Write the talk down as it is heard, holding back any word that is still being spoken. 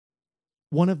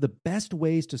One of the best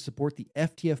ways to support the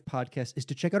FTF podcast is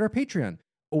to check out our Patreon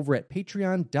over at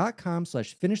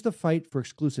patreon.com/finishthefight for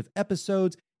exclusive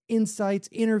episodes, insights,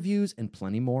 interviews, and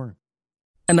plenty more.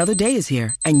 Another day is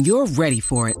here, and you're ready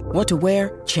for it. What to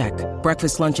wear? Check.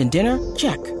 Breakfast, lunch, and dinner?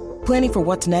 Check. Planning for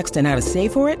what's next and how to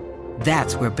save for it?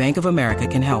 That's where Bank of America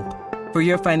can help. For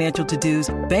your financial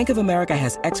to-dos, Bank of America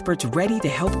has experts ready to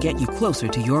help get you closer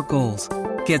to your goals.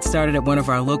 Get started at one of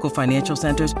our local financial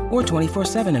centers or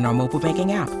 24/7 in our mobile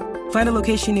banking app. Find a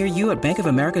location near you at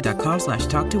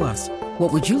bankofamerica.com/talktous.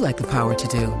 What would you like the power to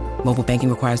do? Mobile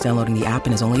banking requires downloading the app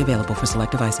and is only available for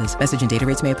select devices. Message and data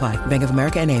rates may apply. Bank of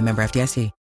America N.A., member FDIC.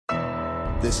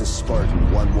 This is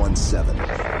Spartan 117.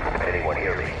 Anyone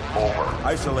hear me? Over.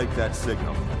 Isolate that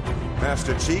signal.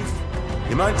 Master Chief,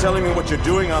 you mind telling me what you're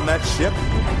doing on that ship?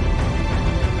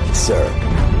 Sir,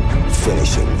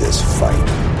 finishing this fight.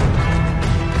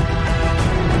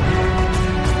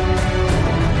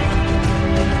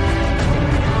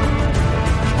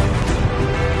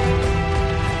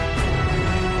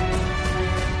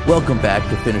 Welcome back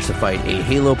to Finish the Fight, a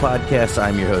Halo podcast.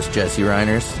 I'm your host, Jesse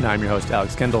Reiners. And I'm your host,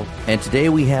 Alex Kendall. And today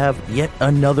we have yet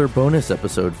another bonus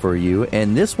episode for you.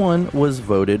 And this one was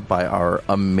voted by our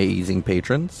amazing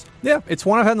patrons. Yeah, it's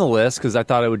one I've had on the list because I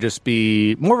thought it would just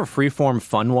be more of a free-form,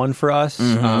 fun one for us.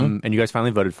 And you guys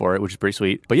finally voted for it, which is pretty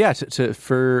sweet. But yeah,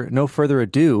 for no further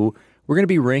ado, we're going to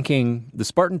be ranking the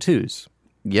Spartan 2s.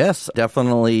 Yes,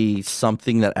 definitely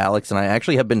something that Alex and I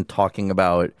actually have been talking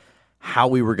about how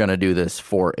we were going to do this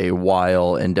for a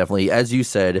while, and definitely, as you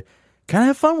said, kind of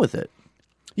have fun with it.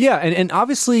 Yeah, and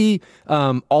obviously,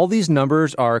 all these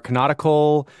numbers are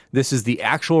canonical. This is the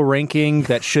actual ranking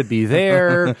that should be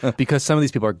there because some of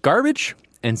these people are garbage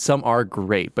and some are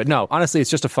great. But no, honestly,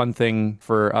 it's just a fun thing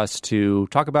for us to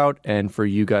talk about and for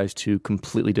you guys to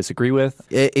completely disagree with.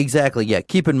 Exactly, yeah.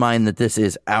 Keep in mind that this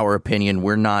is our opinion.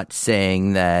 We're not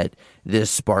saying that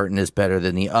this Spartan is better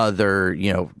than the other,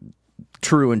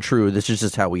 true and true. This is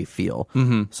just how we feel.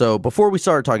 So before we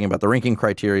start talking about the ranking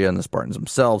criteria and the Spartans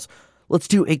themselves, let's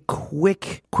do a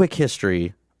quick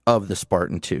history of the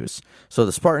Spartan 2s. So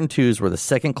the Spartan 2s were the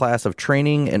second class of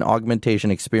training and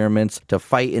augmentation experiments to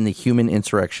fight in the human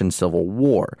insurrection civil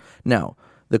war. Now,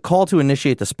 the call to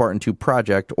initiate the Spartan 2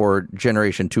 project, or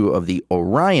Generation 2 of the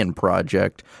Orion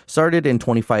project, started in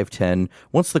 2510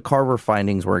 once the Carver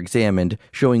findings were examined,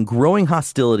 showing growing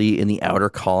hostility in the outer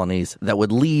colonies that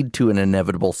would lead to an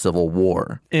inevitable civil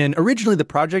war. And originally, the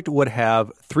project would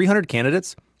have 300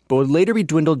 candidates, but would later be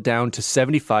dwindled down to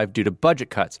 75 due to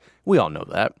budget cuts. We all know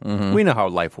that. We know how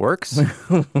life works.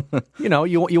 you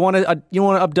want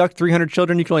to abduct 300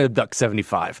 children, you can only abduct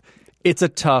 75. It's a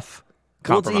tough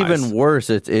compromise. Well, it's even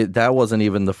worse. That wasn't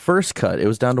even the first cut. It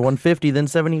was down to 150, then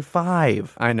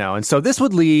 75. I know. And so this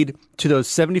would lead to those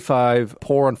 75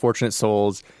 poor, unfortunate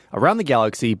souls around the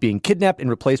galaxy being kidnapped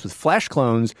and replaced with Flash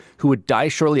clones who would die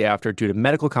shortly after due to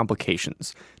medical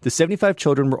complications. The 75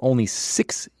 children were only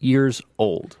 6 years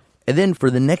old. And then for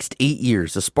the next 8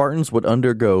 years, the Spartans would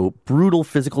undergo brutal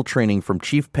physical training from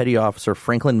Chief Petty Officer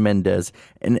Franklin Mendez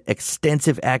and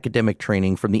extensive academic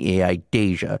training from the AI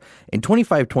Deja. In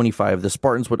 2525, the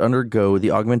Spartans would undergo the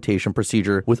augmentation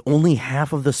procedure with only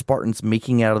half of the Spartans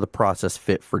making out of the process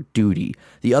fit for duty.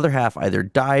 The other half either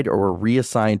died or were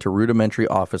reassigned to rudimentary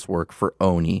office work for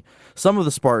Oni. Some of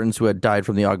the Spartans who had died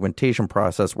from the augmentation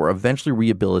process were eventually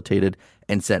rehabilitated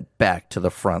and sent back to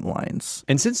the front lines.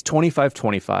 And since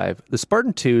 2525, the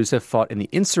Spartan 2s have fought in the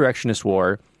Insurrectionist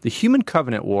War, the Human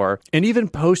Covenant War, and even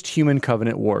post-Human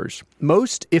Covenant Wars.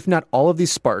 Most, if not all of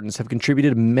these Spartans have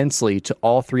contributed immensely to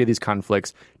all three of these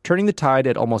conflicts, turning the tide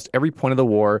at almost every point of the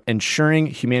war, ensuring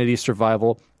humanity's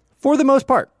survival for the most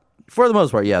part. For the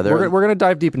most part, yeah. We're going to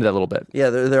dive deep into that a little bit. Yeah,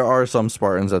 there are some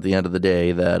Spartans at the end of the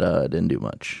day that didn't do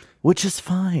much, which is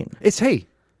fine. Hey,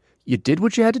 you did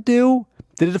what you had to do.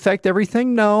 Did it affect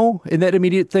everything? No. In that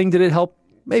immediate thing, did it help?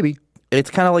 Maybe.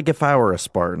 It's kind of like if I were a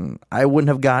Spartan, I wouldn't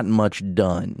have gotten much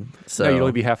done. So no, you'd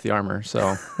only be half the armor.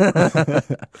 So,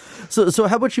 so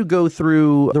how about you go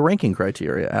through the ranking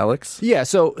criteria, Alex? Yeah.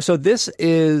 So this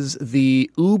is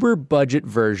the uber budget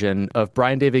version of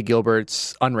Brian David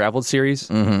Gilbert's Unraveled series.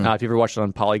 If you ever watched it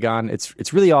on Polygon,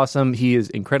 it's really awesome. He is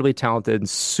incredibly talented and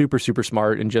super, super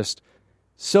smart and just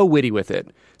so witty with it.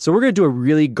 So we're going to do a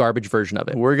really garbage version of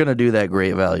it. We're going to do that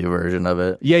great value version of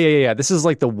it. Yeah. This is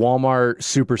like the Walmart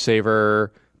Super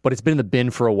Saver, but it's been in the bin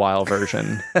for a while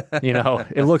version.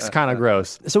 It looks kind of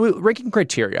gross. So ranking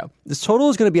criteria. This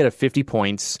total is going to be at 50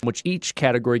 points, which each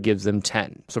category gives them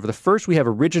 10. So for the first, we have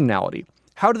originality.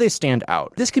 How do they stand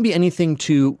out? This can be anything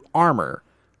to armor,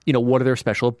 what are their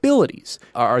special abilities?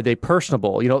 Are they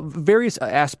personable? Various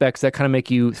aspects that kind of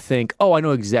make you think, oh, I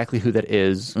know exactly who that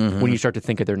is when you start to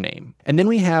think of their name. And then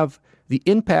we have the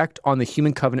impact on the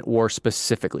Human Covenant War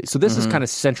specifically. So this is kind of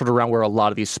centered around where a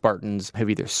lot of these Spartans have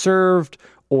either served,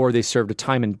 or they served a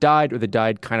time and died, or they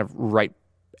died kind of right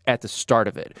at the start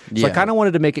of it. So I kind of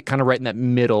wanted to make it kind of right in that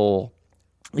middle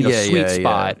sweet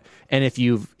spot. And if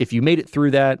you made it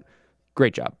through that,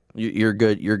 great job. You're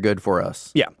good. You're good for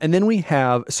us. Yeah. And then we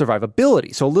have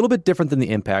survivability. So a little bit different than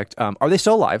the impact. Are they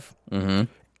still alive?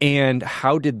 And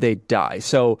how did they die?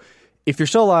 So if you're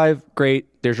still alive, great.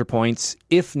 There's your points.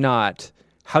 If not,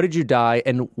 how did you die?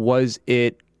 And was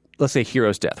it, let's say,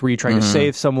 hero's death? Were you trying to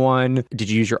save someone? Did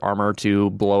you use your armor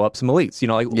to blow up some elites?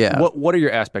 What are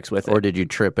your aspects with it? Or did you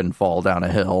trip and fall down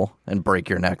a hill and break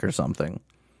your neck or something?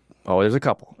 Oh, there's a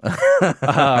couple.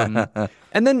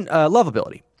 And then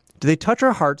lovability. Do they touch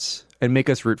our hearts and make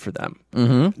us root for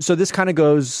them? So this kind of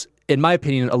goes, in my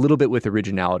opinion, a little bit with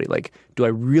originality. Like, do I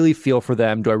really feel for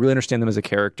them? Do I really understand them as a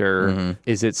character?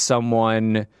 Is it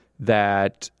someone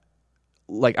that,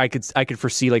 like, I could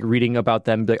foresee, like, reading about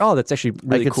them and be like, oh, that's actually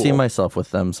really cool. I could see myself with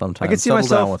them sometimes. I could see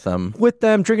myself with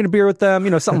them, drinking a beer with them,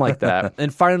 something like that.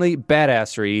 And finally,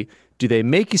 badassery. Do they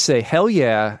make you say, hell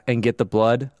yeah, and get the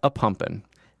blood a-pumping?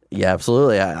 Yeah,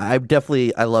 absolutely.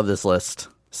 I love this list.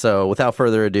 So without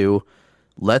further ado,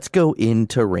 let's go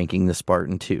into ranking the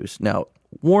Spartan 2s. Now,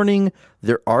 warning,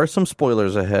 there are some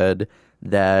spoilers ahead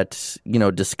that,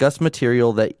 discuss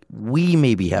material that we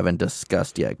maybe haven't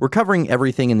discussed yet. We're covering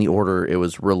everything in the order it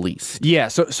was released. Yeah,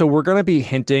 so we're going to be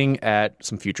hinting at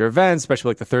some future events, especially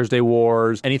like the Thursday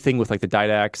Wars, anything with like the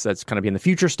Didax that's going to be in the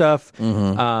future stuff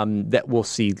that we'll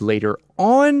see later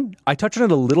on. I touched on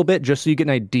it a little bit just so you get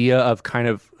an idea of kind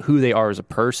of who they are as a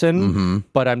person,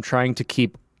 but I'm trying to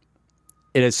keep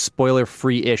it as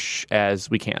spoiler-free-ish as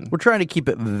we can. We're trying to keep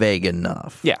it vague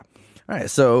enough. Yeah. All right,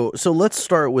 so let's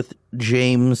start with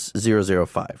James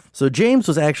 005. So James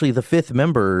was actually the 5th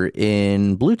member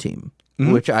in Blue Team,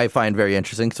 which I find very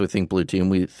interesting because we think Blue Team,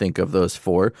 we think of those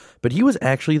 4, but he was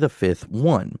actually the 5th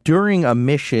one. During a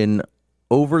mission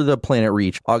over the planet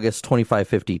Reach, August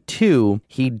 2552,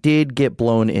 he did get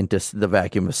blown into the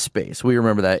vacuum of space. We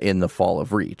remember that in the fall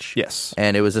of Reach. Yes.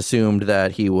 And it was assumed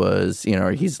that he was,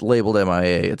 he's labeled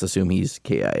MIA. It's assumed he's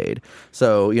KIA'd.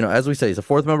 So, as we say, he's a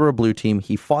 4th member of Blue Team.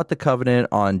 He fought the Covenant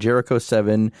on Jericho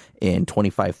 7 in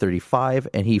 2535,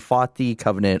 and he fought the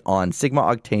Covenant on Sigma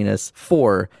Octanus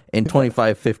 4 in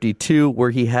 2552, where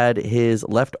he had his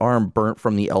left arm burnt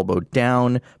from the elbow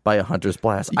down by a hunter's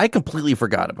blast. I completely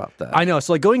forgot about that. I know.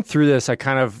 So, like, going through this, I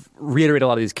kind of reiterate a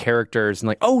lot of these characters and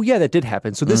like, oh, yeah, that did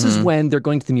happen. So this is when they're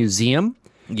going to the museum.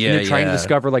 Yeah, and they're trying to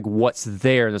discover, like, what's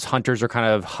there. And those hunters are kind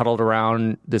of huddled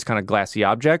around this kind of glassy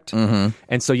object. And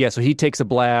so, so he takes a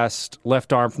blast,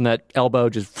 left arm from that elbow,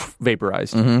 just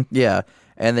vaporized. Yeah.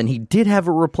 And then he did have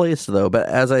it replaced, though. But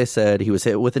as I said, he was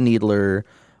hit with a needler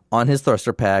on his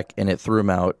thruster pack, and it threw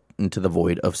him out into the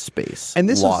void of space. And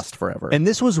this lost forever. And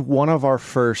this was one of our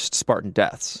first Spartan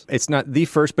deaths. It's not the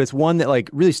first, but it's one that, like,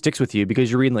 really sticks with you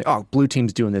because you're reading, like, oh, Blue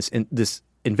Team's doing this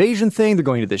invasion thing. They're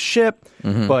going to this ship,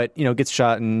 but, gets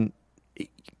shot. And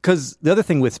because the other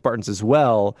thing with Spartans as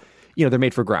well, they're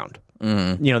made for ground.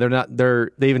 They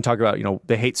even talk about,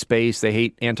 they hate space, they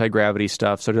hate anti-gravity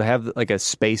stuff. So to have like a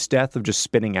space death of just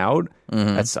spinning out,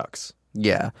 that sucks.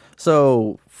 Yeah.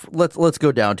 So let's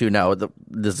go down to now.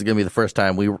 This is going to be the first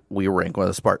time we rank one of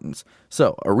the Spartans.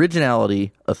 So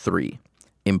originality, a 3.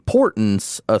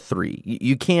 Importance, a 3.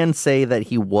 You can say that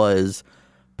he was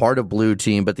part of Blue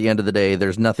Team, but at the end of the day,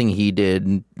 there's nothing he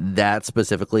did that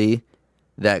specifically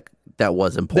that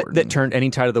was important. That turned any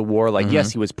tide of the war. Like,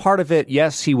 yes, he was part of it.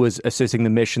 Yes, he was assisting the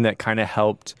mission that kind of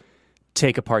helped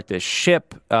take apart this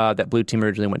ship that Blue Team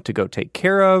originally went to go take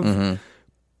care of.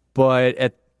 But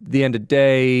at the end of the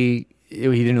day, he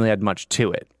didn't really add much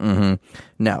to it.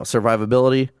 Now,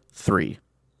 survivability, 3.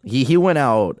 He went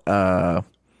out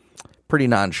pretty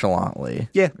nonchalantly.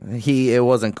 Yeah. It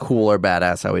wasn't cool or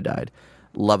badass how he died.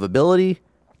 Lovability,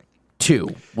 2.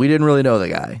 We didn't really know the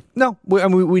guy. No,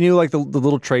 we knew like the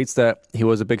little traits that he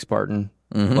was a big Spartan.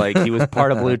 Like he was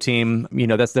part of Blue Team.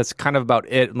 That's kind of about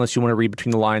it. Unless you want to read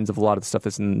between the lines of a lot of the stuff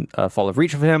that's in Fall of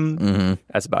Reach of him.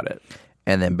 That's about it.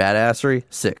 And then badassery,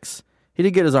 6. He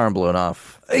did get his arm blown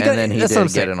off, and then he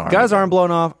did get an arm. Got his arm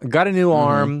blown off, got a new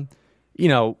arm.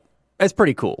 It's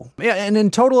pretty cool. Yeah, and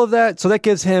in total of that, so that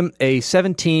gives him a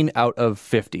 17 out of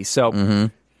 50. So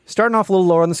starting off a little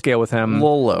lower on the scale with him. A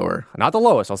little lower. Not the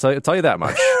lowest, I'll tell you that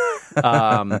much.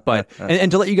 But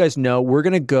to let you guys know, we're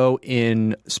going to go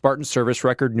in Spartan service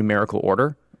record numerical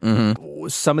order.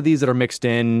 Some of these that are mixed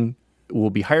in, will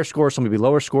be higher scores, some will be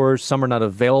lower scores, some are not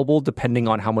available depending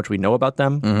on how much we know about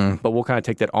them, but we'll kind of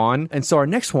take that on. And so our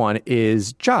next one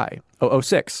is Jai,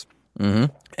 006.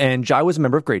 And Jai was a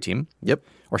member of Grey Team. Yep.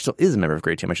 Or still is a member of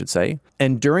Grey Team, I should say.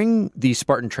 And during the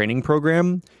Spartan training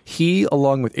program, he,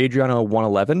 along with Adriana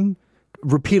 111,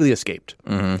 repeatedly escaped.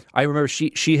 I remember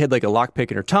she had like a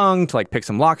lockpick in her tongue to like pick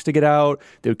some locks to get out.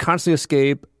 They would constantly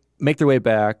escape, make their way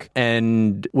back,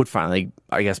 and would finally,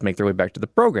 I guess, make their way back to the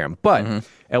program. But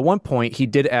at one point, he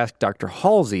did ask Dr.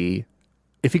 Halsey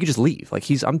if he could just leave. Like,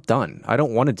 I'm done. I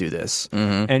don't want to do this.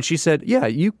 And she said, yeah,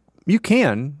 you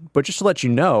can, but just to let you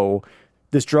know,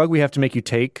 this drug we have to make you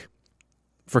take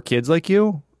for kids like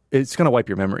you, it's going to wipe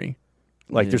your memory.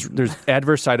 Like, there's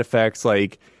adverse side effects.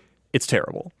 Like, it's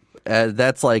terrible.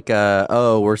 That's like,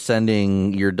 we're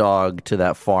sending your dog to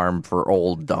that farm for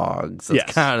old dogs.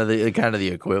 That's kind of the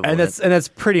equivalent. And that's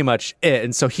pretty much it.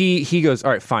 And so he goes,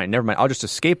 all right, fine, never mind. I'll just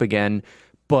escape again.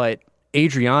 But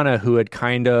Adriana, who had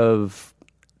kind of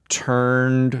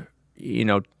turned,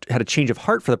 had a change of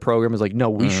heart for the program, was like, no,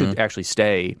 we should actually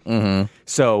stay.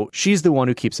 So she's the one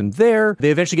who keeps him there. They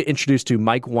eventually get introduced to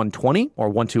Mike 120 or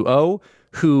 120,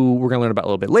 who we're going to learn about a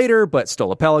little bit later, but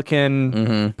still a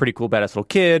Pelican, pretty cool, badass little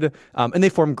kid. And they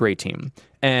form Grey Team.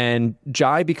 And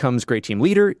Jai becomes Grey Team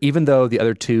leader, even though the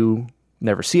other two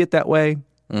never see it that way.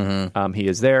 He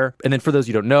is there. And then for those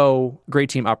you don't know, Grey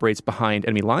Team operates behind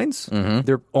enemy lines.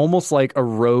 They're almost like a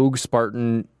rogue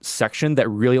Spartan section that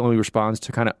really only responds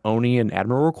to kind of Oni and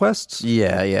Admiral requests.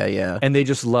 Yeah. And they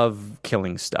just love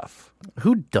killing stuff.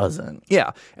 Who doesn't? Yeah.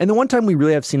 And the one time we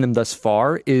really have seen them thus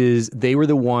far is they were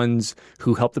the ones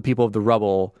who helped the people of the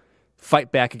rubble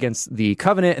fight back against the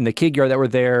Covenant and the Kig-Yar that were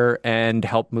there and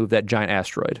help move that giant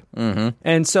asteroid.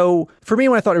 And so for me,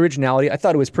 when I thought originality, I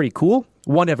thought it was pretty cool.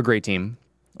 One, to have a Grey Team.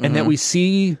 And that we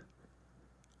see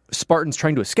Spartans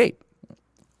trying to escape.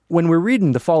 When we're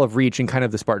reading The Fall of Reach and kind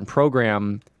of the Spartan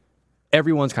program,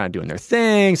 everyone's kind of doing their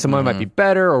thing. Someone might be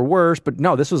better or worse, but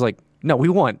no, this was like, no, we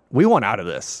want out of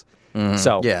this.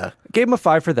 So gave him a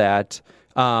 5 for that.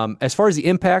 As far as the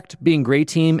impact, being Grey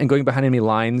Team and going behind enemy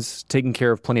lines, taking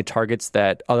care of plenty of targets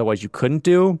that otherwise you couldn't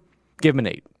do, give him an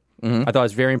 8. I thought it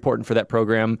was very important for that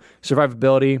program.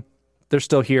 Survivability, they're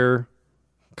still here,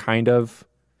 kind of.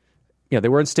 They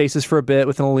were in stasis for a bit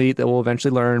with an elite that we'll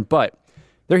eventually learn, but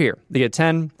they're here. They get a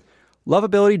 10.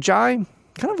 Lovability, Jai,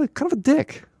 kind of a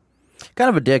dick. Kind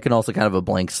of a dick and also kind of a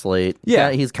blank slate.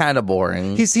 Yeah. He's kind of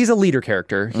boring. He's a leader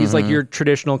character. He's like your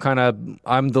traditional kind of,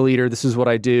 I'm the leader, this is what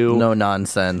I do. No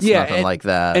nonsense, nothing like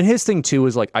that. And his thing, too,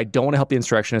 is like, I don't want to help the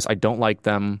insurrectionists. I don't like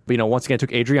them. But, once again, it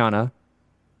took Adriana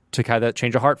to kind of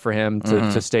change a heart for him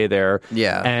to stay there.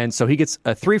 Yeah. And so he gets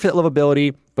a 3 for that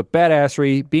lovability, but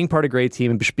badassery, being part of Grey Team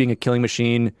and being a killing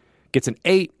machine, gets an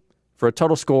 8 for a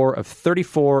total score of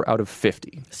 34 out of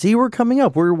 50. See, we're coming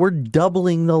up. We're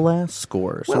doubling the last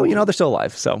score. So, they're still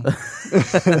alive, so.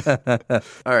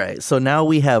 All right, so now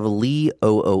we have Lee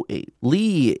 008.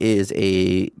 Lee is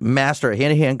a master at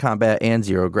hand-to-hand combat and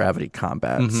zero-gravity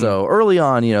combat. So early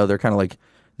on, they're kind of like,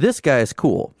 this guy's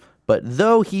cool. But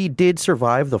though he did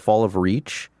survive the Fall of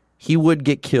Reach, he would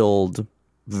get killed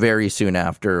very soon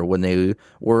after when they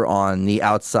were on the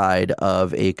outside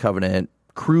of a Covenant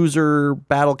cruiser,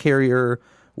 battle carrier,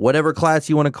 whatever class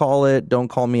you want to call it. Don't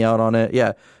call me out on it.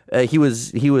 Yeah, he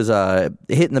was hit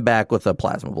in the back with a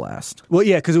plasma blast. Well,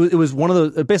 yeah, because it was one of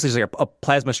those, basically like a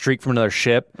plasma streak from another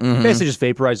ship. Basically just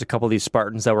vaporized a couple of these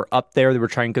Spartans that were up there. They were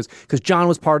trying, because John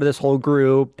was part of this whole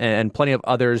group and plenty of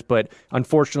others, but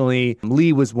unfortunately,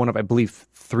 Lee was one of, I believe,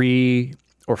 3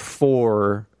 or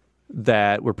 4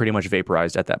 that were pretty much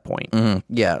vaporized at that point.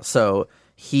 Yeah, so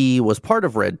he was part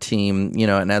of Red Team,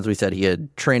 and as we said, he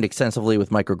had trained extensively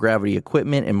with microgravity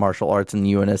equipment and martial arts in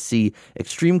the UNSC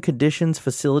Extreme Conditions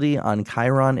facility on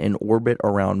Chiron in orbit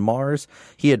around Mars.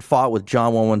 He had fought with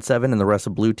John 117 and the rest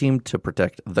of Blue Team to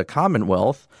protect the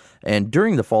Commonwealth. And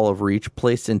during the Fall of Reach,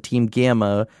 placed in Team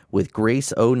Gamma with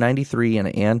Grace 093 and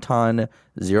Anton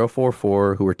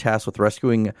 044, who were tasked with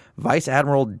rescuing Vice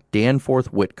Admiral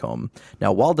Danforth Whitcomb.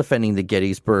 Now, while defending the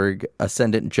Gettysburg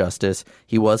Ascendant Justice,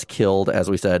 he was killed, as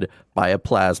we said, by a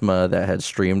plasma that had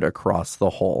streamed across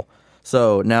the hull.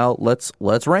 So now let's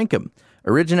rank him.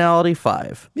 Originality,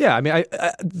 5. Yeah, I mean,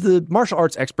 the martial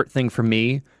arts expert thing for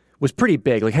me was pretty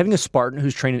big. Like having a Spartan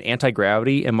who's trained in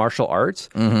anti-gravity and martial arts,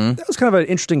 that was kind of an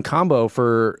interesting combo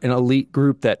for an elite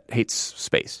group that hates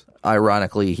space.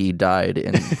 Ironically, he died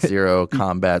in zero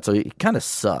combat, so he kind of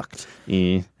sucked.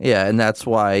 Yeah, and that's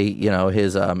why,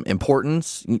 his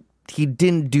importance, he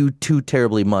didn't do too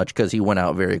terribly much because he went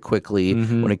out very quickly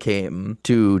when it came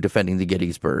to defending the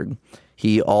Gettysburg.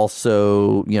 He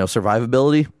also,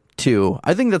 survivability, 2.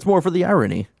 I think that's more for the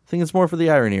irony think it's more for the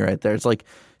irony right there. It's like,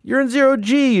 you're in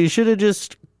 0G. You should have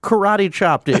just karate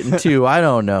chopped it in 2. I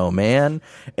don't know, man.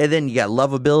 And then you got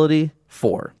lovability,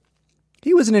 4.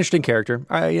 He was an interesting character.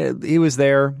 He was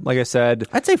there, like I said.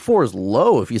 I'd say 4 is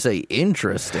low if you say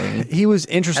interesting. He was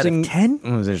interesting. Out of 10?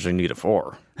 It was interesting to get a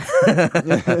 4.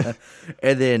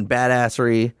 And then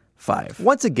badassery, 5.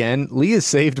 Once again, Lee is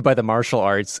saved by the martial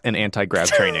arts and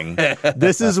anti-grav training.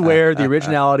 This is where the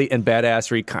originality and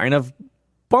badassery kind of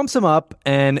bumps him up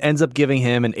and ends up giving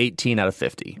him an 18 out of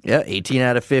 50. Yeah, 18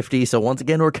 out of 50. So once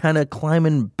again, we're kind of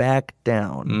climbing back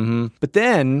down. Mm-hmm. But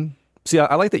then, see,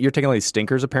 I like that you're taking all these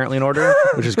stinkers apparently in order,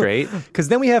 which is great. Because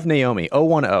then we have Naomi,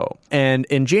 010. And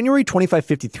in January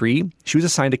 2553, she was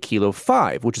assigned to Kilo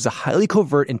 5, which is a highly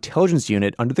covert intelligence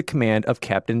unit under the command of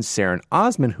Captain Saren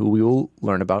Osman, who we will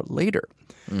learn about later.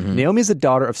 Mm-hmm. Naomi is the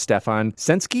daughter of Stefan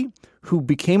Sensky, who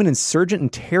became an insurgent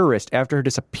and terrorist after her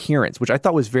disappearance, which I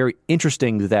thought was very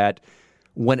interesting that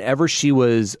whenever she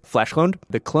was flash cloned,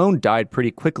 the clone died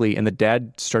pretty quickly, and the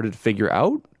dad started to figure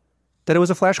out that it was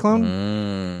a flash clone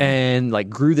and like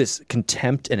grew this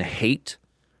contempt and hate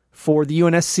for the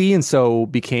UNSC, and so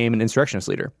became an insurrectionist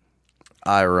leader.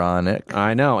 Ironic.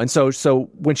 I know. And so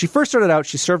when she first started out,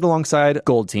 she served alongside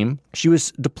Gold Team. She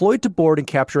was deployed to board and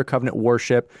capture a Covenant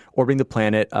warship orbiting the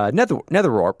planet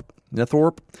Netherwarp.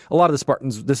 A lot of the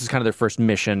Spartans, this is kind of their first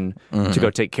mission to go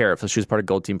take care of. So she was part of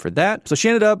Gold Team for that. So she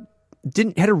ended up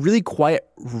had a really quiet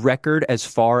record as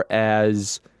far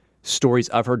as stories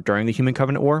of her during the Human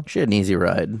Covenant War. She had an easy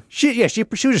ride. She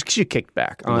kicked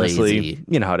back, honestly. Lazy.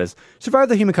 You know how it is.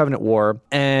 Survived the Human Covenant War,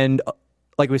 and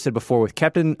like we said before, with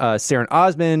Captain Saren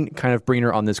Osman kind of bringing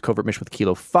her on this covert mission with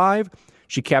Kilo 5,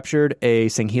 she captured a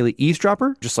Sangheili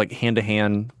eavesdropper, just like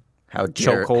hand-to-hand. How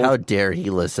dare he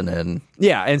listen in?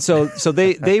 Yeah, and so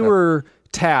they were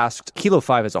tasked. Kilo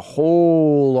 5 has a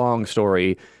whole long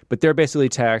story, but they're basically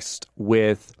tasked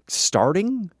with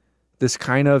starting this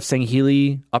kind of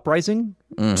Sangheili uprising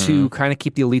to kind of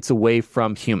keep the elites away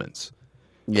from humans.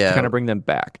 Yeah. To kind of bring them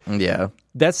back. Yeah.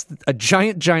 That's a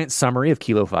giant summary of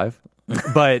Kilo 5.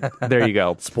 But there you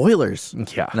go. Spoilers.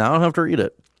 Yeah. Now I don't have to read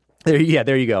it. There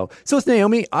you go. So with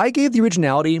Naomi, I gave the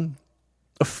originality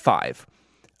a 5.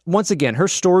 Once again, her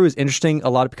story was interesting a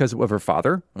lot because of her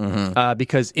father.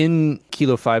 Because in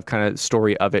Kilo 5 kind of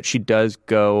story of it, she does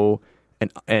go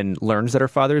and learns that her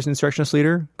father is an insurrectionist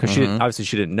leader, because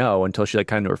she didn't know until she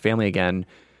kind of knew her family again.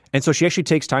 And so she actually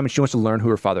takes time and she wants to learn who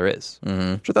her father is.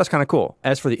 So that's kind of cool.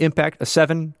 As for the impact, a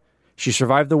 7. She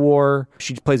survived the war.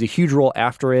 She plays a huge role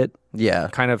after it. Yeah.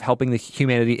 Kind of helping the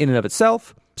humanity in and of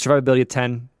itself. Survivability of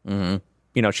 10.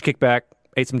 You know, she kicked back,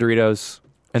 ate some Doritos,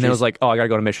 and then was like, oh, I got to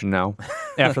go on a mission now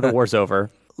after the war's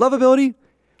over. Lovability,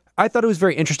 I thought it was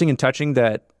very interesting and touching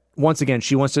that, once again,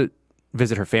 she wants to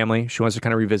visit her family. She wants to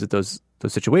kind of revisit those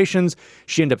situations.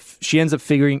 She ends up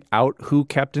figuring out who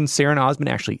Captain Saren Osman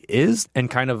actually is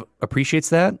and kind of appreciates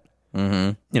that.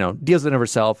 You know, deals with it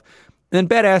herself. And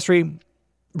then badassery,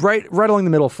 right along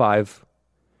the middle of 5.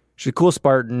 She's a cool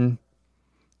Spartan.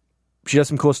 She does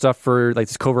some cool stuff for like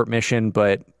this covert mission,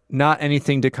 but not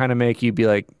anything to kind of make you be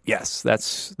like, yes,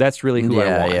 that's really who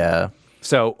I want. Yeah.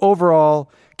 So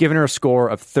overall, giving her a score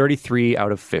of 33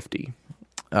 out of 50.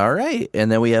 All right.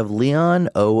 And then we have Leon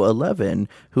 011,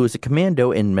 who is a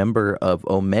commando and member of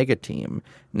Omega Team.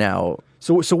 Now,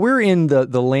 so we're in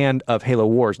the land of Halo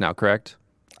Wars now, correct?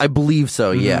 I believe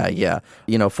so. Yeah.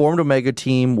 You know, formed Omega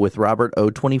Team with Robert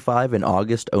 025 in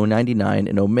August 099,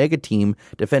 and Omega Team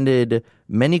defended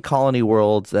many colony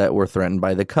worlds that were threatened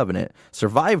by the Covenant,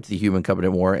 survived the Human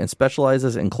Covenant War, and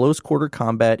specializes in close quarter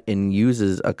combat and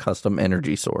uses a custom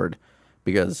energy sword,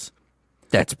 because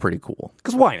that's pretty cool.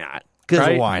 Because why not?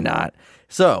 Because why not?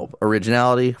 So,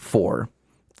 originality, 4.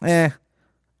 4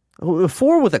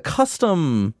 with a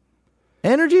custom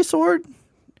energy sword?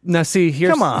 Now, see, keep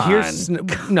going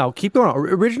on.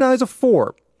 Originality is a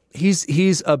 4.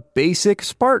 He's a basic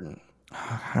Spartan.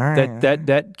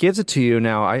 That gives it to you.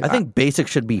 Now, I think basic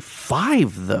should be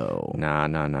 5, though. No.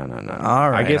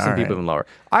 All right, I gave some people even lower.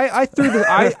 I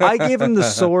gave him the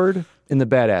sword in the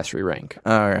badassery rank.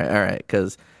 All right.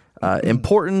 Because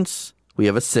importance, we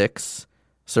have a 6.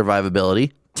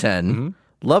 Survivability, 10.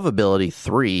 Lovability,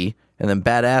 3. And then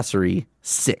badassery,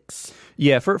 6.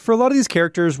 Yeah, for a lot of these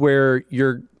characters where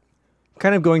you're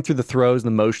kind of going through the throes and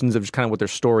the motions of just kind of what their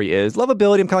story is,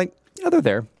 lovability, I'm kind of like, yeah, they're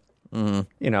there.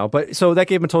 You know, but so that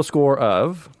gave them a total score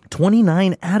of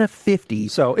 29 out of 50.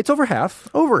 So it's over half.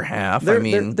 Over half. They're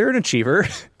an achiever.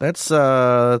 That's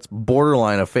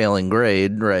borderline a failing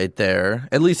grade right there.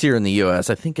 At least here in the U.S.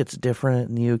 I think it's different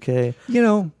in the UK. You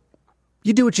know,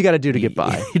 you do what you got to do to get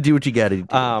by. You do what you got to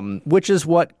do. Which is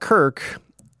what Kirk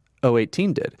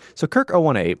 018 did. So Kirk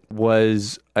 018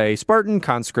 was a Spartan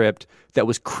conscript that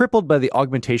was crippled by the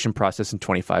augmentation process in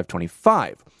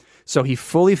 2525. So he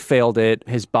fully failed it.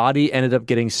 His body ended up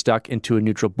getting stuck into a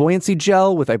neutral buoyancy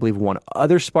gel with, I believe, one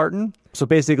other Spartan. So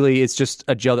basically, it's just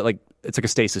a gel that it's like a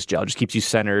stasis gel. It just keeps you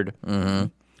centered. Mm-hmm.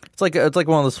 It's like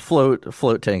one of those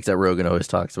float tanks that Rogan always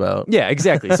talks about. Yeah,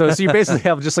 exactly. So you basically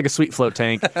have just like a sweet float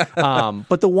tank.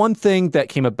 But the one thing that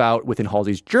came about within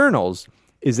Halsey's journals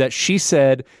is that she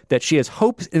said that she has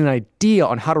hopes and an idea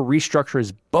on how to restructure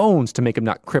his bones to make him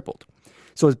not crippled.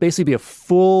 So it's basically be a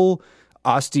full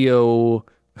osteoporosis.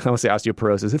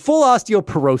 Full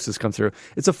osteoporosis comes through.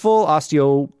 It's a full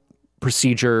osteo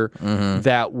procedure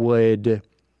that would,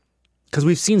 because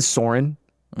we've seen Soren.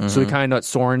 So we kind of know that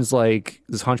Soren's like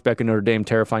this Hunchback of Notre Dame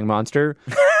terrifying monster.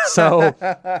 So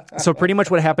pretty much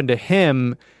what happened to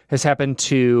him has happened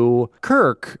to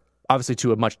Kirk, obviously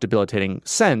to a much debilitating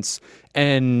sense.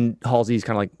 And Halsey's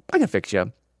kind of like, I can fix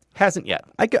you. Hasn't yet.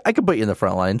 I could put you in the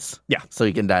front lines. Yeah. So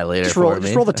you can die later. Just roll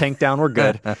the tank down. We're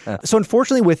good. So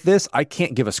unfortunately with this, I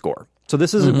can't give a score. So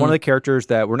this is one of the characters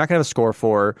that we're not going to have a score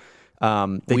for.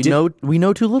 We know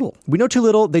too little. We know too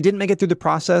little. They didn't make it through the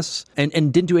process and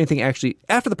didn't do anything actually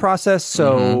after the process.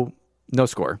 So no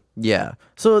score. Yeah.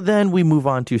 So then we move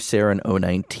on to Saren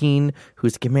 019,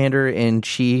 who's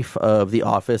Commander-in-Chief of the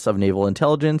Office of Naval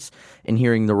Intelligence,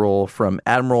 inheriting the role from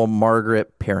Admiral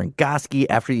Margaret Perengoski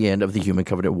after the end of the Human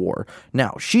Covenant War.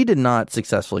 Now, she did not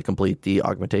successfully complete the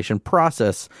augmentation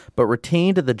process, but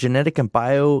retained the genetic and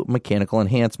biomechanical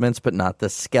enhancements, but not the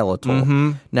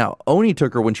skeletal. Now, Oni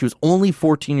took her when she was only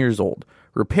 14 years old,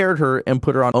 repaired her, and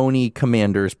put her on Oni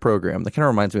Commander's program. That kind of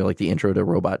reminds me of like the intro to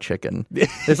Robot Chicken.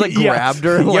 It's like grabbed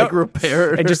her and like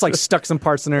repaired her. And just like stuck some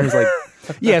parts in her. It's like,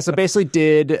 yeah, so basically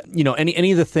did,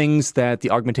 any of the things that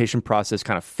the augmentation process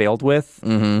kind of failed with,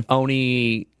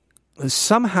 Oni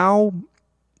somehow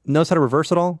knows how to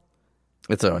reverse it all.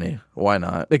 It's Oni. Why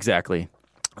not? Exactly.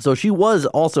 So she was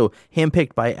also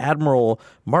handpicked by Admiral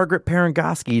Margaret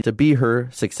Perengoski to be her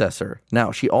successor.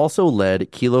 Now, she also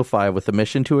led Kilo 5 with a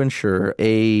mission to ensure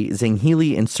a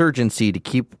Zanghili insurgency to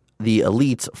keep the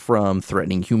elites from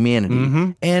threatening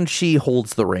humanity. And she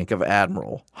holds the rank of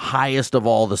Admiral, highest of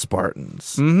all the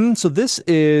Spartans. So this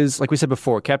is, like we said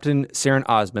before, Captain Saren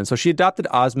Osman. So she adopted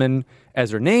Osman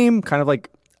as her name, kind of like,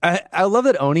 I love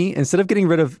that Oni, instead of getting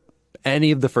rid of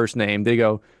any of the first name, they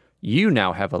go, you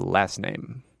now have a last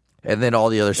name. And then all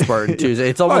the other Spartan twos.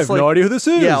 It's almost I have no idea who this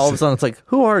is. Yeah, all of a sudden it's like,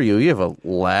 who are you? You have a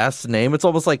last name. It's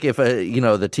almost like if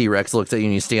the T-Rex looks at you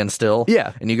and you stand still.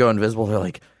 Yeah. And you go invisible. They're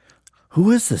like, who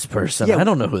is this person? Yeah, I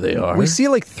don't know who they are. We see it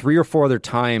like 3 or 4 other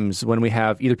times when we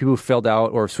have either people who filled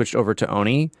out or switched over to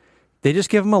Oni. They just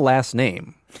give them a last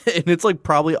name. And it's like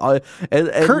probably...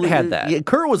 Kurt had that. Yeah,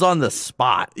 Kurt was on the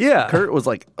spot. Yeah. Kurt was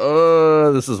like,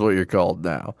 this is what you're called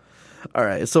now. All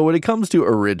right, so when it comes to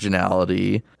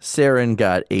originality, Saren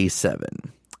got a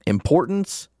 7.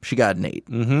 Importance, she got an 8.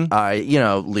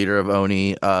 Leader of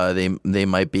Oni, they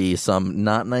might be some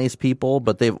not nice people,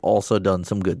 but they've also done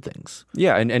some good things.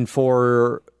 Yeah, and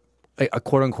for a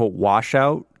quote-unquote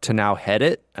washout to now head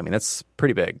it, I mean, that's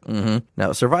pretty big. Now,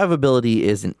 survivability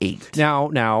is an 8.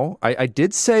 Now, I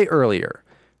did say earlier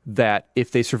that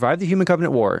if they survive the Human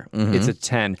Covenant War, it's a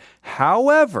 10.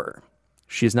 However,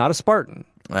 she's not a Spartan.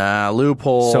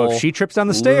 Loophole. So if she trips down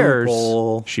the stairs,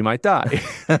 she might die.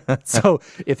 So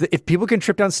if people can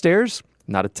trip down stairs,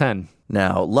 not a 10.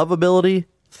 Now, lovability,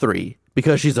 3.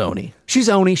 Because she's Oni. She's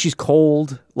Oni. She's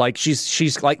cold. Like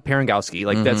she's like Perengoski.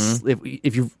 Like that's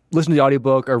if you've listened to the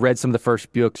audiobook or read some of the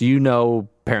first books, you know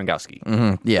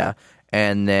Perengoski. Yeah.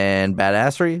 And then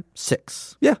badassery,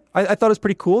 6. Yeah, I thought it was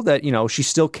pretty cool that, she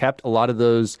still kept a lot of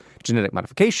those genetic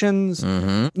modifications,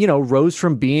 rose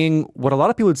from being what a lot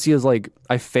of people would see as like,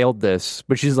 I failed this,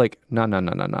 but she's like, no. I'm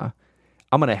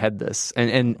going to head this.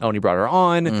 And Oni brought her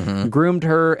on, groomed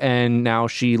her, and now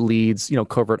she leads,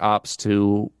 covert ops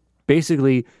to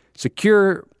basically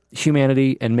secure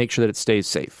humanity and make sure that it stays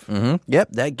safe.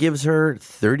 Yep, that gives her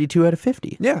 32 out of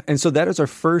 50. Yeah, and so that is our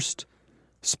first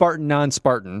Spartan,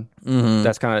 non-Spartan.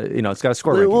 That's kind of, it's got a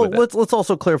score ranking with it. Let's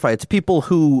also clarify. It's people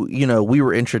who, we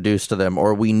were introduced to them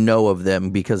or we know of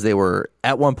them because they were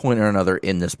at one point or another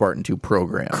in the Spartan 2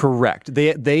 program. Correct.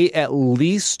 They at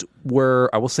least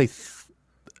were, I will say,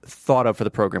 thought of for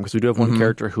the program, because we do have one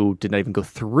character who did not even go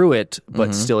through it,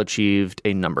 but still achieved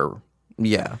a number.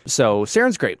 Yeah. So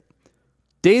Saren's great.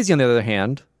 Daisy, on the other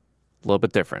hand, a little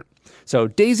bit different. So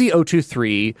Daisy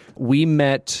 023, we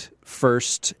met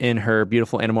first in her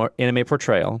beautiful anime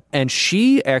portrayal, and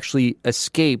she actually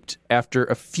escaped after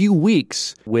a few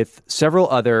weeks with several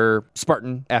other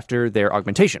Spartan after their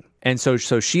augmentation. And so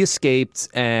she escaped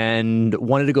and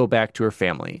wanted to go back to her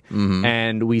family.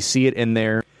 And we see it in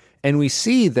there. And we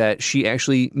see that she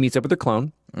actually meets up with her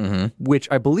clone, which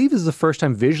I believe is the first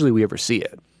time visually we ever see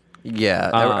it. Yeah,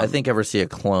 I think ever see a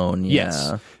clone. Yeah.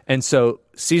 Yes. And so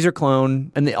Caesar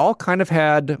clone, and they all kind of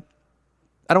had,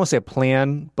 I don't want to say a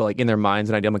plan, but like in their minds,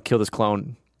 an idea, I'm going to kill this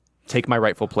clone, take my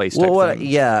rightful place type thing.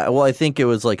 Yeah, well, I think it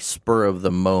was like spur of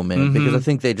the moment because I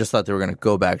think they just thought they were going to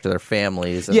go back to their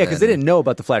families. Yeah, because they didn't know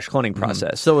about the Flash cloning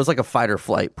process. So it was like a fight or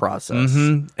flight process.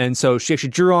 And so she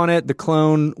actually drew on it. The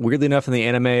clone, weirdly enough, in the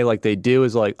anime, like they do,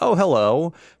 is like, "Oh,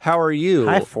 hello, how are you?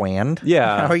 Hi, friend.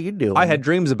 Yeah, how are you doing? I had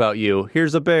dreams about you.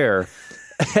 Here's a bear."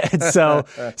 And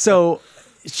so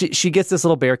she gets this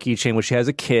little bear keychain, which she has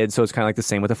a kid, so it's kind of like the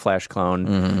same with the Flash clone.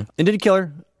 And didn't kill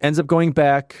her. Ends up going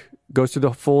back. Goes through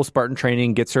the full Spartan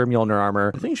training, gets her Mjolnir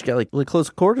armor. I think she got like close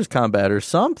quarters combat or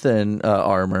something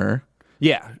armor.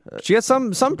 Yeah, she got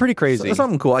some pretty crazy.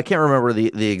 Something cool. I can't remember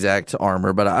the exact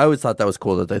armor, but I always thought that was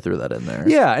cool that they threw that in there.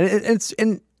 Yeah,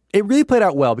 and it really played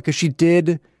out well because she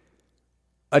did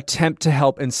attempt to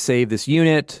help and save this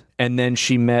unit, and then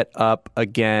she met up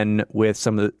again with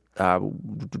some of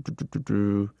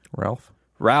the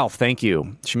Ralph, thank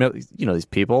you. She met, these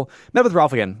people. Met with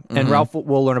Ralph again. And Ralph,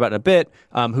 we'll learn about in a bit,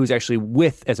 who's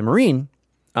actually as a Marine,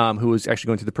 who was actually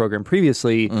going through the program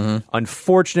previously.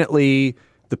 Unfortunately,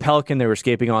 the Pelican they were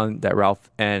escaping on that Ralph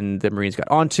and the Marines got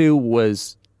onto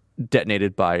was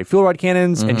detonated by fuel rod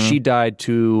cannons, and she died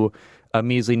to a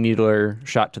measly needler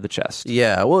shot to the chest.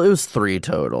 Yeah, well, it was 3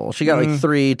 total. She got like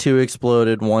 3, 2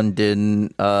 exploded, 1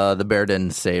 didn't. The bear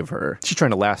didn't save her. She's trying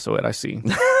to lasso it, I see.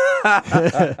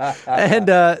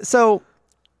 And so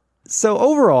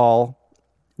overall,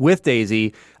 with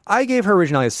Daisy, I gave her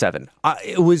originally a 7.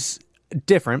 It was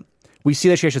different. We see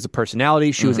that she actually has a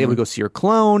personality. She was able to go see her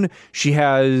clone. She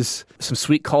has some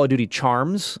sweet Call of Duty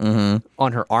charms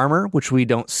on her armor, which we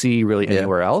don't see really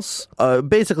anywhere else.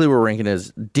 Basically, what we're ranking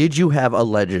is, did you have a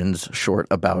Legends short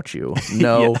about you?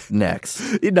 No,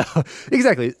 next. No,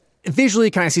 exactly.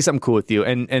 Visually, can I see something cool with you?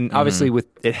 And obviously,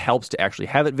 it helps to actually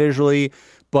have it visually.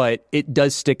 But it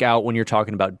does stick out when you're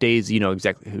talking about Daisy. You know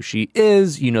exactly who she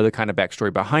is. You know the kind of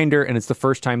backstory behind her. And it's the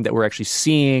first time that we're actually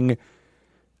seeing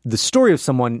the story of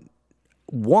someone,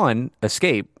 1,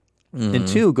 escape, and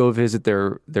 2, go visit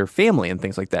their family and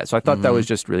things like that. So I thought that was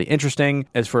just really interesting.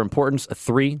 As for importance, a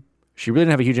 3. She really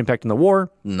didn't have a huge impact in the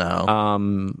war.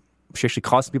 No. She actually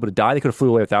caused some people to die. They could have flew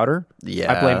away without her.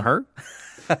 Yeah. I blame her.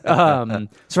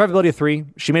 Survivability a 3.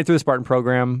 She made it through the Spartan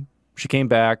program. She came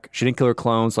back. She didn't kill her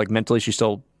clones. Like, mentally, she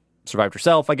still survived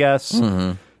herself, I guess.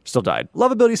 Still died.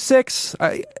 Lovability 6.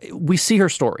 We see her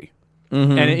story.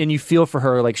 And you feel for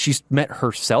her, like she's met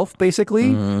herself,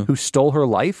 basically, who stole her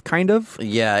life, kind of.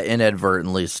 Yeah,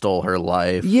 inadvertently stole her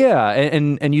life. Yeah,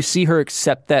 and you see her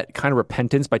accept that kind of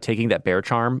repentance by taking that bear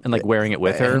charm and like wearing it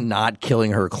with her. And not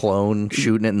killing her clone,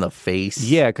 shooting it in the face.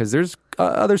 Yeah, because there's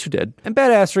others who did. And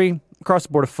badassery, across the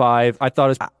board of 5. I thought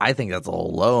it was... I think that's a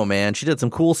little low, man. She did some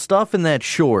cool stuff in that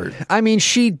short. I mean,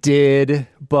 she did,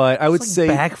 but I would say...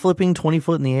 backflipping 20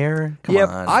 foot in the air? Come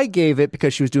on. I gave it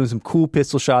because she was doing some cool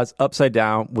pistol shots upside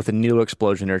down with a needle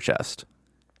explosion in her chest.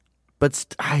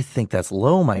 But I think that's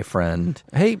low, my friend.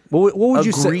 Hey, what would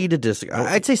you say? Agree to disagree.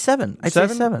 I'd say 7. I'd say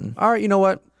 7. All right, you know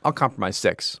what? I'll compromise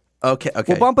 6. Okay.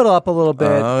 We'll bump it up a little bit.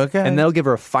 Okay. And that'll give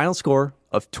her a final score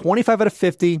of 25 out of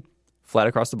 50. Flat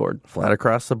across the board. Flat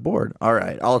across the board. All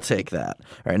right, I'll take that.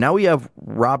 All right, now we have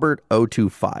Robert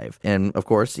 025. And, of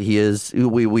course, he is,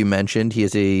 we mentioned, he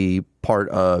is a part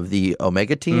of the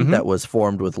Omega team that was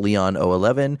formed with Leon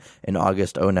 011 in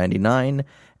August 099.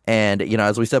 And,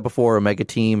 as we said before, Omega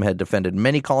team had defended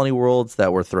many colony worlds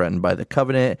that were threatened by the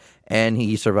Covenant, and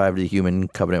he survived the Human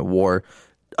Covenant War.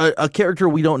 A character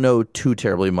we don't know too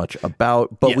terribly much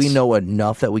about, but we know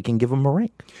enough that we can give him a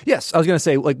rank. Yes, I was going to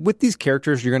say, like, with these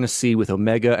characters you're going to see with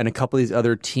Omega and a couple of these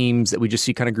other teams that we just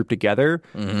see kind of grouped together,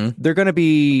 they're going to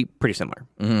be pretty similar.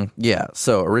 Yeah,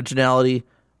 so originality,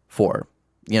 4.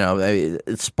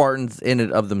 Spartans in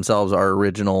and of themselves are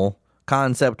original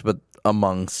concept, but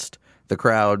amongst the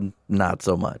crowd, not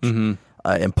so much.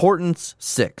 Importance,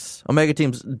 6. Omega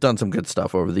team's done some good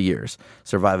stuff over the years.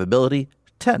 Survivability,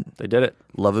 10. They did it.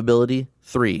 Lovability,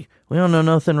 3. We don't know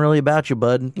nothing really about you,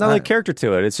 bud. Not like character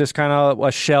to it. It's just kind of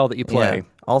a shell that you play. Yeah.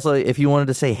 Also, if you wanted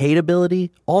to say hateability,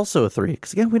 also a 3.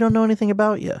 Because, again, we don't know anything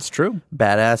about you. It's true.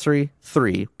 Badassery,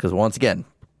 3. Because, once again,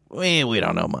 we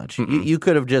don't know much. You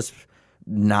could have just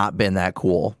not been that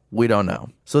cool. We don't know.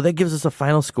 So that gives us a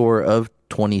final score of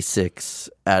 26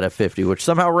 out of 50, which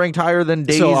somehow ranked higher than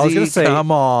Daisy. So I was going to say,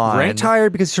 come on. ranked higher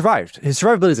because he survived. His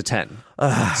survivability is a 10.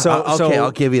 Okay,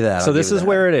 I'll give you that. So this is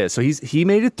where it is. So he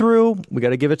made it through. We got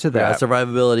to give it to Yeah, that.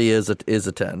 survivability is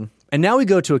a 10. And now we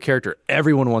go to a character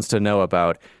everyone wants to know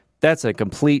about. That's a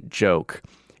complete joke.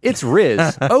 It's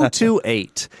Riz,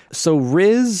 028. So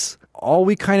Riz, all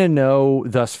we kind of know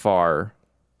thus far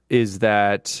is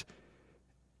that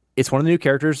it's one of the new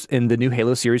characters in the new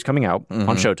Halo series coming out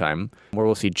on Showtime, where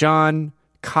we'll see John,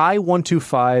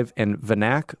 Kai-125, and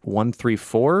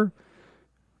Vanak-134.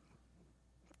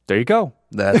 There you go.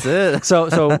 That's it.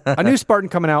 So a new Spartan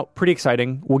coming out, pretty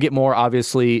exciting. We'll get more,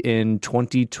 obviously, in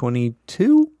 2022,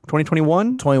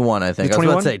 2021? 21, I think. I was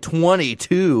about to say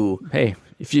 22. Hey,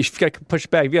 if you got to push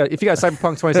it back, if you got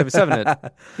Cyberpunk 2077,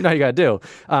 you know how you got to do.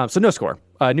 So no score.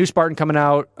 New Spartan coming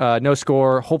out, no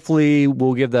score. Hopefully,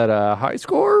 we'll give that a high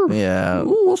score. Yeah.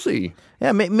 Ooh, we'll see.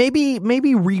 Yeah,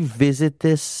 maybe revisit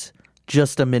this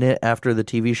just a minute after the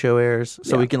TV show airs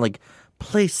so we can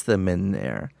place them in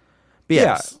there. But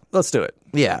yes. Yeah, let's do it.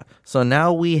 Yeah. So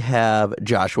now we have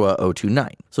Joshua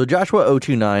 029. So Joshua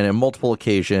 029, on multiple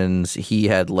occasions, he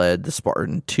had led the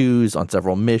Spartan 2s on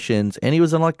several missions, and he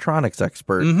was an electronics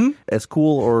expert. As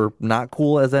cool or not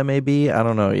cool as that may be, I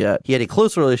don't know yet. He had a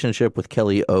close relationship with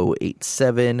Kelly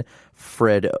 087,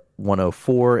 Fred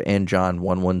 104, and John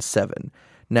 117.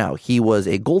 Now, he was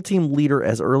a gold team leader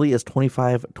as early as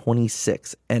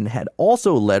 25-26 and had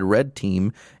also led Red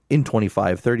Team in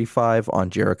 25-35 on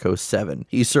Jericho 7.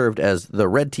 He served as the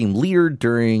Red Team leader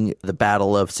during the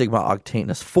Battle of Sigma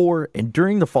Octanus 4, and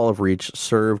during the Fall of Reach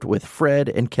served with Fred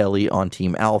and Kelly on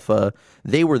Team Alpha.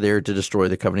 They were there to destroy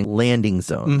the Covenant landing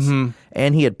zones.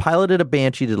 And he had piloted a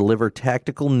Banshee to deliver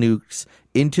tactical nukes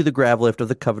into the grav lift of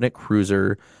the Covenant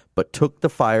cruiser, but took the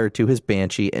fire to his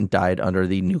Banshee and died under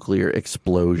the nuclear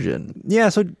explosion. Yeah,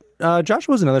 so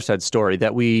Joshua was another sad story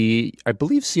that we, I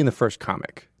believe, see in the first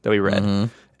comic that we read.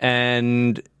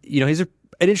 And, he's an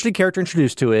interesting character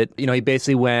introduced to it. He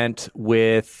basically went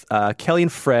with Kelly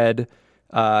and Fred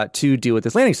to deal with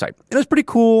this landing site. And it was pretty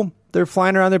cool. They're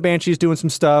flying around their Banshees doing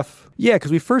some stuff. Yeah,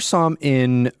 because we first saw them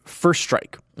in First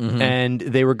Strike. And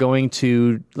they were going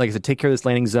to, like I said, take care of this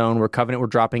landing zone where Covenant were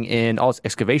dropping in all this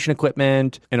excavation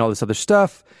equipment and all this other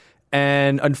stuff.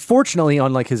 And unfortunately,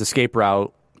 on his escape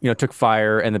route, took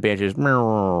fire and the Banshees.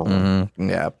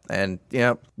 Yeah, and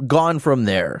gone from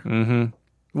there.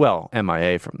 Well,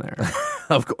 MIA from there.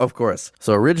 Of course.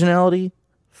 So originality,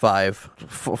 5.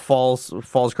 Falls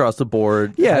across the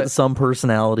board. Yeah. Had some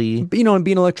personality. But, and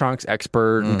being an electronics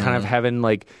expert and kind of having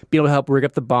being able to help rig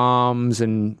up the bombs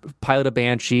and pilot a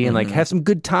Banshee and have some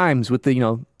good times with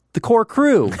the core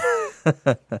crew.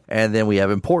 And then we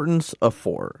have importance of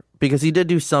 4. Because he did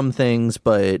do some things,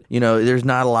 but, there's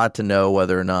not a lot to know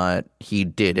whether or not he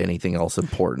did anything else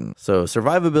important. So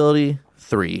survivability,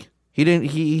 3.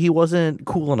 He wasn't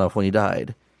cool enough when he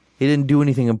died. He didn't do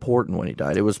anything important when he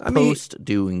died. It was doing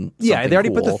something Yeah, they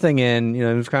already put cool. the thing in.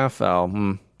 It just kind of fell.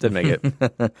 Didn't make it.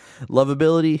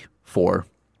 Lovability, 4.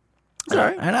 All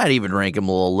right. And I'd even rank him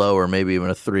a little lower, maybe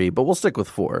even a 3, but we'll stick with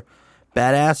 4.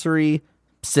 Badassery,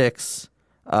 6.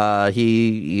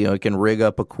 He can rig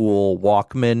up a cool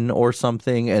Walkman or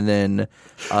something, and then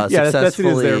that's what he was there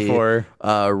successfully for.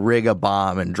 Rig a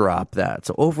bomb and drop that.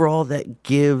 So overall, that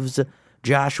gives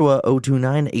Joshua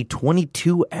 029 a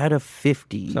 22 out of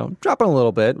 50. So dropping a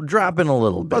little bit. Dropping a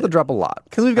little About to bit. drop a lot.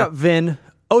 Because we've got Vin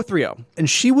 030. And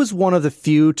she was one of the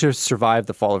few to survive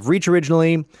the Fall of Reach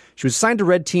originally. She was assigned to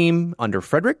Red Team under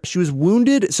Frederick. She was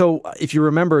wounded. So if you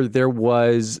remember, there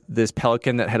was this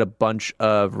Pelican that had a bunch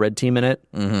of Red Team in it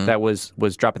that was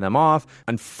dropping them off.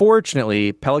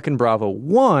 Unfortunately, Pelican Bravo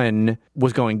 1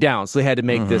 was going down. So they had to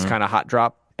make this kind of hot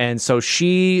drop. And so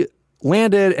she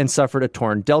landed and suffered a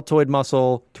torn deltoid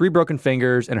muscle, 3 broken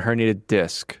fingers, and a herniated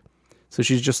disc. So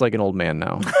she's just like an old man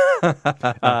now.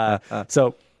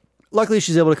 So luckily,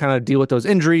 she's able to kind of deal with those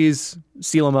injuries,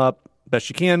 seal them up best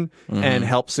she can, and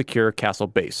help secure Castle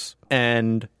Base.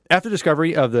 And after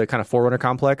discovery of the kind of Forerunner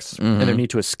complex and their need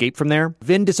to escape from there,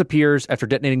 Vin disappears after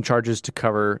detonating charges to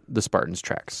cover the Spartans'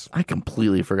 tracks. I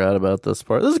completely forgot about this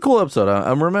part. This is a cool episode.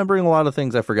 I'm remembering a lot of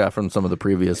things I forgot from some of the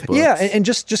previous books. Yeah, and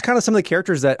just kind of some of the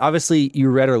characters that obviously you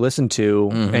read or listened to,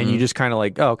 and you just kind of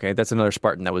like, oh, okay, that's another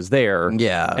Spartan that was there.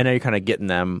 Yeah. And now you're kind of getting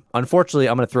them. Unfortunately,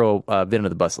 I'm going to throw Vin under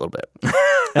the bus a little bit.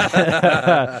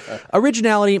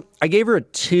 Originality, I gave her a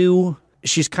 2.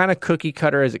 She's kind of cookie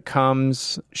cutter as it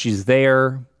comes. She's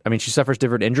there. I mean, she suffers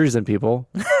different injuries than people,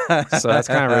 so that's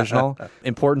kind of original.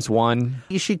 Importance 1.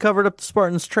 She covered up the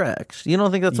Spartans' tracks. You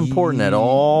don't think that's important at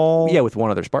all? Yeah, with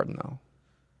one other Spartan, though.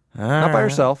 Not by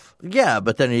herself. Yeah,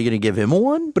 but then are you going to give him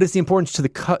one? But it's the importance to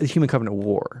the Human Covenant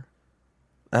War.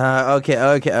 Okay.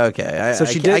 So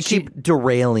I keep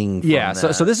derailing. From Yeah,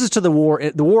 that. so this is to the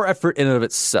war effort in and of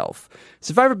itself.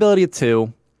 Survivability of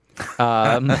 2.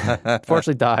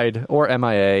 Fortunately died, or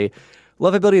MIA.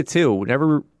 Lovability of 2.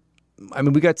 Never. I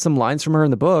mean, we got some lines from her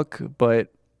in the book,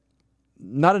 but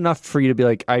not enough for you to be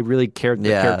like, I really cared that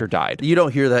the character died. You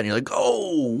don't hear that, and you're like,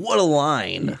 oh, what a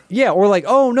line. Yeah, or like,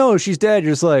 oh no, she's dead.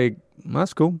 You're just like,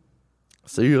 that's cool.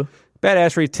 See you.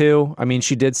 Badassery 2. I mean,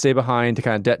 she did stay behind to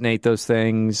kind of detonate those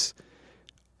things.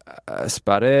 That's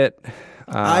about it.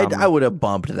 I would have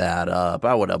bumped that up.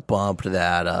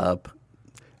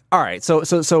 All right,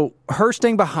 so her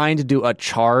staying behind to do a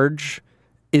charge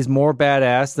is more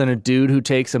badass than a dude who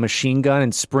takes a machine gun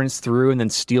and sprints through and then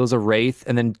steals a wraith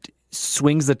and then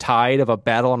swings the tide of a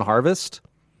battle on Harvest,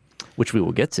 which we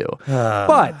will get to.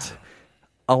 But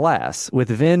alas, with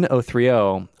Vin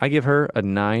 030, I give her a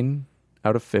 9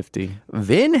 out of 50.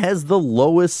 Vin has the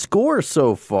lowest score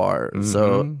so far.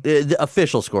 So the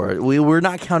official score. We're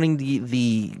not counting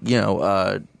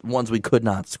the ones we could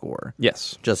not score.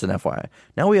 Yes. Just an FYI.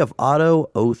 Now we have Otto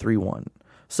 031.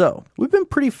 So we've been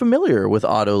pretty familiar with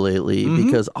Otto lately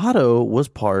because Otto was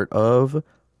part of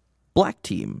Black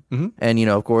Team. And,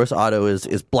 of course, Otto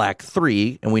is Black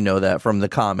 3, and we know that from the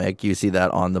comic. You see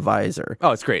that on the visor.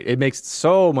 Oh, it's great. It makes it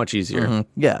so much easier.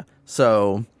 Yeah.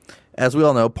 So, as we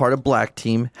all know, part of Black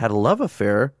Team had a love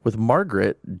affair with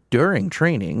Margaret during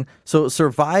training, so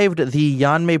survived the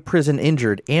Yanmei prison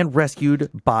injured and rescued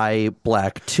by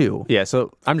Black 2. Yeah,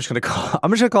 so I'm just gonna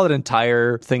call it an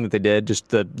entire thing that they did, just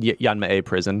the Yanmei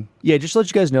prison. Yeah, just to let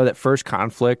you guys know that first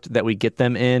conflict that we get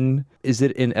them in, is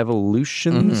it in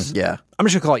Evolutions? Yeah. I'm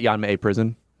just gonna call it Yanmei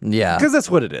prison. Yeah. Because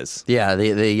that's what it is. Yeah,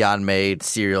 the Yanmei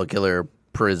serial killer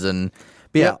prison.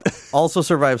 But yeah, also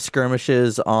survived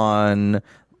skirmishes on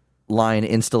line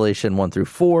installation 1 through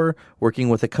 4, working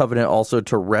with the Covenant also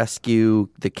to rescue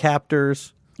the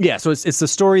captors. Yeah, so it's the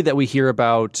story that we hear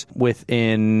about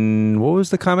within, what was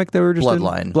the comic that we were just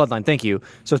Bloodline. in? Bloodline, thank you.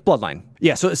 So it's Bloodline.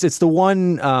 Yeah, so it's the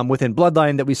one within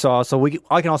Bloodline that we saw. So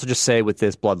I can also just say with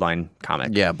this Bloodline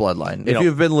comic. Yeah, Bloodline. If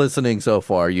you've been listening so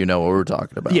far, you know what we're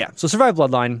talking about. Yeah, so survive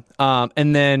Bloodline.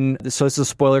 And then, so this is a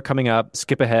spoiler coming up.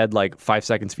 Skip ahead like 5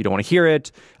 seconds if you don't want to hear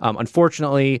it.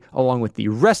 Unfortunately, along with the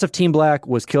rest of Team Black,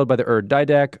 was killed by the Erd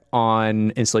Didac on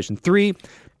Installation 3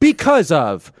 because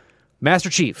of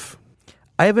Master Chief.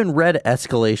 I haven't read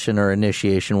Escalation or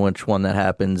Initiation, which one that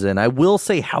happens, and I will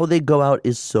say how they go out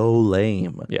is so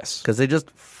lame. Yes. Because they just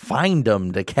find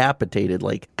them decapitated.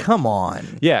 Like, come on.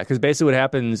 Yeah, because basically what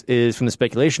happens is, from the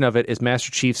speculation of it, is Master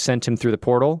Chief sent him through the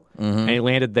portal, and he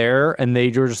landed there, and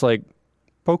they were just like,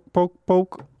 poke, poke,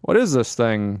 poke. What is this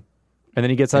thing? And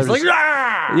then he gets out. He's like,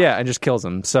 "Ah!" Yeah, and just kills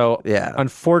him. So, Yeah.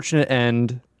 Unfortunate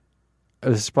end.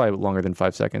 This is probably longer than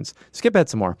 5 seconds. Skip ahead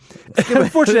some more.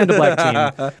 Unfortunate end of Black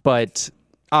Team. But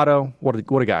Otto, what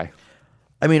a guy.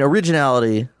 I mean,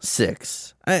 originality,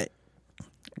 6. I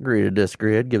agree to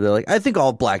disagree. I'd give it I think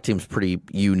all Black Team's pretty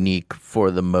unique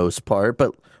for the most part,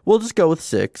 but we'll just go with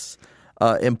 6.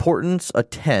 Importance, a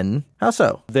 10. How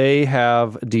so? They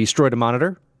have destroyed a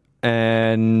monitor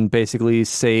and basically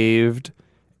saved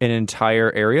an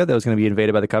entire area that was going to be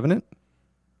invaded by the Covenant.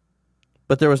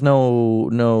 But there was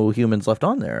no humans left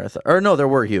on there. Or no, there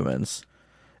were humans.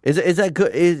 Is that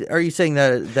good? Are you saying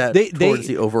that towards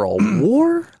the overall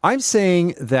war? I'm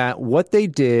saying that what they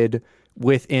did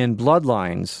within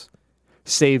Bloodlines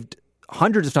saved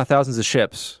hundreds, if not thousands, of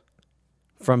ships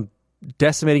from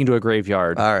decimating into a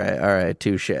graveyard. All right,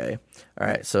 touche. All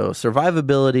right, so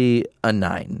survivability, a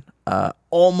 9.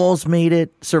 Almost made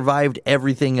it, survived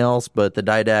everything else, but the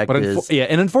Didac is...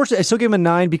 and unfortunately, I still give him a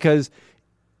 9 because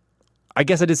I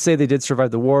guess I did say they did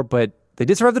survive the war, but they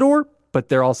did survive the war, but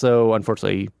they're also,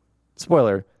 unfortunately,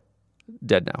 spoiler,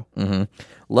 dead now.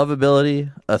 Mm-hmm.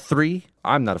 Lovability, a 3.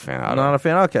 I'm not a fan of it. Not a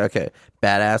fan? Okay.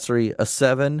 Badassery, a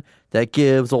 7. That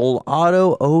gives old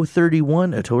Otto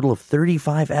 031 a total of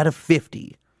 35 out of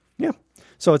 50. Yeah.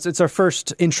 So it's our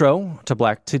first intro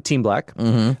to Team Black.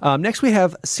 Next we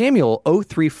have Samuel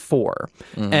 034.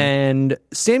 And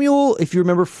Samuel, if you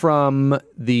remember from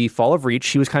the Fall of Reach,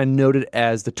 he was kind of noted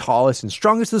as the tallest and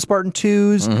strongest of the Spartan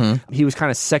 2s. He was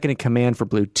kind of second in command for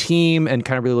Blue Team and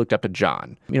kind of really looked up to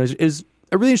John. It was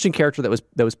a really interesting character that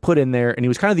was put in there, and he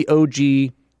was kind of the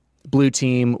OG Blue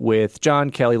Team with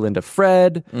John, Kelly, Linda,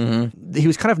 Fred. He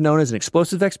was kind of known as an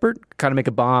explosive expert, kind of make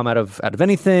a bomb out of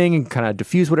anything and kind of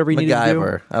diffuse whatever he needed to do.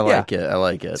 MacGyver. I like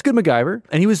it. It's good MacGyver.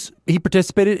 And he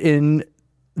participated in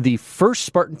the first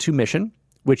Spartan 2 mission,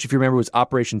 which, if you remember, was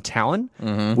Operation Talon,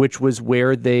 which was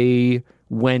where they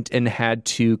went and had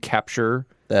to capture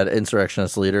That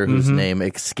insurrectionist leader whose name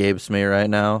escapes me right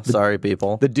now. Sorry,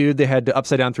 people. the dude they had to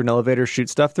upside down through an elevator shoot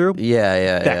stuff through.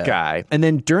 That Guy. And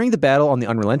then during the battle on the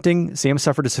Unrelenting, Sam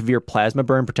suffered a severe plasma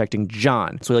burn protecting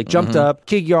John. So he like jumped up.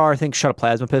 Kigyar, I think, shot a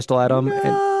plasma pistol at him.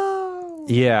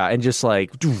 And just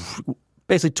like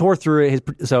basically tore through it.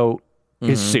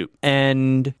 His suit.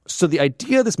 And so the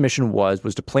idea of this mission was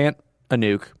to plant a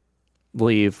nuke,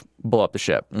 leave, blow up the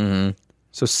ship.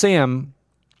 So Sam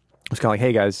was kind of like,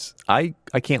 hey guys, I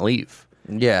can't leave.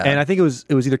 Yeah. And I think it was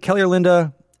either Kelly or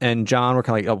Linda and John were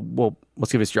kind of like, oh, well,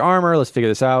 let's give us your armor. Let's figure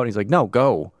this out. And he's like, no,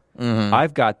 go.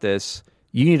 I've got this.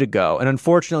 You need to go. And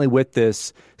unfortunately with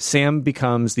this, Sam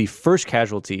becomes the first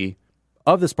casualty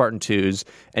of the Spartan 2s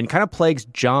and kind of plagues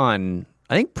John,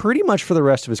 I think pretty much for the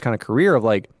rest of his kind of career of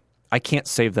like, I can't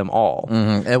save them all.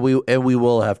 And we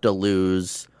will have to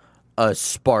lose a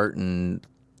Spartan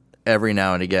every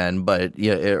now and again, but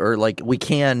we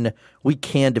can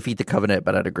defeat the Covenant,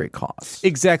 but at a great cost.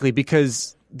 Exactly,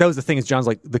 because that was the thing is John's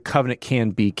like, the Covenant can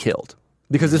be killed.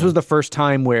 Because this was the first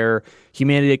time where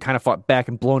humanity had kind of fought back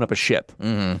and blown up a ship.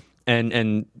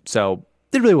 And so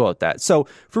did really well at that. So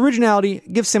for originality,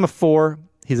 give Sam a 4.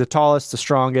 He's the tallest, the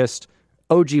strongest,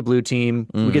 OG blue team.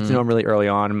 We get to know him really early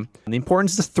on. And the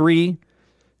importance is 3.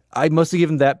 I mostly give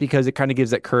him that because it kind of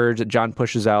gives that courage that John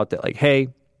pushes out that like, hey,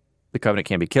 the Covenant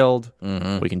can't be killed.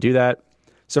 We can do that.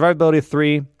 Survivability of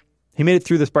 3. He made it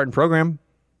through the Spartan program.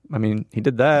 I mean, he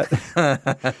did that.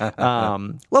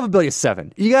 Lovability of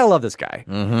 7. You gotta love this guy.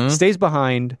 Stays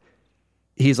behind.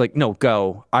 He's like, no,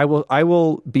 go. I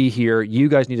will be here. You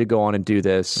guys need to go on and do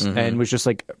this. And was just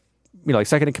like, like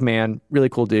second in command. Really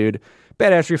cool dude.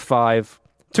 Badassery 5.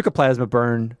 Took a plasma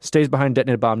burn. Stays behind,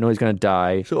 detonated bomb. Know he's gonna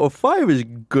die. So a 5 is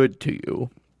good to you.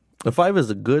 A 5 is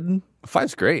a good.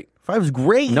 5's great. 5's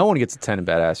great. No one gets a 10 in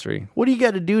badassery. What do you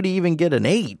got to do to even get an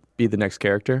 8? Be the next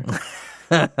character.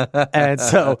 And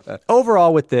so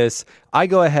overall with this, I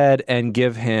go ahead and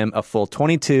give him a full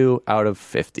 22 out of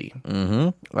 50.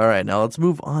 All right, now let's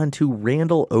move on to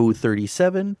Randall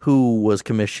 037, who was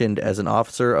commissioned as an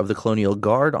officer of the Colonial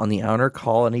Guard on the outer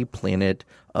colony planet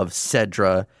of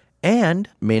Cedra, and,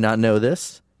 may not know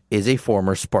this, is a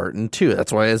former Spartan too.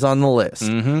 That's why it's on the list.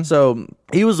 So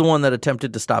he was the one that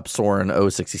attempted to stop Soren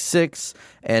 066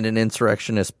 and an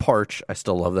insurrectionist Parch. I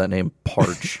still love that name,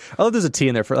 Parch. I love there's a T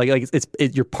in there for like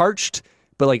you're parched,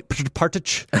 but like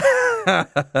partich.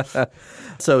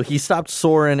 So he stopped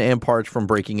Soren and Parch from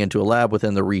breaking into a lab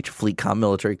within the Reach Fleetcom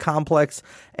military complex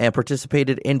and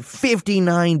participated in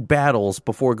 59 battles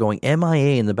before going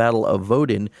MIA in the Battle of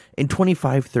Vodin in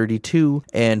 2532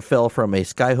 and fell from a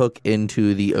skyhook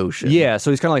into the ocean. Yeah,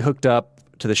 so he's kind of like hooked up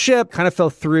to the ship, kind of fell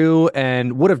through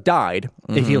and would have died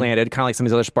if he landed, kind of like some of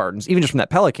these other Spartans, even just from that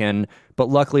Pelican. But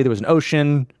luckily there was an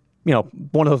ocean,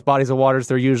 one of those bodies of waters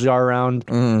there usually are around.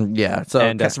 Yeah. So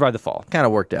and survived the fall. Kind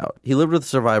of worked out. He lived with the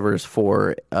survivors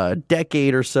for a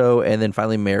decade or so and then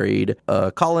finally married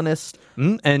a colonist.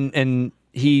 And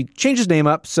he changed his name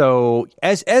up. So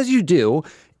as you do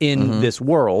in this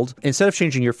world, instead of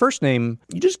changing your first name,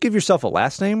 you just give yourself a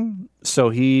last name.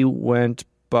 So he went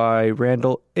by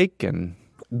Randall Aiken.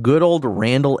 Good old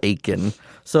Randall Aiken.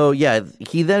 So, yeah,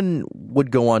 he then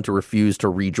would go on to refuse to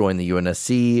rejoin the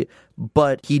UNSC,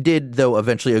 but he did, though,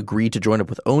 eventually agree to join up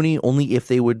with Oni only if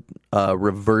they would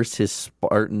reverse his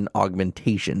Spartan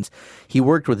augmentations. He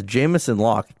worked with Jameson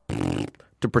Locke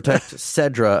to protect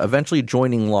Cedra, eventually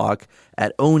joining Locke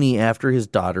at Oni after his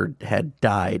daughter had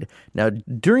died. Now,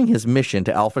 during his mission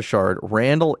to Alpha Shard,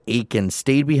 Randall Aiken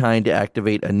stayed behind to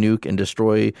activate a nuke and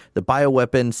destroy the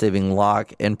bioweapon, saving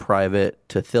Locke and Private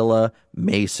Tathila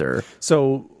Macer.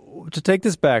 So, to take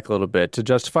this back a little bit, to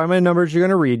justify my numbers you're going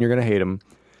to read and you're going to hate him,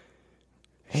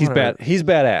 he's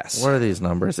badass. What are these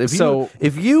numbers?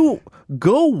 If you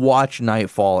go watch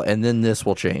Nightfall and then this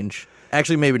will change.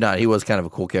 Actually, maybe not. He was kind of a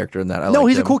cool character in that.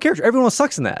 He's a cool character. Everyone else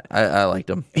sucks in that. I liked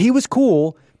him. He was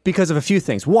cool because of a few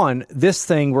things. One, this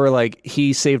thing where like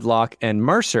he saved Locke and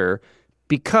Mercer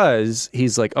because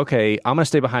he's like, okay, I'm going to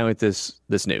stay behind with this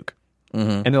nuke.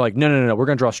 And they're like, no, we're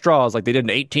going to draw straws like they did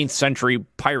in 18th century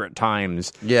pirate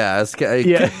times. Yeah.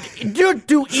 Don't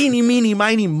do eeny, meeny,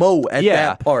 miny, mo at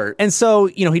that part. And so,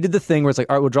 he did the thing where it's like,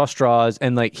 all right, we'll draw straws.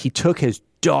 And like he took his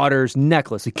daughter's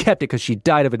necklace. He kept it because she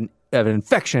died of an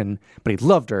infection, but he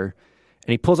loved her.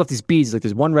 And he pulls off these beads. He's like,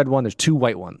 there's one red one, there's 2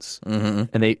 white ones.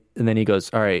 And then he goes,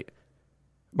 all right,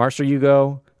 Mercer, you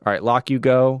go. All right, Locke, you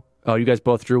go. Oh, you guys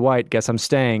both drew white. Guess I'm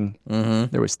staying.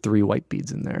 There was 3 white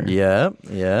beads in there. Yeah.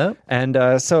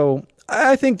 And so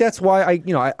I think that's why I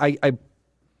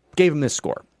gave him this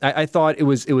score. I thought it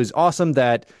was awesome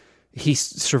that he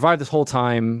survived this whole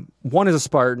time. One is a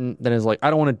Spartan, then is like, I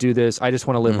don't want to do this. I just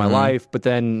want to live my life. But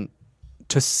then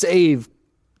to save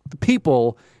the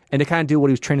people and to kind of do what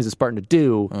he was trained as a Spartan to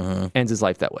do, ends his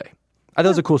life that way. I thought it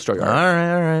was a cool story arc.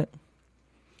 All right.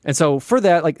 And so for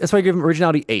that, like, that's why I give him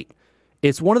originality 8.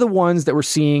 It's one of the ones that we're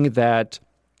seeing that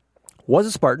was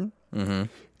a Spartan,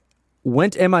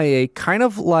 went MIA kind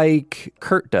of like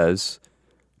Kurt does,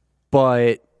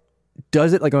 but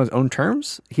does it like on his own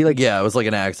terms. He like Yeah, it was like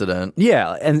an accident.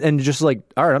 Yeah, and just like,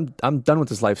 all right, I'm done with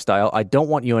this lifestyle. I don't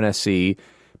want UNSC.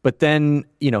 But then,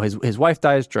 his wife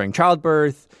dies during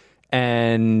childbirth,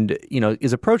 and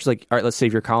his approach is like, all right, let's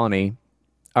save your colony.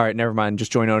 All right, never mind,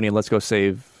 just join Oni and let's go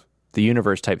save the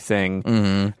universe type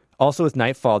thing. Also with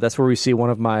Nightfall, that's where we see one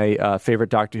of my favorite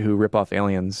Doctor Who ripoff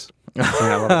aliens. And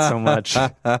I love it so much.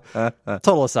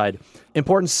 Total aside.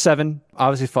 Importance 7,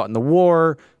 obviously fought in the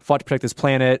war, fought to protect this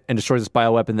planet, and destroys this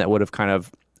bioweapon that would have kind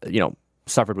of,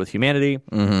 suffered with humanity.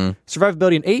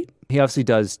 Survivability in 8, he obviously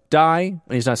does die, and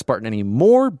he's not a Spartan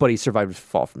anymore, but he survived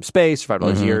fall from space, survived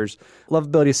all these years.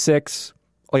 Lovability is 6,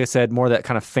 like I said, more that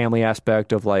kind of family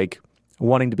aspect of like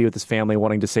wanting to be with his family,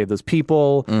 wanting to save those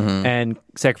people, and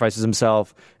sacrifices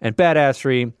himself. And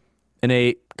badassery an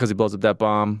 8, because he blows up that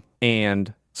bomb,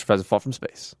 and survives a fall from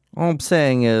space. All I'm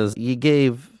saying is you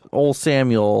gave old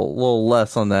Samuel a little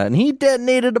less on that, and he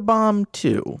detonated a bomb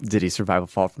too. Did he survive a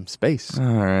fall from space? All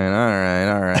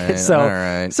right.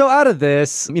 So out of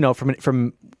this,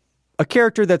 from a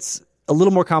character that's a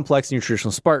little more complex than your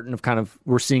traditional Spartan, of kind of,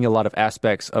 we're seeing a lot of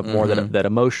aspects of more that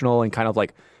emotional and kind of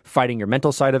like fighting your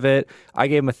mental side of it. I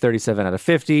gave him a 37 out of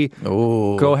 50.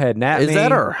 Oh, go ahead and at me. Is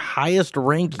that our highest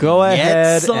rank? Go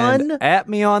ahead, son. And at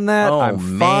me on that.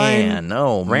 I'm fine.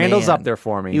 Randall's up there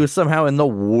for me. He was somehow in the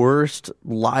worst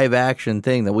live action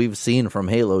thing that we've seen from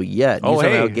Halo yet. You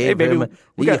somehow gave him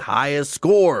the highest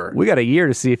score. We got a year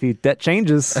to see if that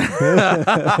changes.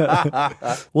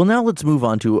 Well, now let's move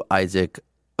on to Isaac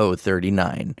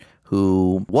 039,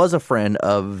 who was a friend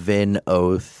of Vin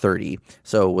 030.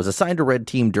 So was assigned to Red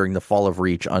Team during the fall of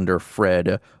Reach under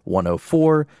Fred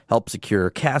 104, helped secure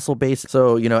Castle Base.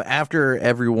 So, after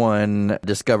everyone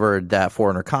discovered that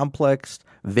Forerunner complex,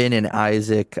 Vin and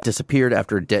Isaac disappeared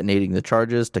after detonating the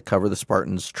charges to cover the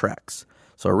Spartans' tracks.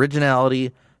 So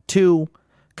originality, 2,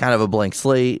 kind of a blank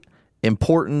slate.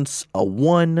 Importance, a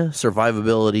 1.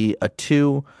 Survivability, a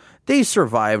 2. They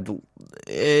survived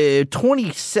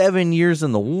 27 years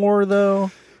in the war, though.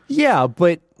 Yeah,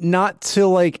 but not to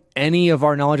like any of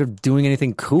our knowledge of doing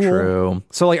anything cool. True.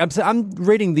 So like I'm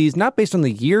rating these not based on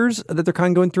the years that they're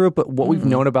kind of going through it, but what we've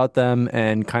known about them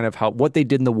and kind of what they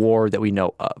did in the war that we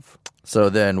know of. So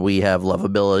then we have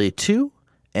lovability 2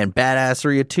 and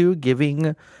badassery a 2,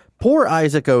 giving poor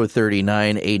Isaac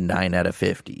 039 a 9 out of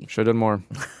 50. Should have done more.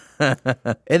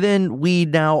 And then we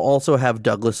now also have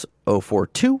Douglas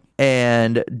 042.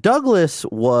 And Douglas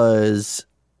was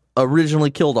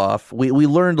originally killed off. We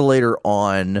learned later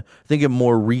on, I think in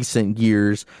more recent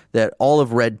years, that all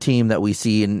of Red Team that we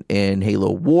see in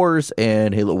Halo Wars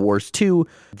and Halo Wars 2,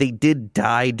 they did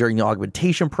die during the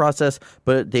augmentation process,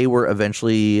 but they were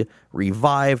eventually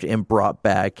revived and brought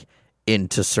back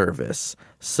into service.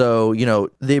 So,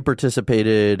 they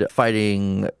participated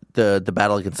fighting the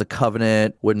battle against the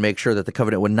Covenant, would make sure that the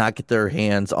Covenant would not get their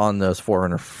hands on those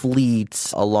Forerunner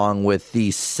fleets, along with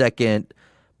the second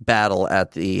battle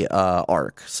at the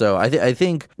Ark. So I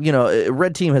think,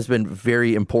 Red Team has been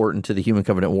very important to the Human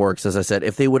Covenant War, because as I said,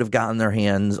 if they would have gotten their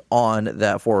hands on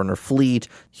that Forerunner fleet,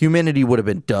 humanity would have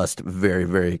been dust very,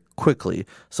 very quickly.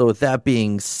 So with that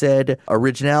being said,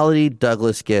 originality,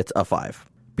 Douglas gets a 5.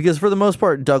 Because for the most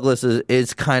part, Douglas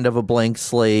is kind of a blank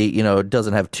slate,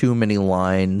 doesn't have too many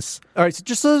lines. All right, so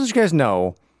just so you guys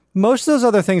know, most of those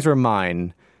other things were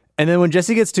mine. And then when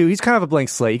Jesse gets 2, he's kind of a blank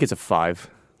slate. He gets a 5.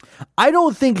 I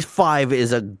don't think 5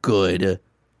 is a good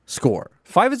score.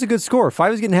 5 is a good score.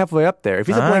 5 is getting halfway up there. If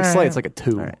he's a blank slate, it's like a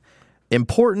 2. Right.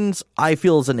 Importance, I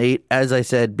feel, is an 8, as I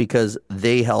said, because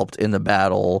they helped in the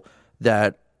battle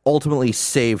that ultimately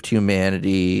saved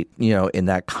humanity, in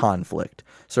that conflict.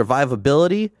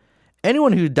 Survivability,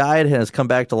 anyone who died and has come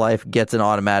back to life gets an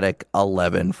automatic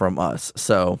 11 from us.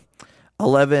 So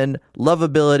 11,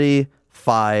 lovability,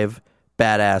 5,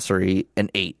 badassery, an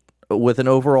 8, with an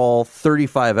overall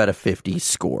 35 out of 50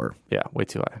 score. Yeah, way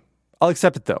too high. I'll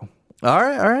accept it, though. All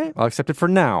right. I'll accept it for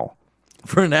now.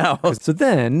 For now. So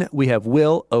then we have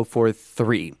Will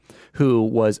 043, who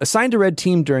was assigned to Red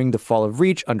Team during the fall of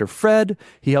Reach under Fred.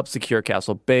 He helped secure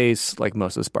Castle Base, like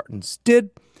most of the Spartans did.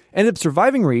 Ended up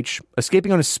surviving Reach,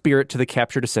 escaping on his spirit to the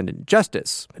captured Ascendant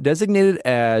Justice. Designated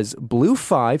as Blue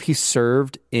 5, he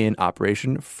served in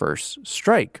Operation First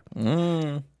Strike.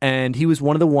 And he was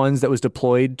one of the ones that was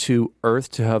deployed to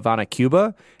Earth to Havana,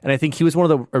 Cuba. And I think he was one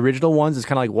of the original ones that's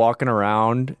kind of like walking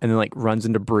around and then like runs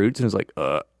into brutes and is like,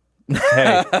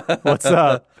 hey, what's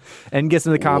up? And gets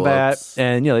into combat,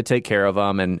 and they take care of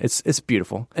him, and it's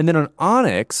beautiful. And then on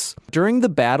Onyx, during the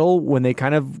battle, when they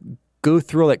kind of go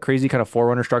through all that crazy kind of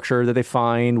Forerunner structure that they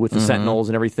find with the Sentinels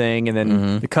and everything, and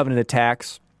then the Covenant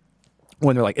attacks,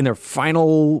 when they're like in their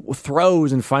final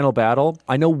throes and final battle,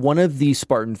 I know one of the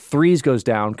Spartan 3s goes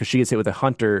down because she gets hit with a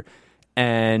hunter,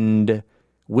 and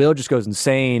Will just goes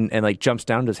insane and like jumps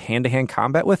down and does hand-to-hand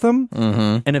combat with them,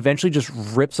 and eventually just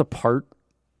rips apart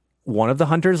one of the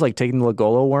hunters, like taking the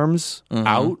Lagolo worms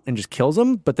out and just kills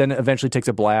them, but then eventually takes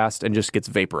a blast and just gets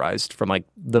vaporized from like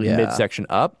the midsection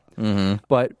up.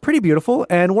 But pretty beautiful.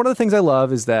 And one of the things I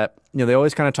love is that, they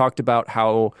always kind of talked about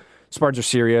how Spartans are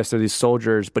serious, they're these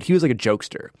soldiers, but he was like a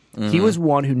jokester. He was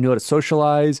one who knew how to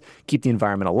socialize, keep the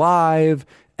environment alive,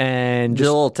 and just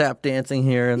a little tap dancing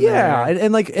here and there.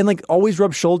 And like always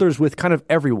rub shoulders with kind of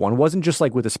everyone. It wasn't just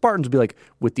like with the Spartans, it'd be like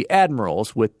with the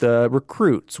admirals, with the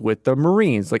recruits, with the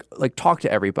Marines, like talk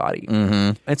to everybody.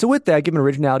 And so with that, give him an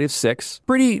originality of 6.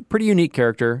 Pretty unique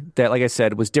character that, like I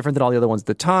said, was different than all the other ones at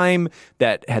the time,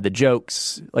 that had the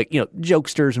jokes, like,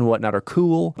 jokesters and whatnot are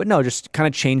cool. But no, just kind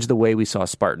of changed the way we saw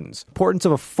Spartans. Importance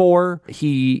of a 4,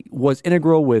 he was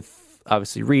integral with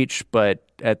obviously Reach, but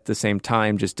at the same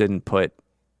time just didn't put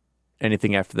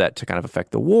anything after that to kind of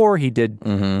affect the war. He did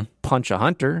punch a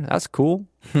hunter. That's cool.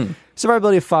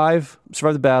 Survivability of 5.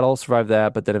 Survive the battle, survive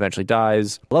that, but then eventually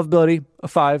dies. Lovability of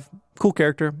 5. Cool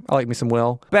character. I like me some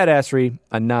Will. Badassery,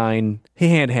 a 9. He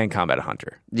hand-to-hand combat a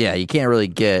hunter. Yeah, you can't really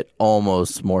get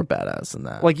almost more badass than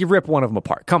that. Like, you rip one of them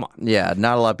apart. Come on. Yeah,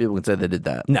 not a lot of people can say they did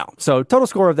that. No. So total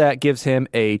score of that gives him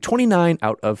a 29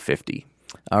 out of 50.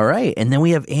 All right. And then we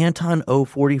have Anton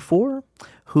 044,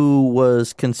 who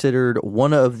was considered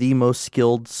one of the most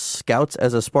skilled scouts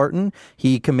as a Spartan.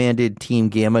 He commanded Team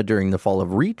Gamma during the fall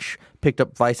of Reach, picked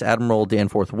up Vice Admiral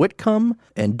Danforth Whitcomb,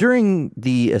 and during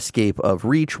the escape of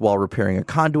Reach while repairing a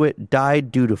conduit, died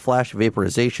due to flash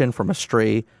vaporization from a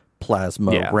stray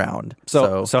plasma round.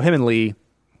 So him and Lee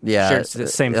shared the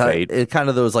same fate. It kind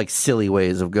of those like silly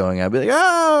ways of going. I'd be like,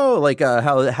 oh, like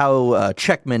how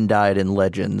Checkman died in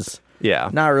Legends.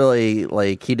 Yeah. Not really,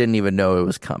 like, he didn't even know it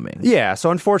was coming. Yeah, so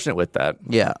unfortunate with that.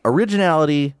 Yeah.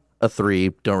 Originality, a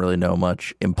 3. Don't really know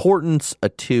much. Importance, a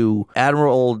 2.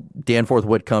 Admiral Danforth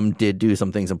Whitcomb did do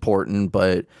some things important,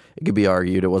 but it could be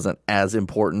argued it wasn't as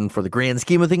important for the grand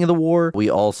scheme of things of the war.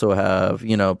 We also have,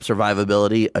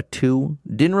 survivability, a 2.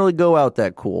 Didn't really go out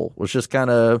that cool. Was just kind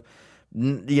of,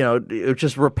 it was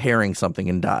just repairing something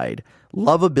and died.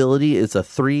 Lovability is a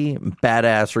 3,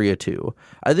 badassery a 2.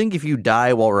 I think if you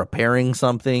die while repairing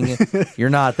something, you're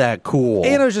not that cool.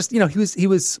 And it was just, he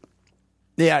was,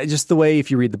 just the way, if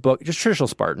you read the book, just traditional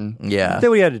Spartan. Yeah. Did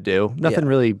what he had to do. Nothing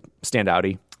really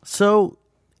standouty. So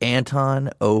Anton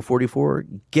 044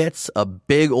 gets a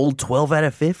big old 12 out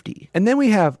of 50. And then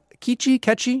we have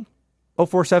Kechi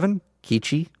 047.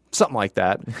 Kechi? Something like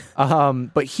that.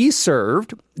 But he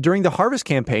served during the Harvest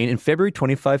campaign in February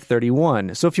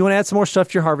 2531. So if you want to add some more stuff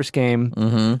to your Harvest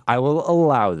game, I will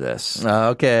allow this.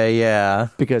 Okay, yeah.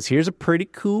 Because here's a pretty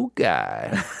cool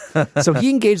guy. So he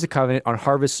engaged the Covenant on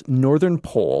Harvest's northern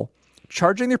pole,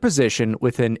 charging their position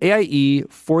with an AIE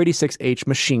 486H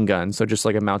machine gun, so just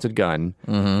like a mounted gun,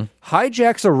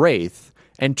 hijacks a Wraith,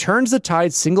 and turns the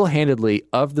tide single-handedly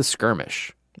of the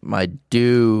skirmish. My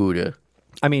dude.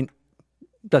 I mean,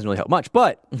 doesn't really help much,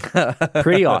 but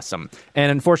pretty awesome.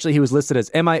 And unfortunately, he was listed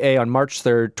as MIA on March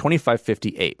 3rd,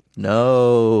 2558.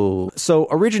 No. So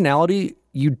originality,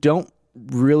 you don't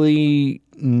really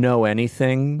know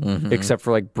anything except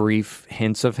for like brief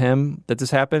hints of him that this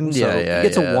happened. So he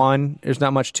gets a 1. There's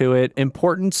not much to it.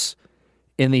 Importance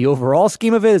in the overall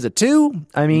scheme of it is a 2.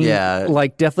 I mean,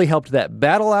 like definitely helped that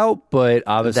battle out, but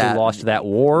obviously lost that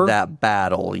war. That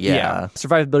battle, yeah.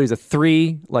 Survivability is a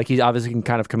 3. Like he obviously can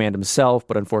kind of command himself,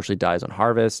 but unfortunately dies on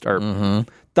Harvest, or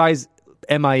dies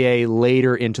MIA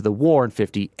later into the war in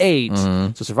 58.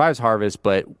 So survives Harvest,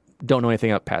 but don't know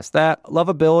anything up past that.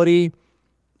 Lovability,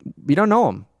 you don't know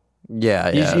him. Yeah.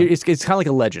 It's kind of like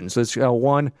a legend. So it's a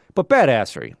 1, but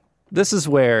badassery. This is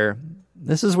where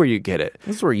you get it.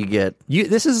 This is where you get.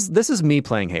 This is me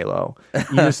playing Halo.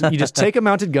 You just take a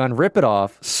mounted gun, rip it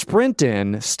off, sprint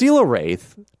in, steal a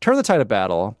Wraith, turn the tide of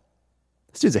battle.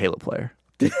 This dude's a Halo player.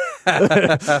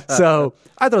 So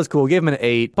I thought it was cool. Gave him an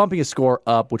 8, bumping his score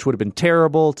up, which would have been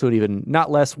terrible, to an even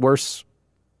not less, worse,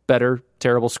 better,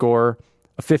 terrible score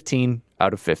A 15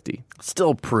 out of 50.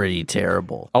 Still pretty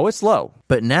terrible. Oh, it's low.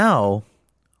 But now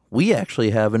we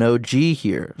actually have an OG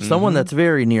here, someone that's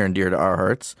very near and dear to our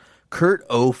hearts, Kurt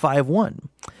 051.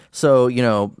 So,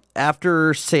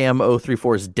 after Sam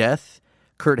 034's death,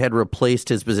 Kurt had replaced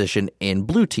his position in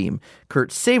Blue Team.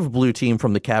 Kurt saved Blue Team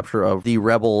from the capture of the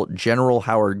rebel General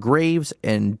Howard Graves,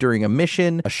 and during a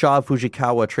mission, a Shaw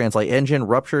Fujikawa translite engine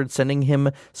ruptured, sending him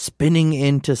spinning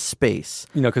into space.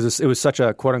 Because it was such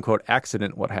a quote-unquote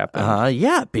accident what happened.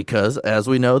 Yeah, because, as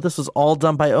we know, this was all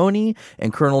done by Oni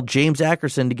and Colonel James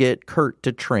Ackerson to get Kurt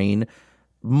to train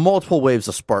multiple waves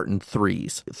of Spartan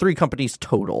 3s, 3 companies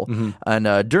total.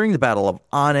 And during the Battle of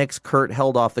Onyx, Kurt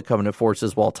held off the Covenant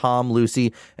forces while Tom,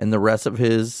 Lucy, and the rest of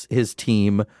his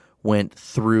team went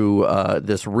through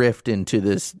this rift into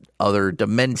this other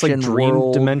dimension, it's like dream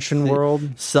world, dimension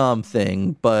world,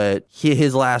 something. But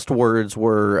his last words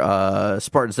were,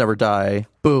 "Spartans never die."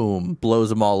 Boom, blows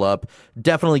them all up.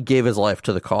 Definitely gave his life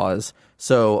to the cause.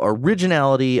 So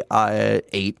originality,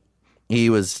 8. He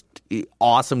was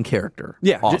awesome character.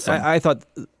 Yeah, awesome. I thought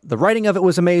the writing of it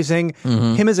was amazing.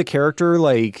 Him as a character,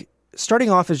 like, starting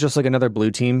off as just like another Blue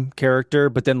Team character,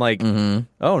 but then like,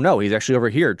 oh no, he's actually over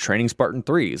here training Spartan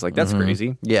 3s. Like, that's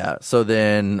crazy. Yeah. So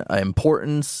then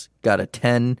importance got a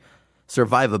 10,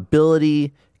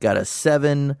 survivability got a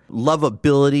 7,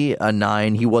 lovability a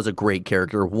 9. He was a great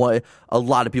character. A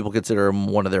lot of people consider him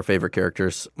one of their favorite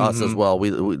characters. Us as well.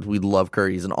 We love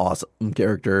Kurt. He's an awesome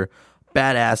character.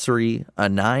 Badassery a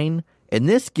 9. And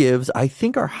this gives, I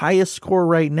think, our highest score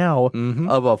right now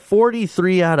of a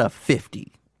 43 out of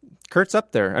 50. Kurt's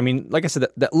up there. I mean, like I said,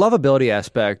 that lovability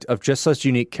aspect of just such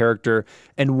unique character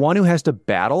and one who has to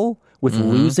battle with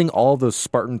losing all of those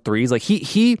Spartan 3s. Like,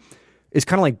 he is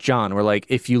kind of like John, where, like,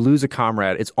 if you lose a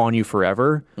comrade, it's on you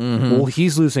forever. Well,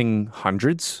 he's losing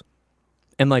hundreds.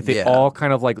 And, like, they all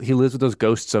kind of, like, he lives with those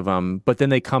ghosts of them, but then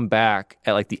they come back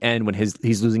at, like, the end when he's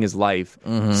losing his life,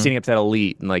 standing up to that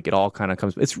elite, and, like, it all kind of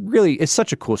comes. It's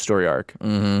such a cool story arc.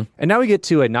 And now we get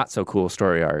to a not so cool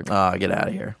story arc. Get out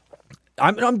of here.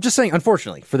 I'm just saying,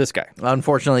 unfortunately, for this guy.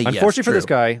 Unfortunately, for this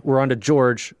guy, we're on to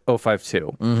George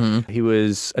 052. He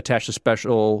was attached to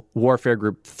Special Warfare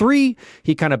Group 3.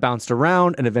 He kind of bounced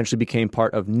around and eventually became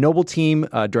part of Noble Team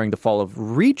during the fall of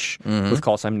Reach with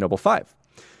call sign Noble 5.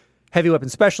 Heavy weapon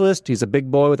specialist. He's a big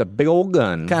boy with a big old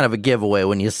gun. Kind of a giveaway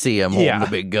when you see him holding the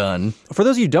big gun. For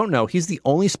those of you who don't know, he's the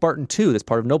only Spartan 2 that's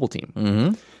part of Noble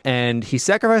Team. And he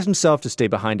sacrificed himself to stay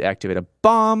behind to activate a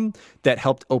bomb that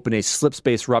helped open a slip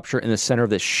space rupture in the center of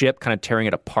the ship, kind of tearing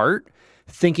it apart,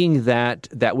 thinking that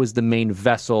that was the main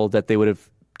vessel that they would have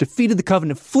defeated the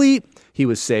Covenant fleet. He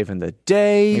was saving the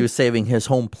day. He was saving his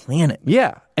home planet.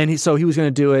 Yeah. And so he was going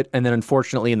to do it. And then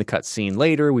unfortunately in the cutscene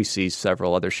later, we see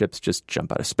several other ships just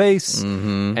jump out of space.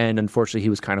 And unfortunately, he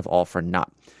was kind of all for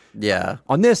naught. Yeah.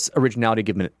 On this, originality,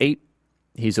 give him an 8.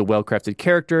 He's a well-crafted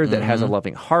character that has a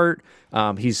loving heart.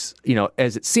 He's,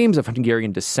 as it seems, of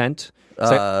Hungarian descent.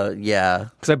 Yeah.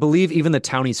 Because I believe even the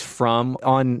town he's from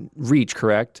on Reach,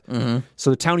 correct? So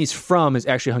the town he's from is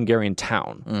actually a Hungarian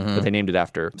town that they named it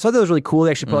after. So I thought it was really cool.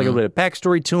 They actually put like a little bit of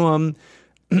backstory to him.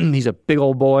 He's a big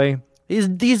old boy.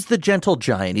 He's the gentle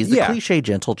giant. He's the cliche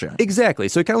gentle giant. Exactly.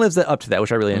 So he kind of lives up to that,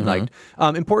 which I really liked.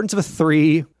 Importance of a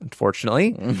 3,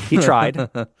 unfortunately. He tried,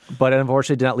 but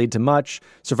unfortunately did not lead to much.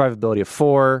 Survivability of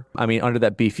 4. I mean, under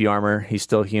that beefy armor, he's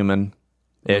still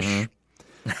human-ish.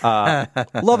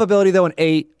 Lovability, though, an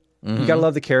 8. You gotta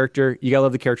love the character. You gotta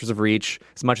love the characters of Reach.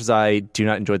 As much as I do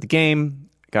not enjoy the game,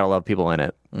 gotta love people in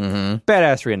it.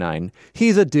 Badassery, a 9.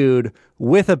 He's a dude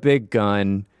with a big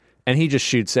gun, and he just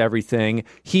shoots everything.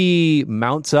 He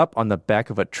mounts up on the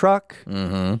back of a truck,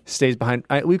 stays behind.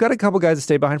 We've got a couple guys that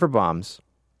stay behind for bombs.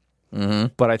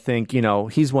 But I think,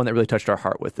 he's one that really touched our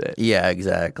heart with it. Yeah,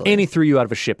 exactly. And he threw you out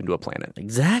of a ship into a planet.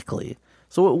 Exactly.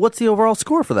 So what's the overall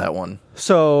score for that one?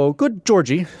 So, good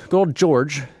old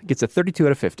George, gets a 32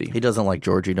 out of 50. He doesn't like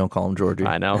Georgie. Don't call him Georgie.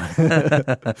 I know.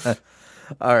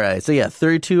 All right. So,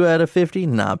 32 out of 50.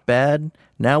 Not bad.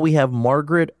 Now we have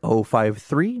Margaret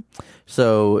 053.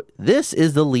 So, this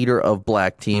is the leader of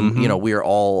Black Team. We are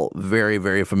all very,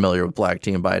 very familiar with Black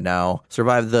Team by now.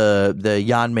 Survived the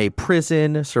Yanmei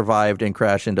prison, survived and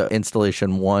crashed into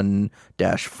Installation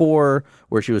 1-4,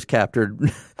 where she was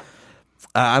captured...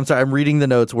 I'm sorry, I'm reading the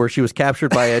notes where she was captured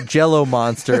by a jello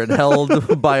monster and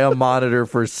held by a monitor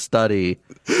for study.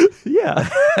 Yeah,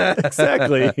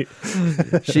 exactly.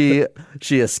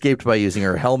 She escaped by using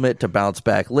her helmet to bounce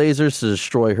back lasers to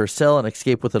destroy her cell and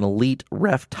escape with an elite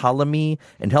Ref Ptolemy,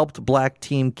 and helped Black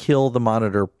Team kill the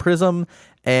monitor Prism.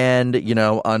 And,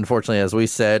 unfortunately, as we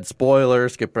said, spoiler,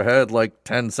 skip ahead like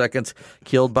 10 seconds,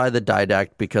 killed by the Didact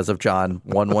because of John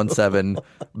 117,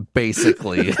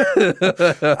 basically.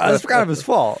 That's kind of his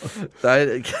fault.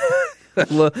 I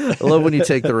love when you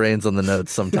take the reins on the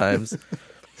notes sometimes.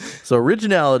 So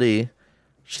originality,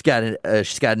 she's got an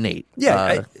 8.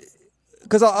 Yeah,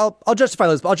 because I'll justify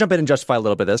this. I'll jump in and justify a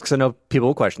little bit of this because I know people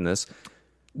will question this.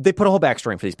 They put a whole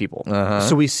backstory for these people.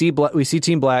 So we see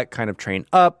Team Black kind of train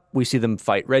up. We see them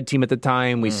fight Red Team at the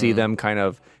time. We see them kind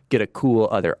of get a cool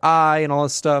other eye and all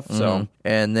this stuff. So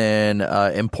and then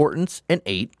importance, an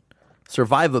 8.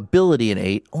 Survivability, an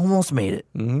 8. Almost made it.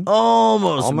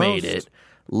 Almost made it.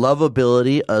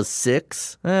 Lovability, a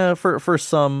 6. For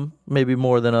some, maybe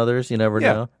more than others. You never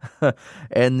know.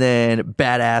 And then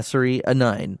badassery, a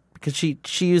 9. Because she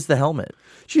used the helmet.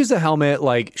 She used the helmet.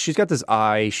 Like, she's got this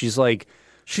eye. She's like...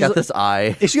 She got this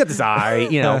eye. She got this eye,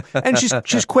 and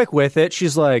she's quick with it.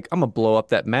 She's like, I'm going to blow up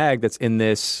that mag that's in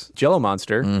this Jello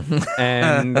monster,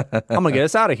 and I'm going to get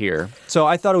us out of here. So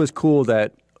I thought it was cool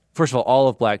that, first of all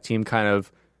of Black Team kind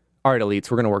of, all right, elites,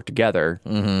 we're going to work together,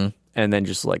 and then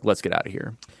just like, let's get out of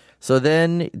here. So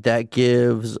then that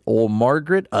gives old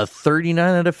Margaret a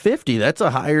 39 out of 50. That's a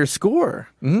higher score.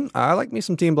 I like me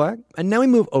some Team Black. And now we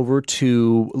move over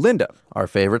to Linda, our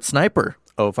favorite sniper.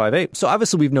 058. So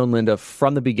obviously we've known Linda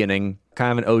from the beginning,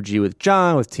 kind of an OG with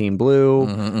John, with Team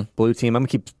Blue, Blue Team. I'm going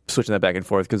to keep switching that back and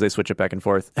forth because they switch it back and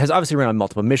forth. Has obviously run on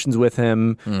multiple missions with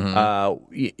him. I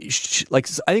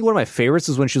think one of my favorites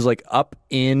is when she's like up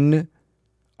in...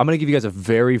 I'm going to give you guys a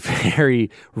very, very,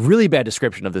 really bad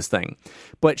description of this thing.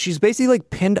 But she's basically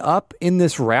like pinned up in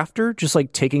this rafter, just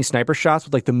like taking sniper shots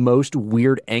with like the most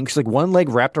weird angst, like one leg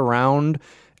wrapped around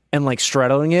and like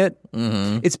straddling it.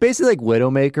 It's basically like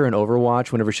Widowmaker in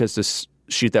Overwatch whenever she has to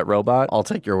shoot that robot. I'll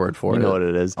take your word for it. You know what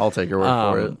it is. I'll take your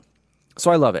word for it.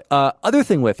 So I love it. Other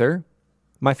thing with her,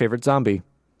 my favorite zombie.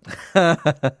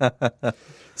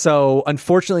 So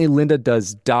unfortunately, Linda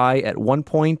does die at one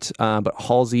point, but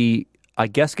Halsey, I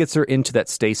guess, gets her into that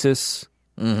stasis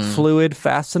fluid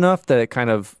fast enough that it kind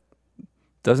of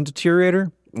doesn't deteriorate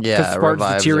her. Yeah, because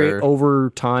Spartans deteriorate her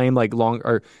over time, like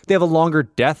or they have a longer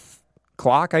death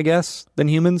clock, I guess, than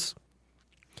humans.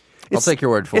 I'll take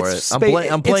your word for it.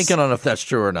 I'm blanking on if that's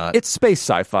true or not. It's space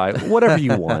sci-fi, whatever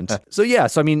you want. So yeah,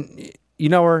 so I mean, you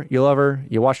know her, you love her,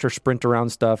 you watched her sprint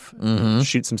around stuff,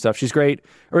 shoot some stuff. She's great.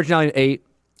 Originality 8.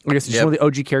 I guess she's one of the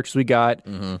OG characters we got.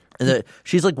 And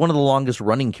she's like one of the longest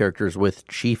running characters with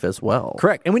Chief as well.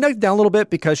 Correct. And we knocked it down a little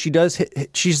bit because she does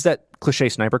she's that cliche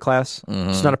sniper class.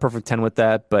 She's not a perfect 10 with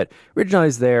that, but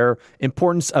originality's there.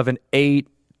 Importance of an 8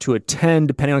 to a 10,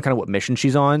 depending on kind of what mission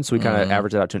she's on. So we kind of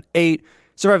average it out to an 8.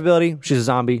 Survivability, she's a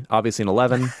zombie, obviously an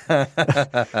 11.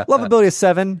 Lovability is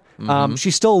 7.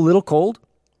 She's still a little cold,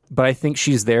 but I think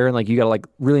she's there, and like you gotta like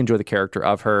really enjoy the character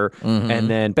of her. And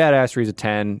then badassery is a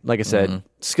 10. Like I said,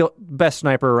 best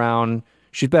sniper around.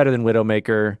 She's better than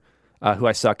Widowmaker, who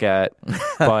I suck at,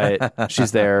 but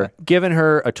she's there. Giving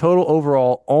her a total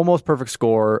overall almost perfect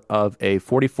score of a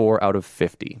 44 out of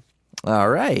 50. All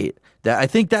right. I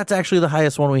think that's actually the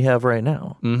highest one we have right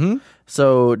now.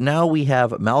 So now we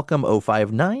have Malcolm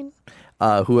 059,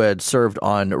 who had served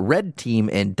on Red Team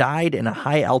and died in a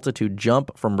high-altitude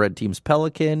jump from Red Team's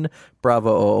Pelican,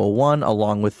 Bravo 001,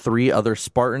 along with 3 other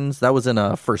Spartans. That was in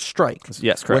a first strike.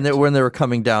 Yes, correct. When they were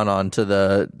coming down onto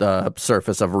the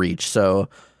surface of Reach. So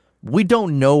we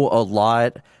don't know a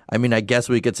lot. I mean, I guess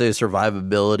we could say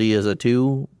survivability is a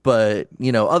 2, but,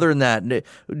 other than that,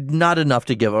 not enough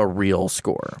to give a real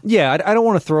score. Yeah, I don't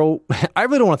want to throw... I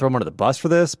really don't want to throw him under the bus for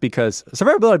this, because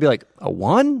survivability would be like, a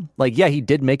 1? Like, yeah, he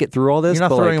did make it through all this. You're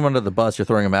not throwing him under the bus, you're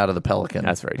throwing him out of the Pelican.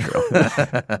 That's very true.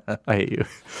 I hate you.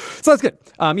 So that's good.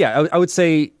 Yeah, I would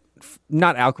say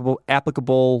not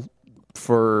applicable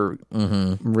for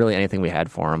really anything we had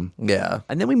for him. Yeah.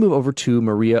 And then we move over to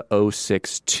Maria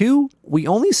 062. We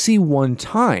only see one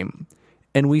time,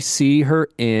 and we see her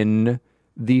in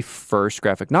the first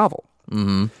graphic novel.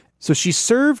 So she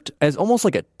served as almost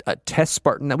like a test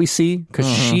Spartan that we see, because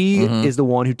she is the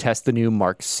one who tests the new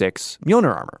Mark 6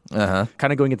 Mjolnir armor.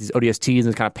 Kind of going at these ODSTs and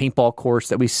this kind of paintball course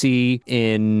that we see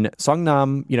in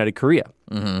Songnam, United Korea.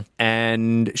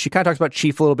 And she kind of talks about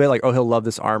Chief a little bit, like, oh, he'll love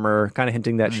this armor, kind of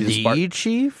hinting that she's a Spartan.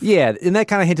 Chief? Yeah, and that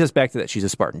kind of hints us back to that she's a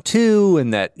Spartan too,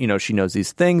 and that, she knows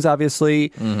these things,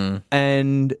 obviously.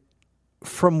 And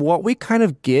from what we kind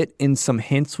of get in some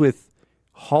hints with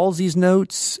Halsey's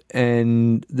notes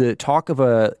and the talk of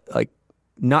a, like,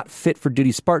 not fit for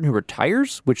duty Spartan who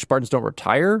retires, which Spartans don't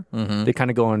retire. They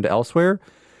kind of go on to elsewhere.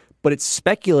 but it's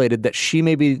speculated that she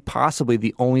may be possibly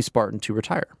the only Spartan to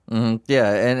retire.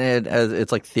 Yeah, and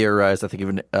it's like theorized. I think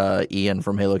even Ian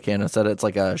from Halo Canon said it's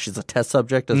like she's a test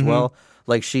subject as well.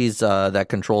 Like she's that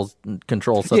control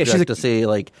subject she's to see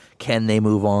like can they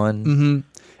move on.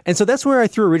 And so that's where I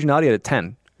threw originality at a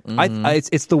 10.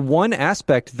 It's the one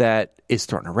aspect that is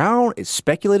thrown around, is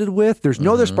speculated with. There's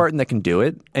no other Spartan that can do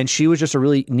it, and she was just a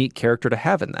really neat character to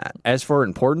have in that. As for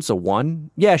importance, a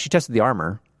 1. Yeah, she tested the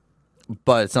armor.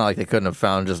 But it's not like they couldn't have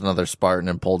found just another Spartan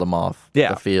and pulled him off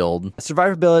the field.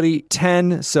 Survivability,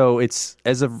 10. So it's,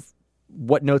 as of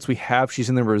what notes we have, she's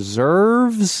in the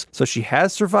reserves. So she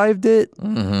has survived it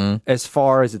as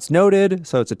far as it's noted.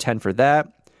 So it's a 10 for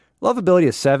that. Lovability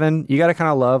is 7. You got to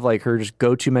kind of love like her just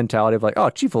go-to mentality of like,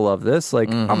 oh, Chief will love this. Like,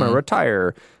 I'm going to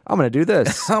retire. I'm going to do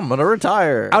this. I'm going to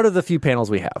retire. Out of the few panels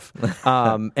we have.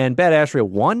 And Badassery, a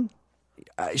 1.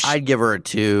 I'd give her a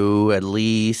 2 at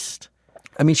least.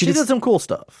 I mean, She did some cool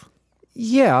stuff.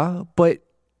 Yeah, but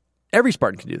every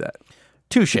Spartan can do that.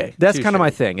 Touche. That's kind of my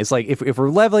thing. It's like if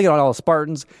we're leveling it on all the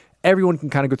Spartans, everyone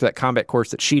can kind of go through that combat course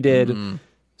that she did.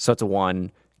 So it's a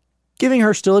 1. Giving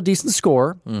her still a decent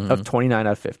score of 29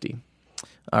 out of 50.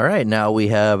 All right, now we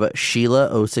have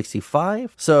Sheila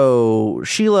 065. So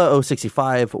Sheila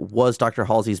 065 was Dr.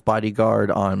 Halsey's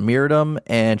bodyguard on Myrdom,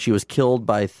 and she was killed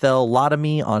by Thel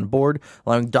Lotomy on board,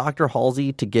 allowing Dr.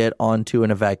 Halsey to get onto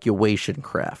an evacuation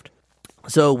craft.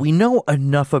 So we know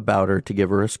enough about her to give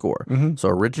her a score. So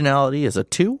originality is a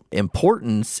 2.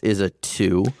 Importance is a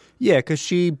 2. Yeah, because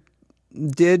she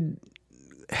did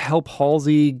help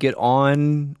Halsey get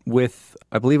on with,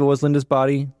 I believe it was Linda's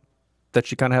body that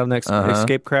she kind of had on the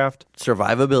escape craft.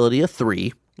 Survivability a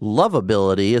 3.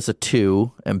 Lovability is a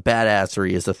 2. And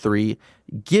badassery is a 3.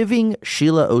 Giving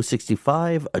Sheila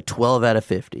 065 a 12 out of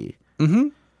 50.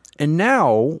 And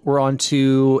now we're on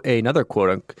to another quote.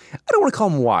 I don't want to call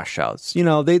them washouts. You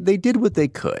know, they did what they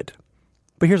could.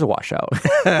 But here's a washout.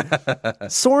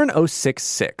 Soren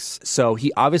 066. So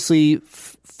he obviously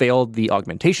failed the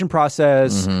augmentation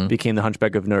process, became the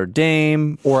Hunchback of Notre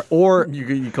Dame, or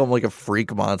You call him like a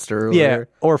freak monster.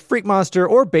 or freak monster,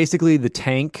 or basically the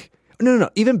tank. No,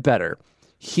 even better.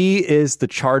 He is the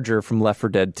Charger from Left 4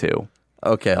 Dead 2.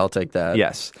 Okay, I'll take that.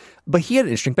 Yes. But he had an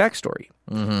interesting backstory.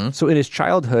 So in his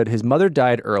childhood, his mother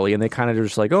died early, and they kind of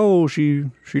just like, oh,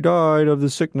 she died of the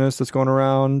sickness that's going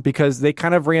around, because they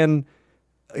kind of ran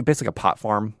basically a pot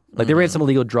farm. Like they ran some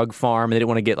illegal drug farm, and they didn't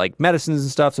want to get like medicines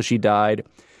and stuff, so she died.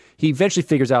 He eventually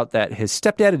figures out that his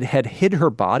stepdad had hid her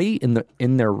body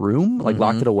in their room, like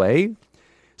locked it away.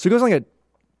 So he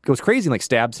goes crazy and like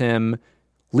stabs him,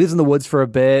 lives in the woods for a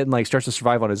bit, and like starts to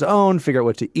survive on his own, figure out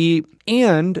what to eat.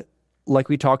 And like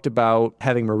we talked about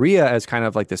having Maria as kind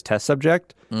of like this test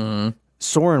subject,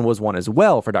 Soren was one as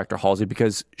well for Dr. Halsey,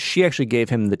 because she actually gave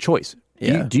him the choice.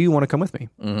 Do you want to come with me?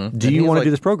 Do you want to do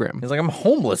this program? He's like, I'm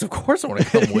homeless. Of course I want to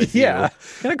come with you. What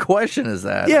kind of question is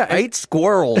that? Yeah. I ate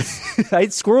squirrels. I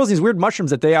ate squirrels, these weird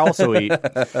mushrooms that they also eat.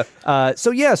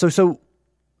 So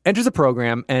enters the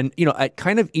program, and you know, at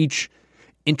kind of each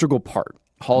integral part,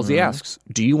 Halsey asks,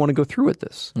 do you want to go through with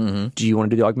this? Do you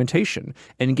want to do the augmentation?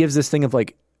 And gives this thing of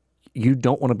like, you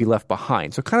don't want to be left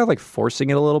behind. So kind of like forcing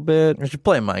it a little bit. I should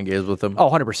play mind games with him. Oh,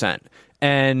 100%.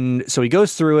 And so he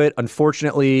goes through it,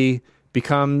 unfortunately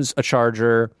becomes a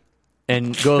Charger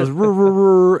and goes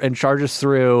and charges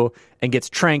through and gets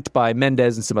tranked by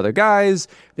Mendez and some other guys.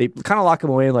 They kind of lock him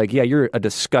away like, yeah, you're a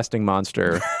disgusting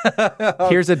monster.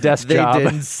 Here's a desk job. They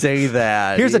didn't say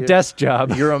that. Here's a desk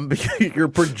job. You're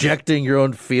projecting your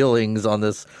own feelings on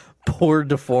this poor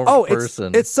deformed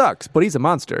person. It sucks, but he's a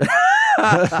monster.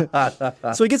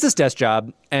 So he gets this desk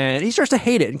job, and he starts to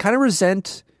hate it and kind of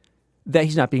resent that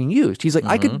he's not being used. He's like,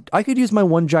 I could use my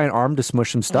one giant arm to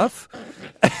smush some stuff.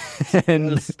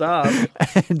 And stop.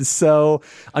 And so,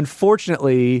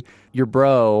 unfortunately, your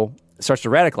bro starts to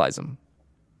radicalize him.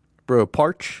 Bro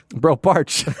Parch.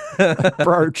 Parch.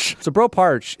 So Bro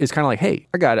Parch is kind of like, hey,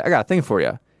 I got a thing for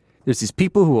you. There's these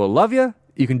people who will love you.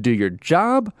 You can do your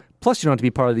job. Plus, you don't have to be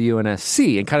part of the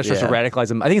UNSC, and kind of starts to radicalize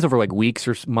him. I think it's over like weeks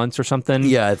or months or something.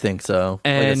 Yeah, I think so.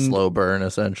 And like a slow burn,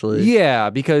 essentially.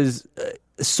 Yeah, because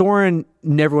Soren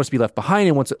never wants to be left behind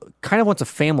and wants a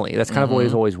family. That's kind of what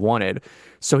he's always wanted.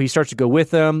 So he starts to go with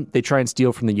them. They try and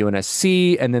steal from the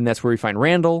UNSC, and then that's where we find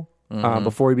Randall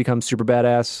before he becomes super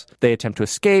badass. They attempt to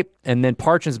escape, and then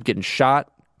Parch ends up getting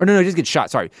shot. Or no, he just gets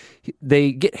shot. Sorry.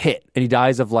 They get hit, and he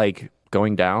dies of like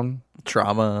going down.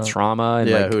 Trauma and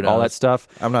like all that stuff.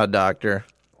 I'm not a doctor.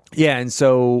 Yeah, and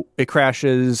so it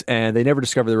crashes, and they never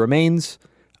discover the remains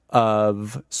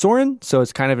of Soren. So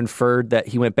it's kind of inferred that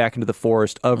he went back into the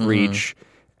forest of Reach,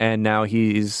 and now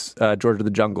he's George of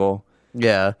the Jungle.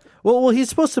 Yeah. Well, he's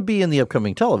supposed to be in the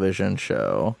upcoming television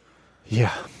show.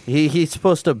 Yeah. He's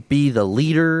supposed to be the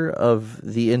leader of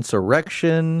the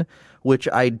insurrection, which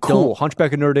I don't... Cool.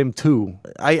 Hunchback of Notre Dame 2.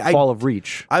 Fall of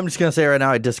Reach. I'm just going to say right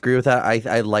now I disagree with that.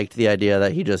 I liked the idea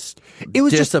that he just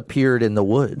disappeared in the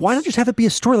woods. Why not just have it be a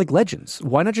story like Legends?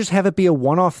 Why not just have it be a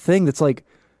one-off thing that's like,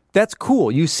 that's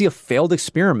cool. You see a failed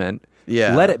experiment.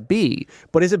 Yeah. Let it be.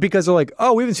 But is it because they're like,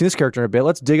 oh, we haven't seen this character in a bit.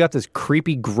 Let's dig up this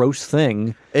creepy, gross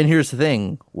thing. And here's the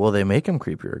thing. Will they make him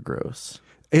creepy or gross?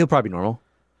 He'll probably be normal.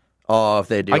 Oh, if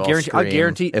they do, I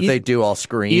guarantee. If they do, I'll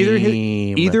scream.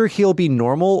 Either he'll be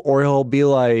normal or he'll be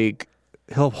like,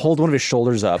 he'll hold one of his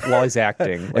shoulders up while he's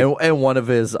acting. Like, and one of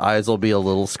his eyes will be a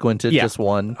little squinted, just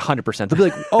one. 100%. They'll be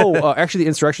like, oh, actually the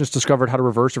insurrectionists discovered how to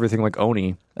reverse everything like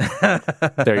Oni.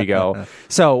 There you go.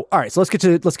 So, all right, so let's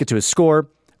get to his score.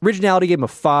 Originality gave him a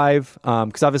 5,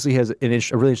 because obviously he has a really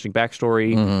interesting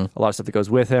backstory, a lot of stuff that goes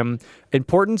with him.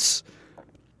 Importance,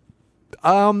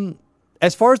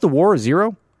 as far as the war,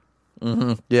 0.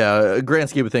 Yeah, grand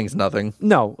scheme of things, nothing.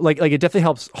 No, like it definitely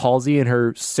helps Halsey in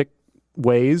her sick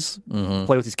ways play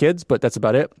with these kids, but that's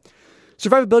about it.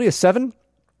 Survivability is 7.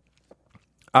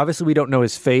 Obviously, we don't know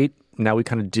his fate. Now we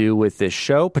kind of do with this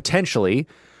show, potentially.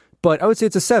 But I would say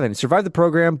it's a 7. He survived the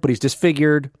program, but he's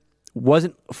disfigured.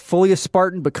 Wasn't fully a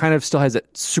Spartan, but kind of still has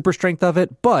that super strength of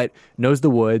it, but knows the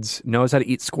woods, knows how to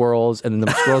eat squirrels, and then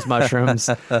the squirrels mushrooms.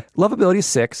 Lovability is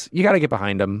 6. You got to get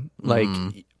behind him. Like,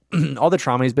 all the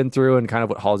trauma he's been through and kind of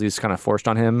what Halsey's kind of forced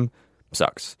on him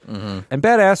sucks. And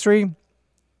badassery,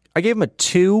 I gave him a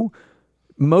 2,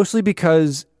 mostly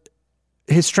because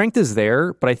his strength is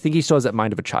there, but I think he still has that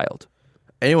mind of a child.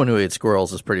 Anyone who eats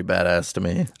squirrels is pretty badass to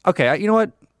me. Okay, you know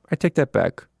what? I take that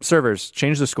back. Servers,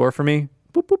 change the score for me.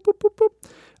 Boop, boop, boop, boop, boop.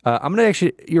 I'm going to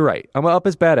actually, you're right. I'm going to up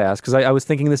his badass because I was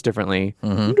thinking this differently.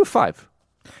 I'm going to do a 5.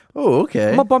 Oh,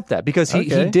 okay. I'm going to bump that because he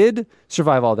did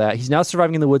survive all that. He's now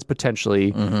surviving in the woods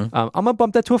potentially. I'm going to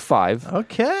bump that to a 5.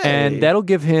 Okay. And that'll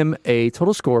give him a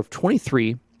total score of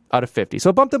 23 out of 50.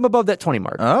 So bump him above that 20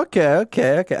 mark.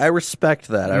 Okay. I respect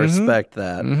that.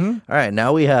 All right,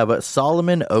 now we have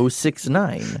Solomon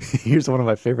 069. Here's one of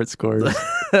my favorite scores.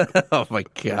 Oh, my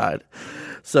God.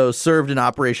 So served in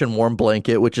Operation Warm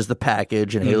Blanket, which is the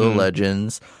package in Halo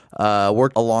Legends.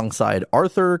 Worked alongside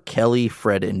Arthur, Kelly,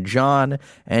 Fred, and John.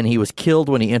 And he was killed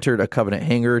when he entered a Covenant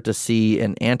hangar to see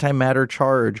an antimatter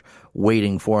charge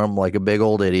waiting for him like a big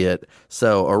old idiot.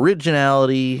 So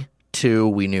originality, 2.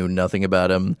 We knew nothing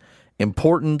about him.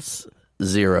 Importance,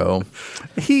 0.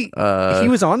 He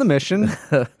was on the mission.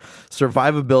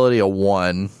 Survivability, a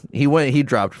 1. He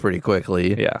dropped pretty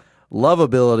quickly. Yeah.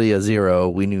 Lovability, a 0.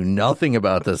 We knew nothing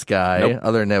about this guy Nope.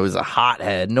 other than it was a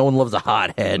hothead. No one loves a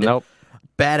hothead. Nope.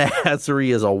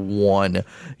 Badassery is a 1.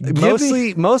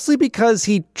 Mostly because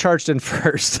he charged in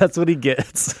first. That's what he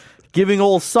gets. Giving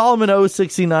old Solomon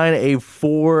 069 a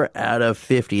 4 out of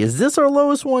 50. Is this our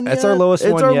lowest one yet? That's our lowest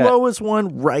one It's our yet. lowest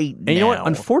one right now. And you know what?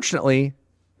 Unfortunately,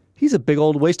 he's a big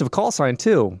old waste of a call sign,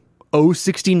 too.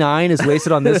 069 is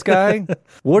wasted on this guy.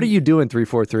 What are you doing,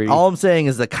 343? All I'm saying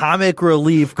is the comic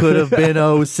relief could have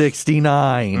been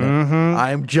 069.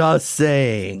 I'm just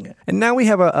saying. And now we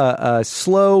have a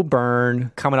slow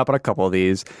burn coming up on a couple of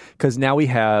these, because now we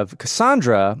have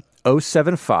Cassandra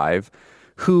 075,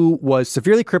 who was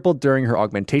severely crippled during her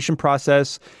augmentation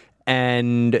process,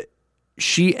 and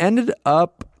she ended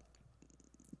up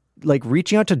like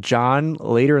reaching out to John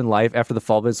later in life after the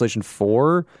Fall of Isolation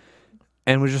 4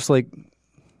 and was just like,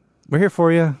 we're here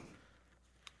for you.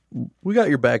 We got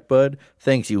your back, bud.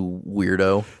 Thanks, you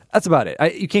weirdo. That's about it.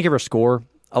 You can't give her a score.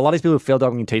 A lot of these people who failed the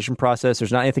augmentation process,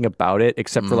 there's not anything about it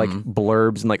except for like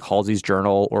blurbs in like Halsey's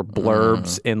journal or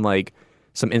blurbs in like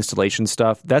some installation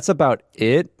stuff. That's about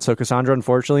it. So Cassandra,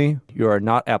 unfortunately, you are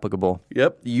not applicable.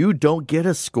 Yep, you don't get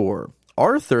a score.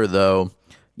 Arthur, though,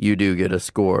 you do get a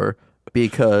score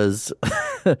because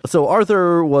so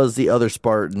Arthur was the other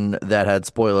Spartan that had,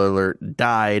 spoiler alert,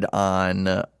 died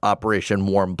on Operation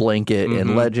Warm Blanket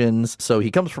in Legends. So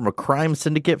he comes from a crime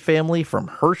syndicate family from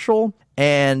Herschel,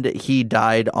 and he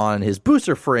died on his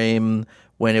booster frame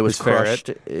when it was crushed.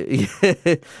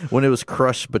 When it was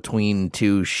crushed between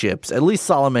 2 ships. At least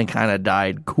Solomon kind of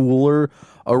died cooler.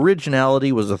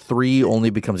 Originality was a 3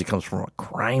 only because he comes from a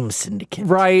crime syndicate.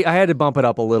 Right. I had to bump it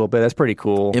up a little bit. That's pretty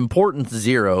cool. Importance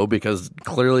 0 because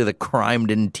clearly the crime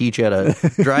didn't teach you how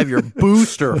to drive your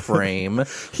booster frame.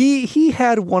 He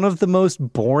had one of the most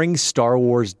boring Star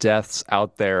Wars deaths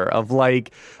out there of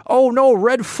like, oh no,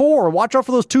 Red 4, watch out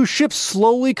for those 2 ships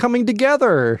slowly coming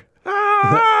together.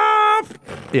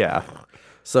 Yeah.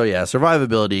 So yeah,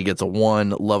 survivability gets a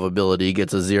 1, lovability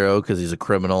gets a 0 because he's a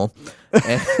criminal,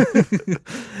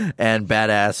 and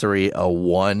badassery a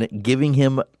 1, giving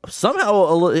him somehow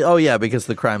a little. Oh yeah, because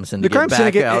the crime syndicate. The crime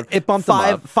syndicate out, it bumped him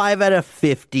up. 5 out of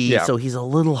 50. Yeah. So he's a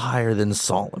little higher than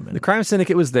Solomon. The crime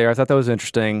syndicate was there. I thought that was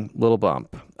interesting. Little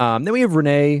bump. Then we have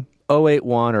Renee.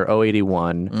 081 or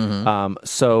 081.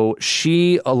 So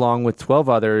she, along with 12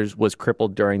 others, was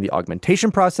crippled during the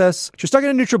augmentation process. She was stuck in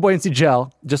a neutral buoyancy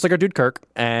gel, just like our dude Kirk,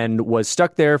 and was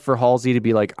stuck there for Halsey to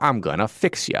be like, I'm gonna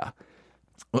fix ya.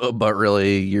 But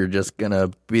really, you're just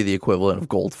gonna be the equivalent of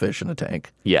goldfish in a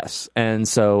tank. Yes. And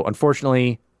so,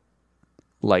 unfortunately,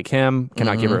 like him,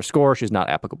 cannot give her a score. She's not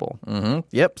applicable.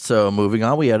 Yep. So moving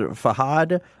on, we had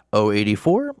Fahad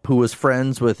 084, who was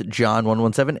friends with John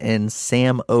 117 and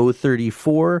Sam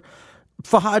 034.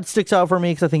 Fahad sticks out for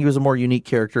me because I think he was a more unique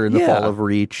character in the Fall of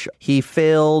Reach. He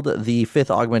failed the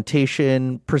 5th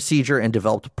augmentation procedure and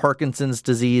developed Parkinson's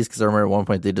disease because I remember at one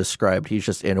point they described he's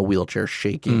just in a wheelchair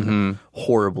shaking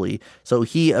horribly. So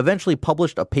he eventually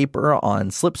published a paper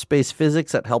on slip space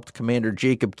physics that helped Commander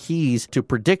Jacob Keyes to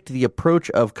predict the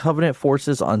approach of Covenant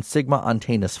forces on Sigma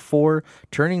Ontanus 4,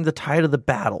 turning the tide of the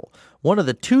battle. One of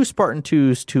the 2 Spartan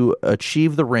 2s to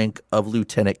achieve the rank of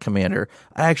Lieutenant Commander.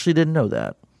 I actually didn't know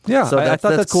that. Yeah, so I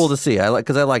thought that's cool to see. I liked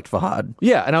Fahad.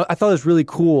 Yeah, and I thought it was really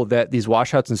cool that these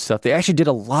washouts and stuff, they actually did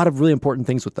a lot of really important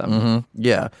things with them.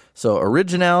 Yeah. So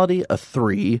originality, a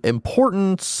 3.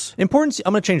 Importance, I'm going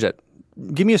to change that.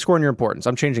 Give me a score on your importance.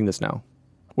 I'm changing this now.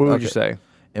 What would you say?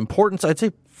 Importance, I'd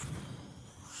say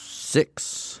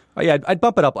 6. Oh, yeah, I'd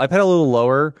bump it up. I've had a little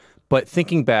lower, but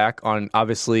thinking back on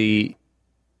obviously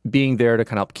being there to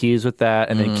kind of help Keyes with that,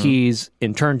 and then Keyes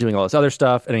in turn doing all this other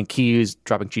stuff, and then Keyes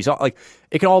dropping cheese. Like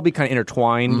it can all be kind of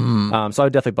intertwined. So I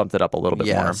would definitely bumped it up a little bit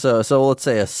more. So let's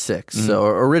say a 6. So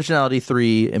originality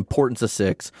 3, importance a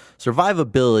 6,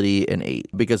 survivability an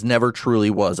 8 because never truly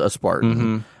was a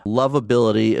Spartan.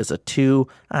 Lovability is a 2.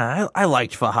 I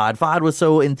liked Fahad. Fahad was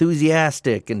so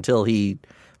enthusiastic until he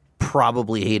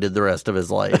probably hated the rest of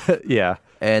his life. Yeah.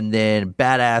 And then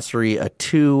badassery, a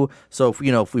 2. So,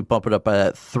 if we bump it up by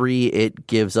that 3, it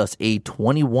gives us a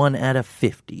 21 out of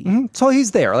 50. So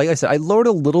he's there. Like I said, I lowered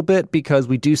a little bit because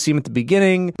we do see him at the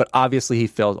beginning, but obviously he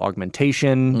failed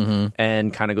augmentation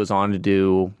and kind of goes on to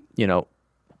do,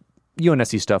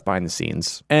 UNSC stuff behind the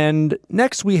scenes. And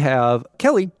next we have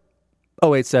Kelly,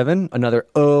 087, another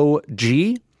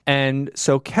OG. And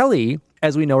so Kelly,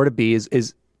 as we know her to be,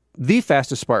 is the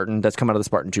fastest Spartan that's come out of the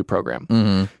Spartan 2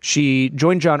 program. She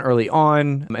joined John early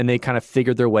on, and they kind of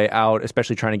figured their way out,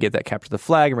 especially trying to get that capture the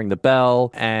flag and ring the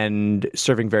bell and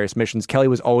serving various missions. Kelly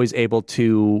was always able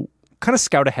to kind of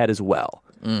scout ahead as well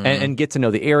and get to know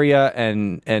the area.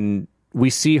 And we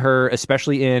see her,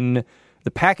 especially in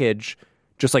the package,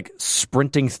 just like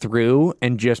sprinting through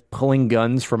and just pulling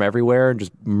guns from everywhere and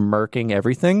just murking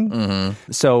everything.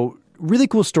 So really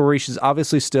cool story. She's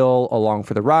obviously still along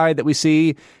for the ride that we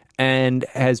see, and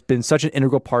has been such an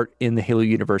integral part in the Halo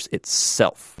universe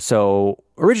itself. So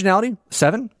originality,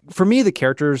 7. For me, the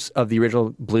characters of the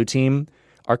original Blue Team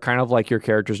are kind of like your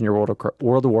characters in your World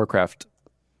of Warcraft.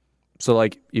 So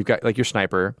like you've got like your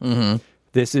sniper.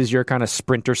 This is your kind of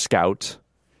sprinter scout.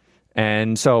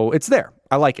 And so it's there.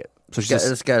 I like it. So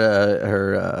It's got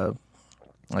her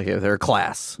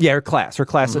class. Yeah, her class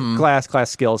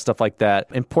skills, stuff like that.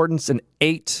 Importance an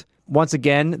 8. Once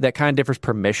again, that kind of differs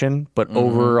per mission, but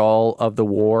overall of the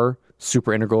war,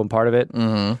 super integral and part of it.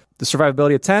 The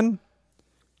survivability of 10.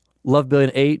 Lovability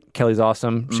an 8. Kelly's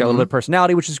awesome. She got a little bit of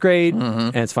personality, which is great,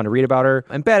 and it's fun to read about her.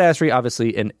 And badassery,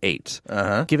 obviously, an 8.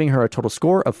 Giving her a total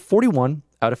score of 41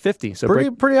 out of 50. So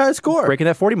pretty high score. Breaking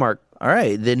that 40 mark. All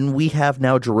right, then we have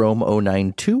now Jerome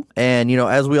 092. And,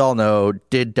 as we all know,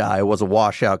 did die, was a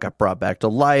washout, got brought back to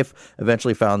life,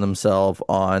 eventually found themselves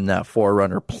on that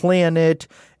Forerunner planet.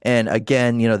 And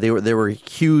again, they were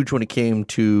huge when it came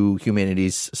to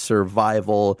humanity's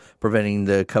survival, preventing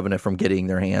the Covenant from getting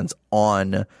their hands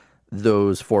on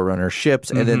those Forerunner ships.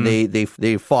 And then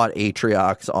they fought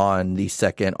Atriox on the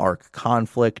second Ark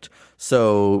conflict.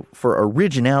 So for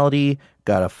originality,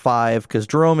 got a 5 because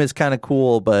Jerome is kind of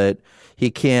cool, but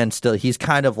he's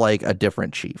kind of like a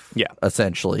different chief. Yeah,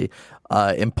 essentially.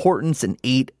 Importance an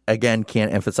 8. Again,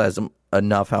 can't emphasize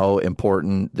enough how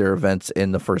important their events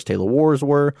in the first Halo Wars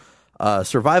were.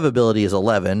 Survivability is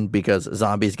 11 because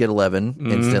zombies get 11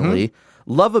 instantly.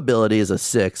 Lovability is a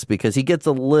 6 because he gets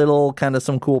a little kind of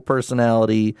some cool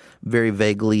personality very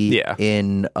vaguely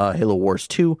in Halo Wars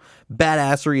 2.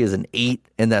 Badassery is an 8,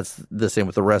 and that's the same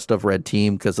with the rest of Red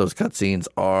Team because those cutscenes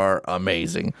are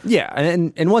amazing. Yeah,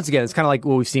 and once again, it's kind of like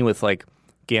what we've seen with like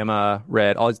Gamma,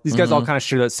 Red. All these guys all kind of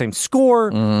share that same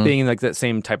score, being in like that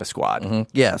same type of squad.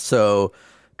 Yeah, so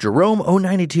Jerome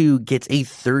 092 gets a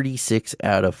 36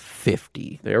 out of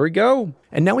 50. There we go.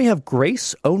 And now we have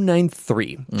Grace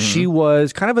 093. She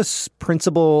was kind of a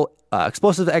principal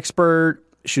explosive expert.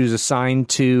 She was assigned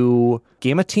to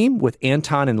Gamma Team with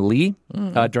Anton and Lee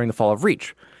during the fall of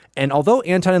Reach. And although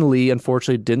Anton and Lee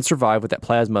unfortunately didn't survive with that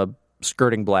plasma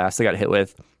skirting blast they got hit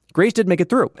with, Grace did make it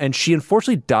through. And she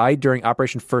unfortunately died during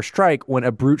Operation First Strike when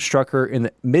a brute struck her in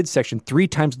the midsection 3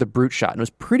 times with the brute shot. And it was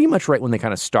pretty much right when they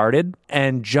kind of started.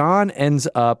 And John ends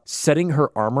up setting her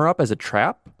armor up as a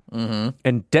trap and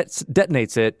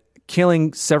detonates it,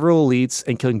 killing several elites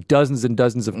and killing dozens and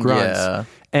dozens of grunts. Yeah.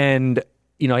 And,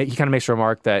 he kind of makes a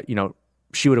remark that,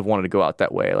 she would have wanted to go out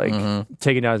that way, like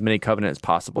taking down as many Covenant as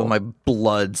possible. Well, my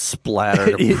blood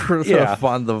splattered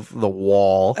on the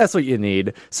wall. That's what you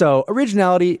need. So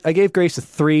originality, I gave Grace a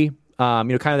 3.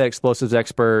 Kind of that explosives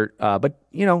expert, but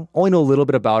only know a little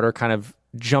bit about her. Kind of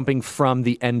jumping from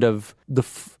the end of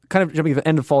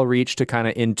Fall of Reach to kind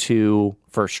of into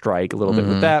First Strike a little bit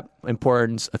with that.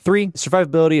 Importance a 3.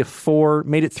 Survivability a 4.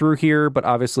 Made it through here, but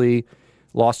obviously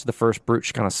lost to the first brute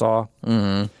she kind of saw.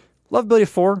 Lovability a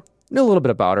 4. Knew a little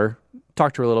bit about her.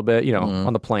 Talked to her a little bit,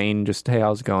 on the plane. Just, hey,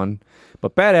 how's it going?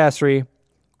 But badassery,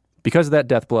 because of that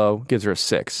death blow, gives her a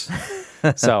 6.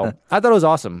 So I thought it was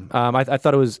awesome. I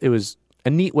thought it was a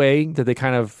neat way that they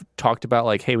kind of talked about,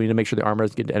 like, hey, we need to make sure the armor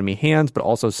doesn't get into enemy hands, but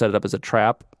also set it up as a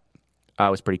trap. It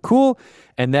was pretty cool.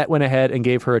 And that went ahead and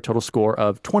gave her a total score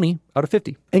of 20 out of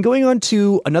 50. And going on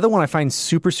to another one I find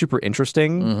super, super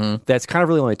interesting that's kind of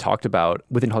really only talked about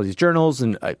within all these journals,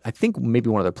 and I think maybe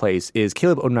one other place, is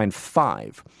Caleb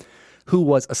 095, who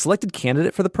was a selected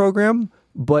candidate for the program,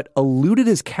 but eluded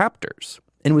his captors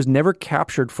and was never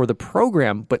captured for the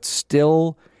program, but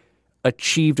still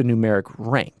achieved a numeric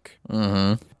rank.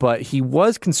 But he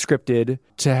was conscripted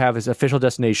to have his official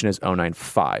destination as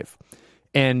 095.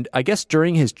 And I guess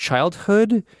during his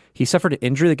childhood, he suffered an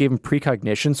injury that gave him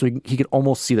precognition, so he could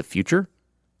almost see the future,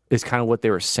 is kind of what they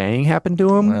were saying happened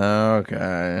to him.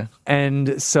 Okay.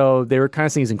 And so they were kind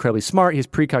of saying he's incredibly smart. He has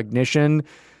precognition,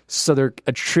 so they're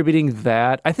attributing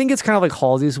that. I think it's kind of like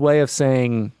Halsey's way of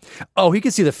saying, oh, he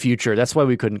could see the future. That's why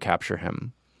we couldn't capture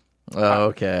him.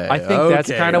 Okay. I think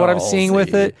that's kind of what I'm seeing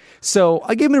with it. So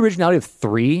I gave him an originality of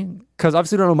 3, because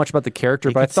obviously I don't know much about the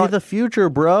character, but I thought see the future,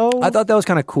 bro. I thought that was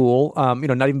kind of cool.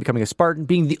 Not even becoming a Spartan,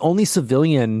 being the only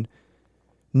civilian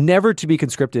never to be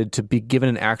conscripted, to be given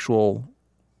an actual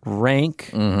rank,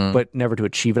 but never to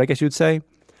achieve it, I guess you would say.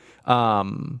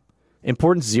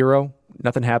 Importance 0.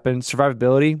 Nothing happened.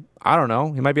 Survivability, I don't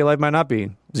know. He might be alive, might not be.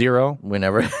 0. We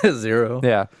never 0.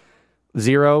 Yeah.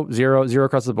 0, 0, 0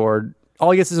 across the board. All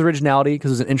he gets is originality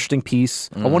because it was an interesting piece.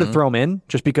 I wanted to throw him in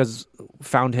just because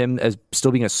found him as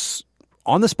still being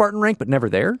on the Spartan rank, but never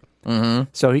there.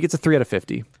 So he gets a 3 out of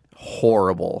 50.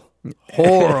 Horrible.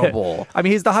 I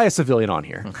mean, he's the highest civilian on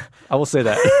here. I will say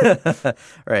that. All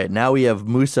right, now we have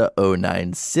Musa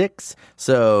 096.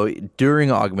 So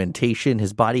during augmentation,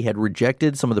 his body had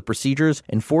rejected some of the procedures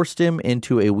and forced him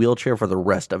into a wheelchair for the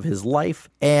rest of his life.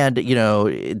 And,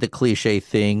 the cliche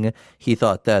thing, he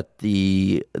thought that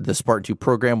the Spartan 2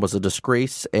 program was a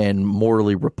disgrace and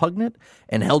morally repugnant,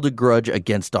 and held a grudge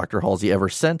against Dr. Halsey ever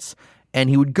since. And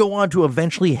he would go on to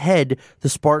eventually head the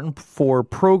Spartan 4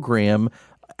 program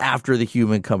after the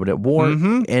Human Covenant War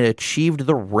and achieved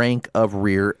the rank of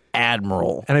Rear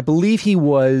Admiral. And I believe he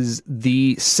was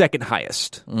the second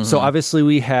highest. So obviously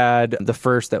we had the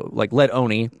first that led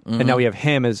Oni, and now we have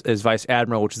him as Vice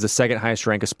Admiral, which is the second highest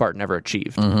rank a Spartan ever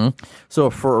achieved. So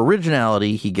for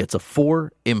originality, he gets a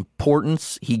 4.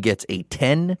 Importance, he gets a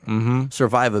 10.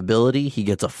 Survivability, he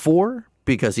gets a 4.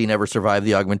 Because he never survived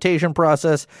the augmentation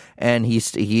process, and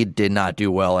he did not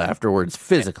do well afterwards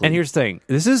physically. And here's the thing: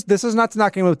 this is not to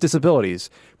knock him with disabilities,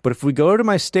 but if we go to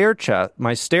my stair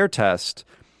test,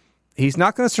 he's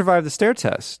not going to survive the stair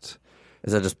test.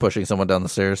 Is that just pushing someone down the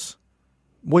stairs?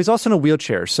 Well, he's also in a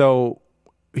wheelchair, so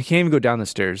he can't even go down the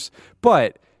stairs.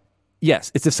 But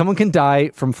yes, it's if someone can die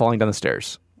from falling down the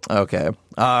stairs. Okay.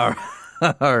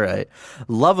 All right.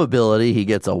 Lovability, he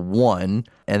gets a 1,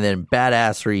 and then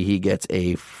badassery, he gets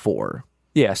a 4.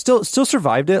 Yeah, still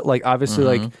survived it.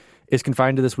 Obviously, is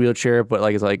confined to this wheelchair, but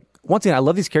it's once again, I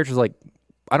love these characters.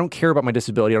 I don't care about my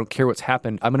disability. I don't care what's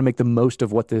happened. I'm going to make the most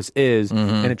of what this is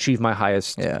and achieve my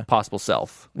highest possible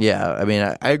self. Yeah, I mean,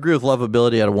 I agree with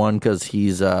lovability at a 1 because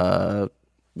he's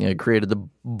created the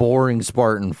boring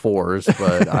Spartan 4s,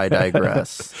 but I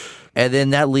digress. And then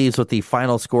that leaves with the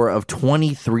final score of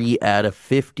 23 out of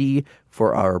 50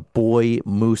 for our boy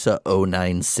Musa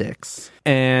 096.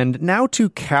 And now to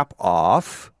cap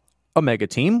off Omega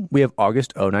team, we have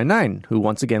August 099, who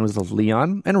once again was the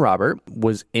Leon and Robert,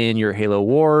 was in your Halo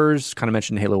Wars, kind of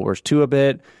mentioned Halo Wars 2 a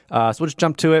bit. So we'll just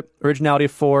jump to it. Originality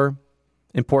of 4,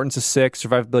 importance of 6,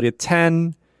 survivability of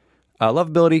 10,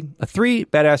 lovability a 3,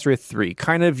 badassery a 3.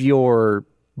 Kind of your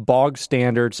bog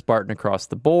standard Spartan across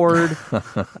the board.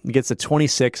 Gets a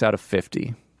 26 out of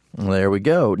 50. There we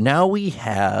go. Now we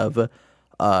have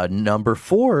number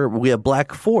 4. We have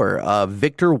Black 4,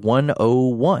 Victor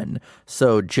 101.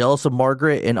 So jealous of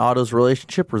Margaret and Otto's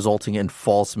relationship, resulting in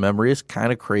false memories.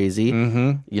 Kind of crazy.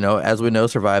 You know, as we know,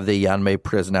 survived the Yanmei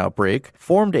prison outbreak,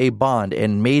 formed a bond,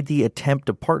 and made the attempt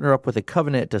to partner up with the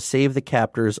Covenant to save the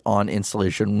captors on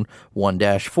Installation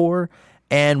 1-4.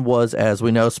 And was, as we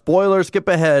know, spoiler, skip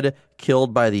ahead,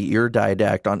 killed by the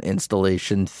Didact on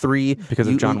Installation 3. Because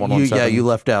of John 117. Yeah, you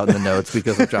left out in the notes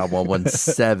because of John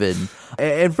 117.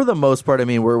 And for the most part, I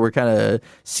mean, we're kind of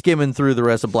skimming through the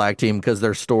rest of Black Team because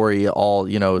their story all,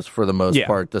 you know, is for the most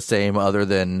part the same, other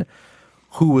than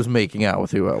who was making out with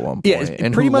who at one point,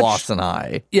 and who lost an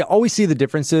eye. Yeah, all we see the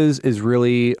differences is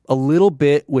really a little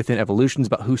bit within evolutions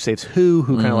about who saves who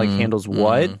kind of like handles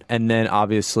what. And then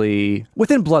obviously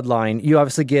within Bloodline, you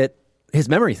obviously get his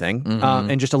memory thing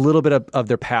and just a little bit of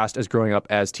their past as growing up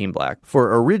as Team Black.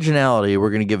 For originality, we're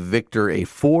going to give Victor a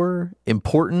 4.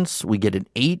 Importance, we get an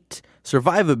 8.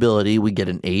 Survivability, we get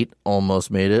an 8.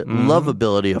 Almost made it.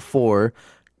 Lovability, a 4.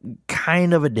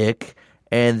 Kind of a dick.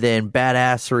 And then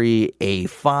badassery, a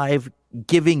 5,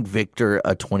 giving Victor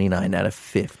a 29 out of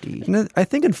 50. And I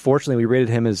think, unfortunately, we rated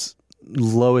him as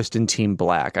lowest in Team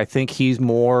Black. I think he's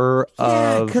more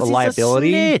of a liability.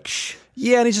 He's a snitch.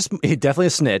 Yeah, and he's definitely a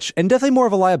snitch, and definitely more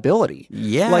of a liability.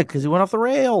 Yeah, like because he went off the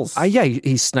rails.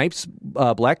 He snipes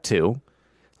Black 2.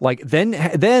 Like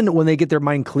then when they get their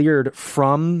mind cleared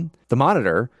from the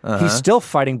Monitor, he's still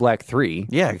fighting Black 3.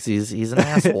 Yeah, because he's an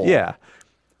asshole. Yeah.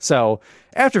 So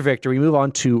after Victor, we move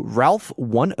on to Ralph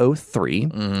 103.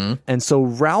 And so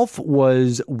Ralph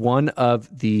was one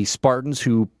of the Spartans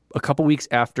who, a couple weeks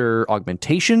after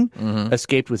augmentation,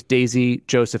 escaped with Daisy,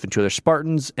 Joseph, and 2 other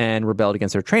Spartans and rebelled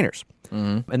against their trainers.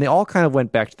 And they all kind of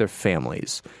went back to their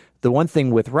families. The one thing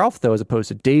with Ralph, though, as opposed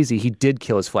to Daisy, he did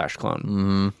kill his Flash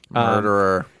clone.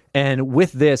 Murderer. And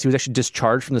with this, he was actually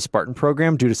discharged from the Spartan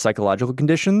program due to psychological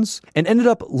conditions and ended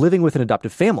up living with an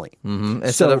adoptive family.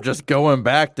 Instead of just going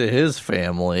back to his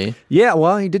family. Yeah,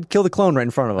 well, he did kill the clone right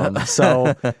in front of him.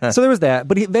 So there was that.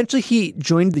 But eventually he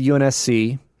joined the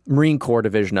UNSC, Marine Corps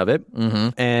division of it.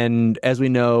 And as we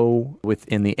know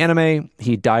within the anime,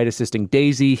 he died assisting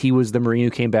Daisy. He was the Marine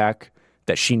who came back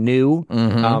that she knew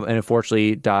and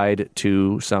unfortunately died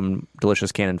to some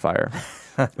delicious cannon fire.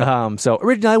 So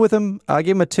originally with him, I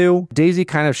gave him a 2. Daisy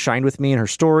kind of shined with me in her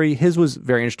story. His was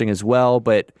very interesting as well,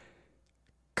 but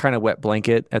kind of wet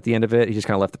blanket at the end of it. He just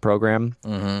kind of left the program.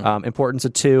 Importance, a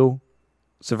 2.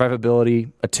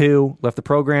 Survivability, a 2. Left the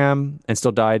program and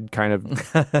still died kind of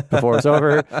before it was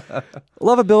over.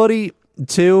 Lovability,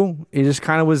 2. He just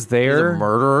kind of was there. He's a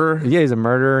murderer. Yeah, he's a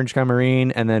murderer and just kind of Marine.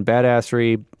 And then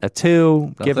badassery, a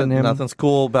 2. Nothing's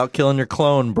cool about killing your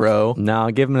clone, bro.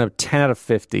 No, give him a 10 out of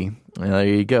 50. There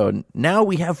you go. Now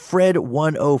we have Fred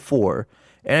 104.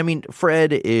 And I mean,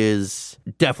 Fred is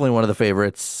definitely one of the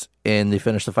favorites in the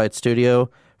Finish the Fight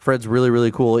studio. Fred's really,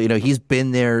 really cool. You know, he's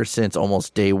been there since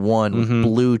almost day one with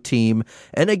Blue Team.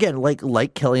 And again,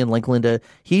 like Kelly and like Linda,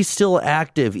 he's still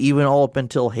active even all up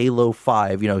until Halo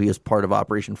 5. You know, he is part of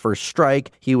Operation First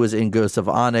Strike. He was in Ghosts of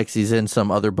Onyx. He's in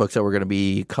some other books that we're going to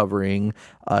be covering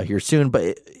here soon.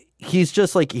 But he's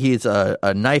just like, he's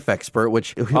a knife expert,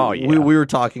 which we were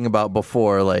talking about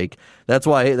before. Like, that's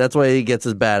why he gets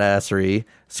his badassery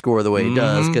score the way he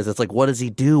does, because it's like, what does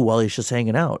he do while he's just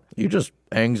hanging out? He just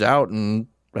hangs out and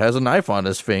has a knife on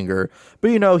his finger.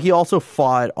 But, you know, he also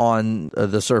fought on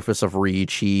the surface of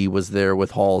Reach. He was there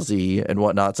with Halsey and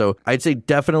whatnot. So I'd say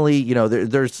definitely, you know,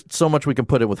 there's so much we can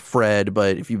put in with Fred,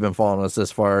 but if you've been following us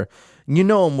this far, you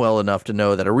know him well enough to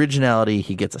know that originality,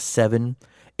 he gets a 7.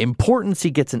 Importance,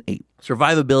 he gets an 8.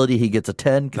 Survivability, he gets a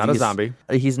 10. Not a zombie.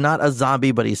 He's not a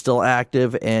zombie, but he's still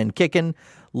active and kicking.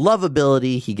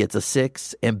 Lovability, he gets a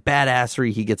 6. And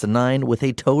badassery, he gets a 9 with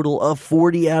a total of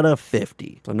 40 out of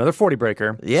 50. So another 40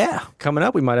 breaker. Yeah. Coming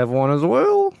up, we might have one as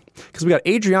well. Because we got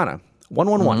Adriana,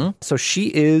 111. So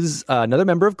she is another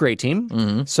member of Grey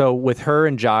Team. So with her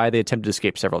and Jai, they attempted to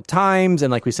escape several times.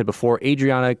 And like we said before,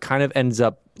 Adriana kind of ends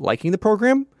up liking the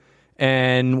program.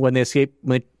 And when they escape,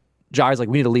 Jai's like,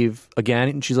 we need to leave again.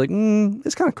 And she's like,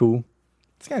 it's kind of cool.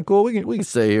 It's kind of cool. We can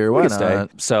stay here. Why not? Stay.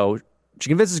 So she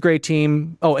convinces Grey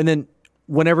Team. Oh, and then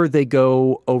whenever they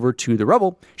go over to the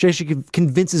Rubble, she actually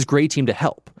convinces Grey Team to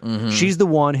help. She's the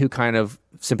one who kind of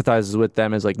sympathizes with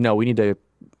them, is like, no, we need to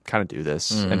kind of do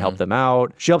this and help them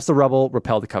out. She helps the Rebel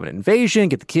repel the Covenant invasion,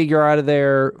 get the Kigyar out of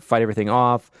there, fight everything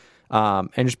off, and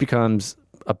just becomes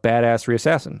a badass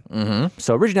re-assassin.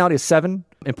 So originality is 7,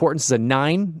 importance is a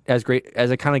 9, as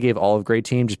I kind of gave all of Grey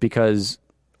Team, just because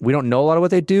we don't know a lot of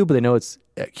what they do, but they know it's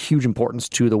a huge importance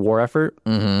to the war effort.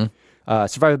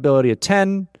 Survivability a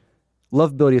 10,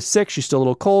 lovability is 6. She's still a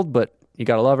little cold, but you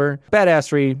gotta love her.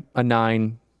 Badassery a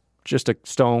 9, just a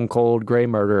stone cold gray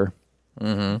murder.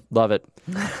 Love it.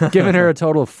 Giving her a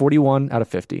total of 41 out of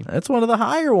 50. That's one of the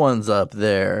higher ones up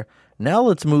there. Now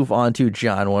let's move on to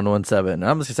John 117.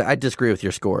 I'm just gonna say I disagree with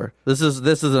your score. This is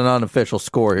an unofficial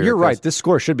score here. You're right. This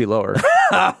score should be lower.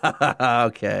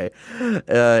 Okay.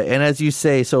 And as you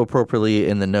say so appropriately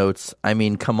in the notes, I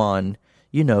mean, come on.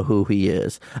 You know who he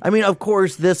is. I mean, of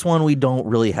course, this one we don't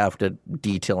really have to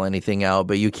detail anything out,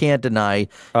 but you can't deny.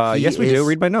 Yes, we do.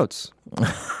 Read my notes.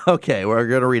 Okay, we're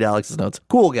going to read Alex's notes.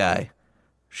 Cool guy.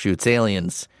 Shoots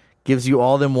aliens. Gives you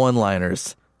all them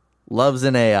one-liners. Loves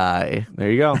an AI.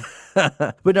 There you go.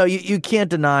 But no, you can't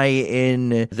deny in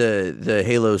the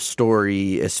Halo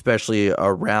story, especially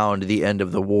around the end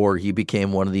of the war, he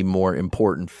became one of the more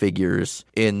important figures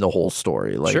in the whole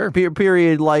story. Like, sure.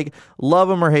 Period. Like, love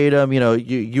him or hate him,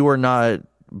 you are not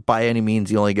by any means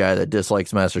the only guy that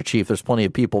dislikes Master Chief. There's plenty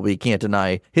of people, but you can't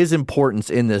deny his importance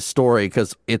in this story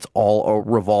because it's all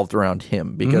revolved around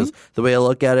him. Because the way I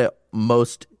look at it,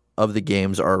 most of the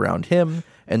games are around him,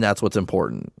 and that's what's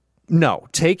important. No,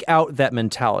 take out that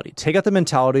mentality. Take out the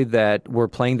mentality that we're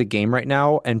playing the game right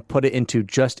now and put it into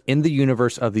just in the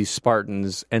universe of these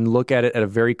Spartans and look at it at a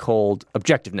very cold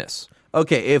objectiveness.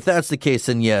 Okay, if that's the case,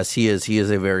 then yes, he is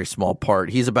a very small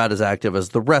part. He's about as active as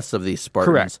the rest of these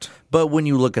Spartans. Correct. But when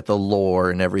you look at the lore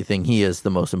and everything, he is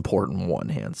the most important one,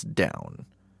 hands down.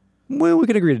 Well, we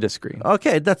could agree to disagree.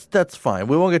 Okay, that's fine.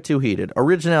 We won't get too heated.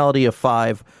 Originality a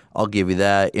 5, I'll give you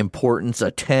that. Importance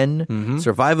a 10.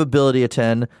 Survivability a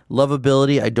 10.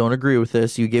 Lovability, I don't agree with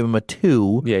this. You gave him a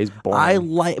 2. Yeah, he's boring.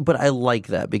 I like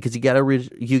that because you got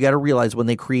to realize when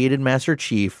they created Master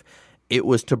Chief, it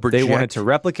was to project. They wanted to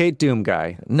replicate Doom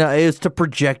Guy. No, it was to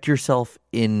project yourself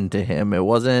into him. It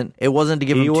wasn't to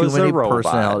give him too many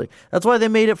personality. That's why they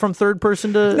made it from third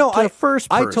person to first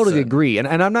person. I totally agree.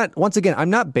 And I'm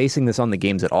not basing this on the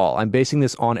games at all. I'm basing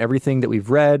this on everything that we've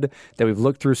read, that we've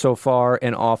looked through so far,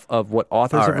 and off of what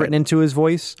authors have written into his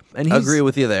voice. And I agree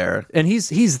with you there. And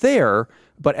he's there,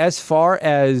 but as far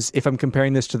as if I'm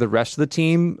comparing this to the rest of the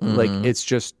team, like it's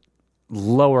just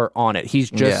lower on it. He's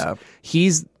just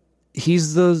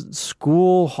he's the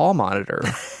school hall monitor.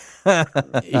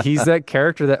 He's that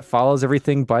character that follows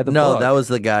everything by the book. No, that was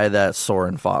the guy that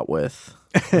Soren fought with.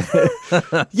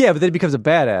 Yeah, but then he becomes a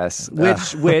badass,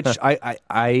 which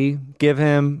I give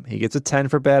him. He gets a 10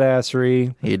 for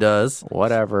badassery. He does.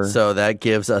 Whatever. So that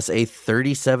gives us a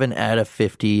 37 out of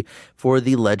 50 for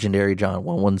the legendary John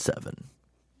 117.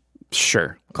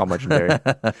 Sure, call him legendary.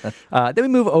 Then we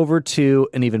move over to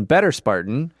an even better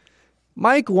Spartan,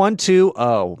 Mike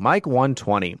 120, Mike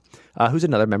 120, who's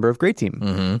another member of Grey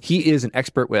Team. He is an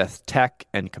expert with tech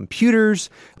and computers.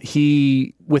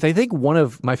 I think one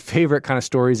of my favorite kind of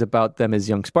stories about them as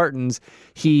young Spartans,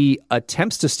 he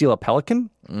attempts to steal a Pelican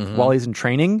while he's in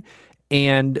training,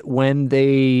 and when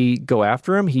they go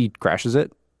after him, he crashes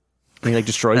it. And he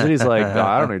destroys it. He's like,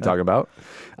 I don't know what you're talking about.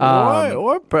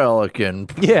 What Pelican?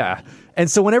 Yeah. And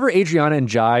so whenever Adriana and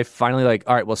Jai finally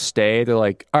all right, we'll stay, they're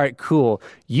like, all right, cool.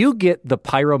 You get the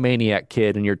pyromaniac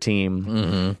kid in your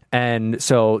team. And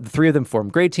so the three of them form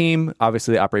Grey Team.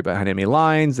 Obviously, they operate behind enemy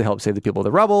lines. They help save the people of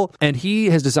the Rebel. And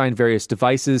he has designed various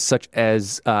devices, such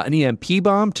as an EMP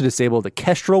bomb to disable the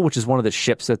Kestrel, which is one of the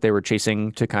ships that they were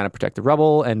chasing to kind of protect the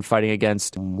Rebel and fighting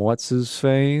against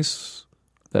what's-his-face?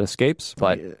 That escapes,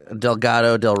 but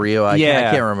Delgado, Del Rio. I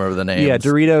can't remember the names. Yeah,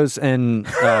 Doritos and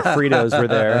Fritos were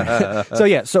there.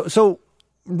 So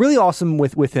really awesome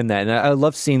within that, and I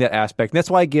love seeing that aspect. And that's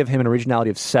why I give him an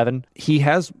originality of 7. He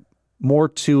has more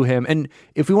to him, and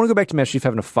if we want to go back to Master Chief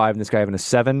having a 5 and this guy having a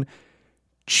 7,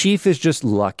 Chief is just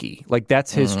lucky.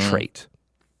 That's his trait.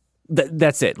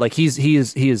 That's it. He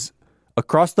is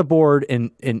across the board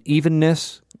in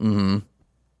evenness.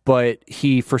 But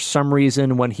he, for some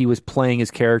reason, when he was playing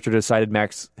his character, decided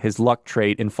max his luck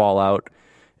trait in Fallout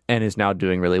and is now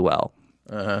doing really well.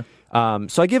 So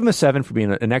I give him a 7 for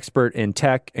being an expert in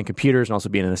tech and computers and also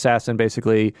being an assassin,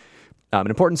 basically. An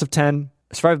importance of 10,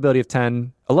 a survivability of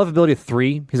 10, a lovability of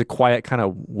 3. He's a quiet, kind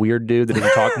of weird dude that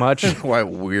doesn't talk much. Quiet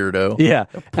weirdo. Yeah.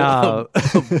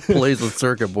 Plays with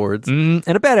circuit boards. And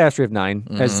a badassery of 9.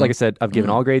 As like I said, I've given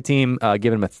all Grey Team,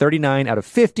 given him a 39 out of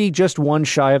 50, just one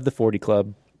shy of the 40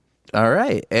 club. All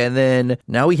right. And then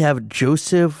now we have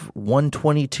Joseph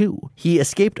 122. He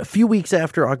escaped a few weeks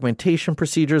after augmentation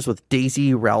procedures with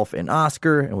Daisy, Ralph, and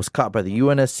Oscar and was caught by the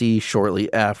UNSC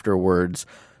shortly afterwards.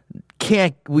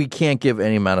 We can't give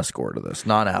any amount of score to this.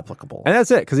 Non-applicable. And that's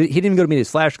it, because he didn't even go to meet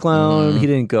his Flash clone. He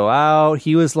didn't go out.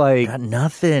 He was like... Got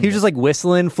nothing. He was just like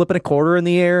whistling, flipping a quarter in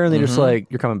the air, and they're just like,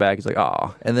 you're coming back. He's like,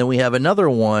 oh. And then we have another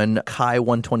one, Kai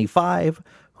 125,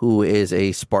 who is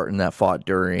a Spartan that fought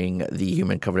during the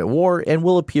Human Covenant War and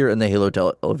will appear in the Halo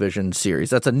television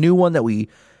series. That's a new one that we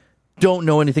don't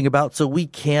know anything about, so we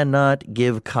cannot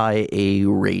give Kai a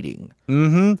rating.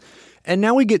 And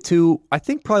now we get to, I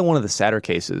think, probably one of the sadder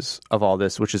cases of all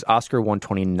this, which is Oscar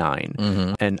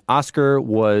 129. And Oscar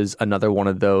was another one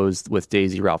of those with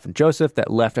Daisy, Ralph, and Joseph that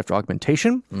left after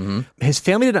augmentation. His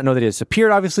family did not know that he had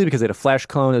disappeared, obviously, because they had a Flash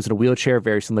clone that was in a wheelchair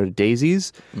very similar to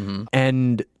Daisy's.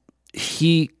 And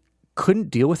he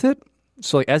couldn't deal with it.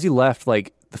 So like, as he left,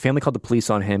 like the family called the police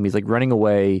on him. He's like running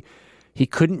away. He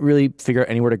couldn't really figure out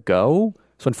anywhere to go.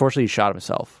 So unfortunately, he shot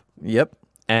himself. Yep.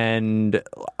 And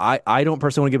I don't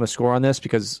personally want to give him a score on this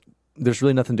because there's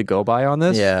really nothing to go by on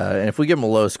this. Yeah, and if we give him a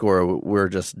low score, we're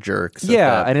just jerks.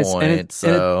 Yeah, at that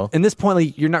point, and this point,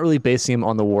 like, you're not really basing him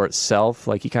on the war itself.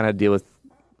 Like, you kind of deal with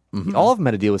all of them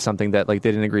had to deal with something that like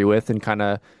they didn't agree with, and kind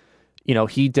of, you know,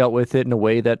 he dealt with it in a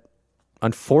way that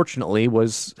unfortunately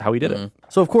was how he did it.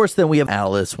 So, of course, then we have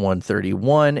Alice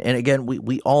 131. And again,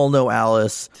 we all know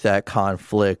Alice, that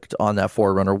conflict on that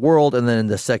Forerunner world, and then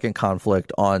the second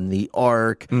conflict on the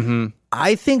Ark.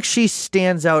 I think she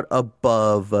stands out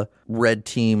above Red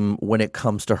Team when it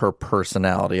comes to her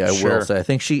personality, I will say. I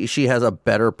think she has a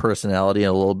better personality and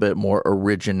a little bit more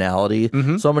originality.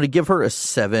 So I'm going to give her a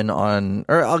 7 on,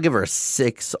 or I'll give her a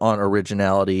 6 on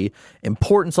originality.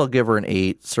 Importance, I'll give her an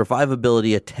 8.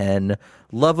 Survivability, a 10.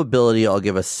 Lovability, I'll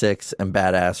give a 6. And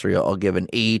badassery, I'll give an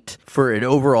 8 for an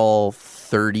overall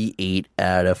 38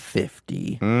 out of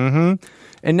 50.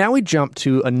 And now we jump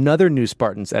to another new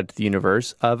Spartans added to the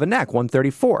universe, Vanak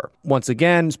 134. Once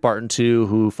again, Spartan 2,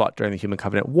 who fought during the Human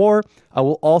Covenant War,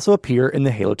 will also appear in the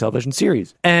Halo television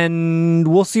series. And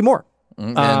we'll see more.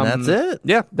 And that's it.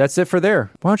 Yeah, that's it for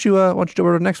there. Why don't you jump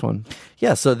over to the next one?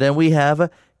 Yeah, so then we have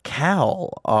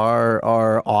Cal,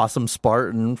 our awesome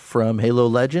Spartan from Halo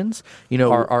Legends. You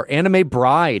know, Our anime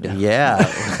bride. Yeah.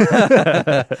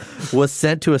 Was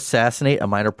sent to assassinate a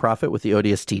minor prophet with the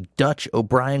ODST Dutch,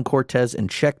 O'Brien, Cortez, and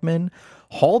Checkman.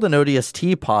 Hauled an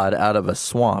ODST pod out of a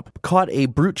swamp. Caught a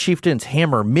brute chieftain's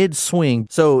hammer mid-swing.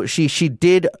 So she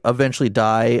did eventually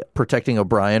die protecting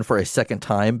O'Brien for a second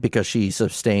time because she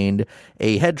sustained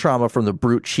a head trauma from the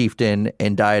brute chieftain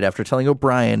and died after telling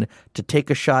O'Brien to take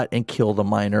a shot and kill the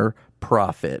minor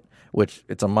prophet. Which,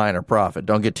 it's a minor prophet.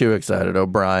 Don't get too excited,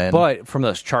 O'Brien. But from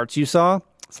those charts you saw,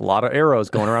 it's a lot of arrows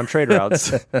going around trade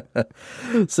routes.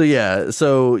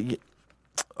 So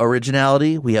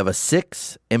originality, we have a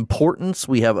 6. Importance,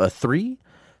 we have a 3.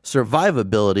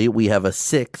 Survivability, we have a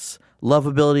 6.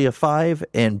 Lovability, a 5.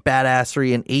 And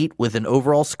badassery, an 8, with an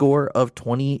overall score of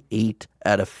 28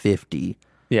 out of 50.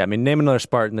 Yeah, I mean, name another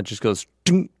Spartan that just goes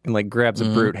and like grabs a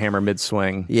brute hammer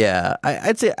mid-swing. Yeah,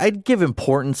 I'd say I'd give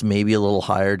importance maybe a little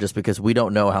higher just because we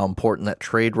don't know how important that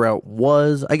trade route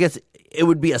was. I guess it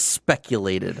would be a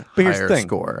speculated higher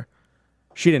score.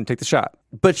 She didn't take the shot.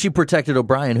 But she protected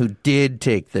O'Brien, who did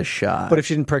take the shot. But if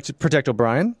she didn't protect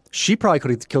O'Brien, she probably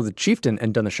could have killed the chieftain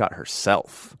and done the shot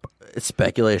herself. It's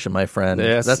speculation, my friend.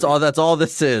 Yes. That's all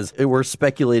this is. We're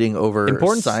speculating over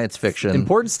science fiction.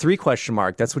 Importance 3 ?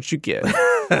 That's what you get.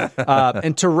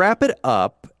 And to wrap it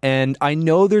up, and I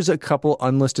know there's a couple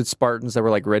unlisted Spartans that were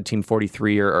like Red Team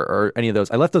 43 or any of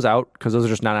those. I left those out because those are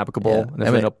just not applicable. Yeah. And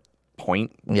there's no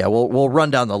point. Yeah, we'll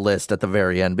run down the list at the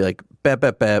very end. Be like, bet,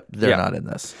 they're not in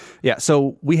this. Yeah,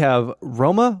 so we have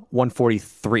Roma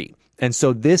 143. And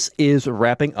so this is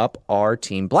wrapping up our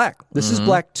Team Black. This is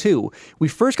Black 2. We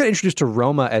first got introduced to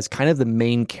Roma as kind of the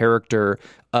main character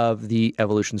of the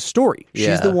evolution story.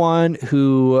 She's the one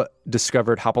who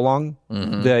discovered Hopalong,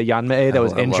 the Yanmei that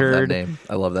was injured.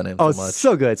 I love that name so much. Oh,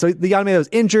 so good. So the Yanmei that was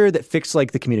injured that fixed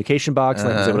like the communication box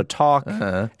and was able to talk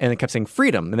and it kept saying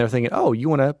freedom. And they're thinking, oh, you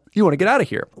want to get out of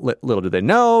here. Little did they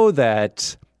know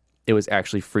that it was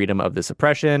actually freedom of this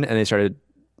oppression, and they started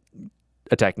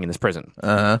attacking in this prison.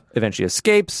 Eventually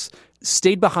escapes,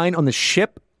 stayed behind on the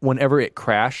ship whenever it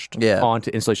crashed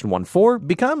onto Installation 1-4.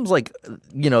 Becomes like,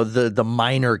 the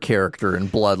minor character in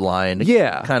Bloodline.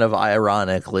 Yeah. Kind of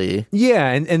ironically. Yeah,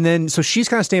 and then, so she's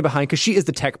kind of staying behind because she is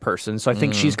the tech person. So I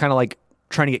think she's kind of like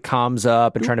trying to get comms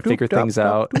up and trying to figure things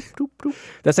out.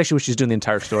 That's actually what she's doing the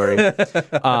entire story.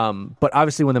 But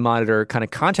obviously when the monitor kind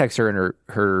of contacts her in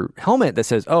her helmet that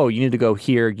says, oh, you need to go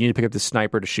here, you need to pick up the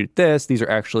sniper to shoot this. These are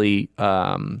actually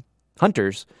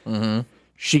hunters.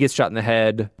 She gets shot in the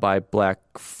head by Black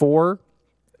 4,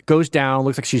 goes down,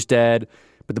 looks like she's dead,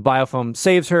 but the biofoam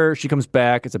saves her. She comes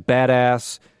back. It's a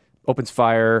badass, opens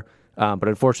fire, but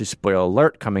unfortunately, spoiler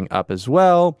alert, coming up as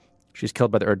well. She's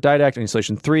killed by the Erdidact in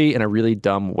Installation 3 in a really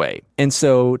dumb way. And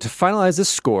so to finalize this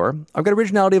score, I've got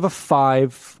originality of a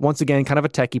 5. Once again, kind of a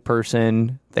techie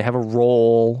person. They have a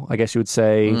role, I guess you would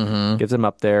say. Gives them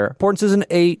up there. Importance is an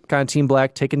 8. Kind of Team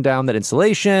Black taking down that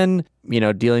installation.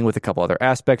 Dealing with a couple other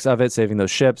aspects of it, saving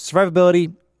those ships.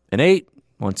 Survivability, an 8.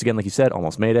 Once again, like you said,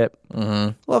 almost made it.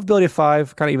 Lovability of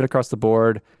 5, kind of even across the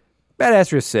board.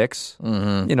 Badassery of 6.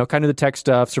 Kind of the tech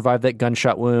stuff. Survived that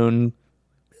gunshot wound.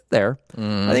 There. I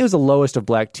think it was the lowest of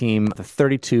Black Team, the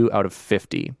 32 out of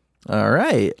 50. All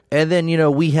right. And then,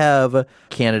 we have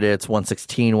candidates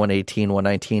 116, 118,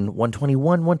 119, 121,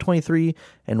 123,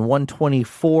 and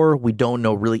 124. We don't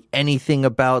know really anything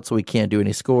about, so we can't do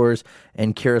any scores.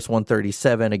 And Karis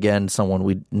 137, again, someone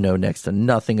we know next to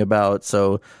nothing about.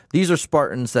 So these are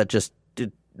Spartans that just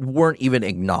weren't even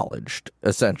acknowledged,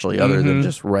 essentially, other than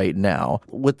just right now.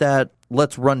 With that,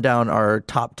 let's run down our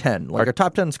top 10, our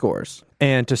top 10 scores.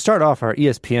 And to start off our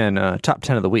ESPN top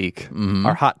 10 of the week,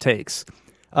 our hot takes.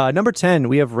 Number 10,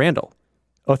 we have Randall,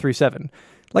 037.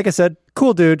 Like I said,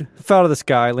 cool dude, fell out of the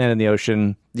sky, landed in the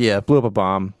ocean, blew up a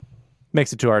bomb,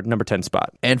 makes it to our number 10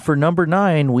 spot. And for number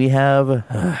 9, we have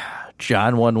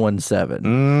John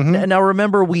 117. Now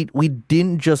remember, we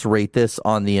didn't just rate this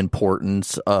on the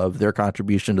importance of their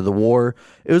contribution to the war.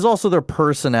 It was also their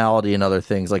personality and other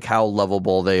things, like how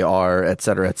lovable they are, et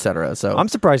cetera, et cetera. So I'm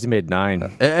surprised he made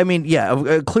 9. I mean,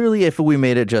 clearly if we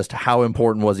made it just how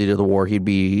important was he to the war, he'd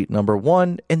be number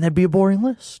 1, and that'd be a boring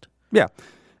list. Yeah,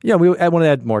 we want to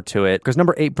add more to it, because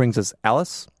number 8 brings us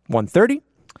Alice, 130.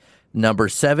 Number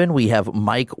 7, we have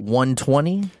Mike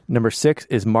 120. Number 6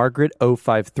 is Margaret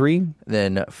 053.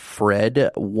 Then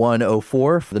Fred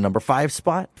 104 for the number 5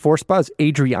 spot. 4 spot is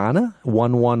Adriana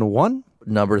 111.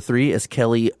 Number 3 is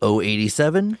Kelly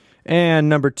 087. And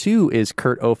number 2 is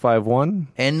Kurt 051.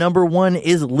 And number 1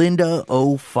 is Linda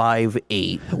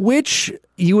 058. Which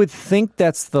you would think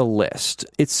that's the list.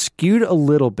 It's skewed a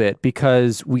little bit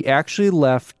because we actually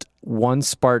left one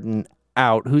Spartan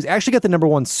out who's actually got the number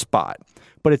 1 spot.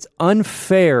 But it's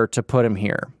unfair to put him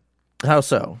here. How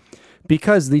so?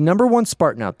 Because the number 1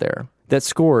 Spartan out there that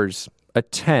scores a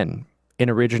 10 in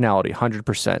originality,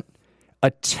 100%,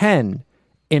 a 10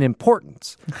 in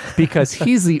importance, because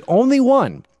he's the only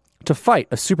one to fight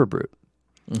a super brute.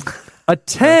 A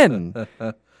 10.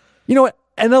 You know what?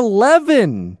 An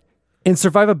 11 in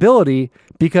survivability,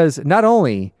 because not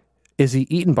only is he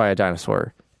eaten by a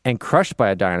dinosaur and crushed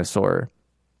by a dinosaur,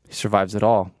 he survives it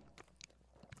all.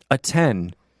 A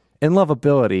 10 in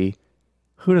lovability.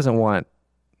 Who doesn't want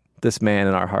this man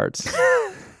in our hearts?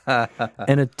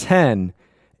 And a 10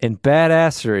 in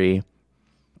badassery,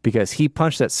 because he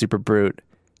punched that super brute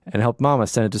and helped Mama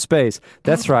send it to space.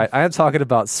 That's right. I am talking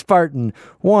about Spartan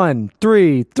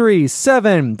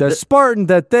 1337, the Spartan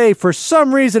that they, for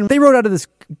some reason, they wrote out of this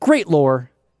great lore.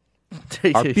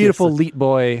 Our beautiful Leet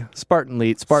boy, Spartan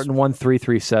Leet, Spartan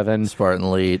 1337.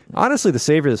 Spartan Leet. Honestly, the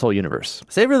savior of this whole universe.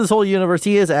 Savior of this whole universe.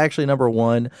 He is actually number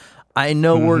 1. I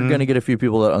know we're going to get a few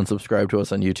people that unsubscribe to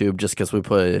us on YouTube just because we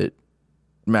put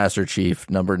Master Chief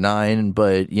number 9.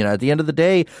 But, at the end of the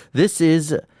day, this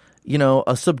is,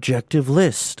 a subjective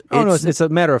list. It's a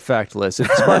matter-of-fact list. If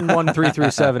Spartan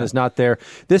 1337 is not there,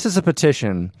 this is a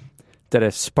petition that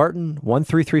if Spartan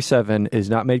 1337 is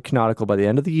not made canonical by the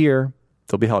end of the year,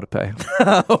 they'll be held to pay.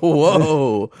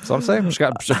 Whoa. So I'm saying.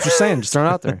 Just saying. Just throwing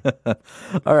it out there.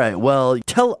 All right. Well,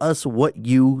 tell us what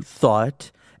you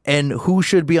thought and who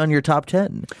should be on your top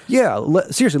 10. Yeah.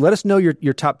 Seriously, let us know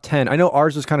your top 10. I know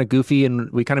ours was kind of goofy,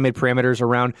 and we kind of made parameters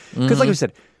around. Because like we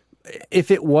said, if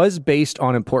it was based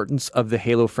on importance of the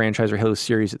Halo franchise or Halo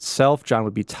series itself, John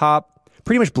would be top.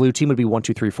 Pretty much Blue Team would be 1,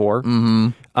 2, 3, 4.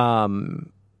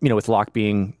 With Locke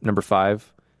being number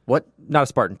 5. What? Not a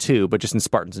Spartan 2, but just in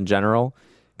Spartans in general,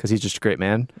 because he's just a great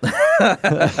man.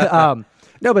 No,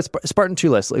 but Spartan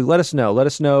 2 list. Let us know. Let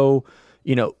us know,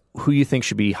 who you think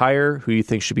should be higher, who you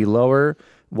think should be lower,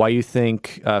 why you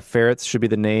think Ferrets should be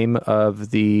the name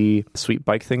of the sweet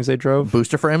bike things they drove.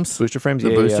 Booster frames? Booster frames, the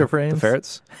booster frames? The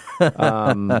Ferrets.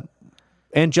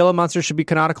 And Jello Monster should be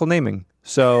canonical naming.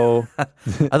 So I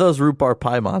thought it was Root Bar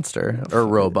Pie Monster or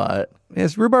Robot.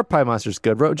 yes, Rhubarb Pie Monster's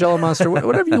good. Jello Monster,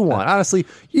 whatever you want. Honestly,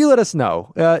 you let us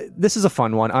know. This is a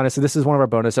fun one. Honestly, this is one of our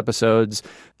bonus episodes.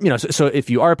 So if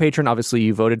you are a patron, obviously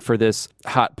you voted for this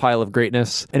hot pile of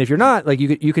greatness. And if you're not, like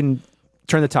you can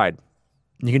turn the tide.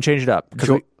 You can change it up.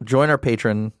 Join our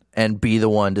patron and be the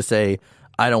one to say,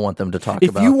 I don't want them to talk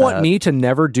about If you want that. me to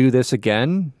never do this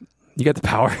again, you get the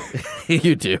power.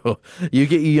 You do. You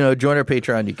get, join our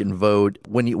Patreon. You can vote.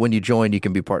 When you join, you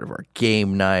can be part of our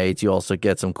game nights. You also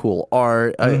get some cool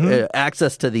art,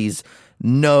 access to these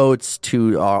notes,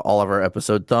 to all of our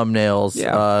episode thumbnails.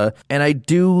 Yeah. And I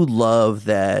do love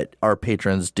that our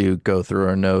patrons do go through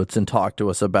our notes and talk to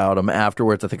us about them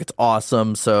afterwards. I think it's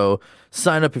awesome. So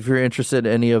sign up if you're interested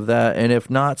in any of that. And if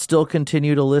not, still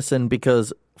continue to listen,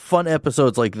 because fun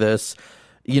episodes like this,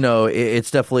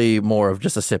 it's definitely more of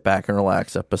just a sit back and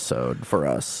relax episode for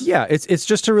us. Yeah, it's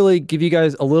just to really give you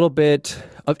guys a little bit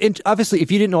of obviously,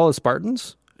 if you didn't know all the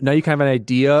Spartans, now you kind of have an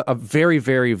idea, a very,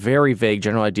 very, very vague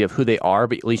general idea of who they are,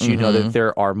 but at least you know that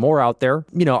there are more out there.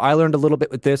 I learned a little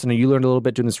bit with this, and you learned a little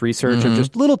bit doing this research of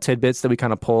just little tidbits that we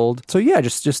kind of pulled. So yeah,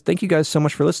 just thank you guys so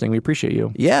much for listening. We appreciate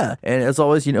you. Yeah, and as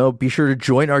always, be sure to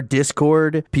join our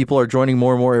Discord. People are joining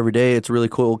more and more every day. It's a really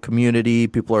cool community.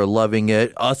 People are loving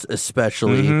it, us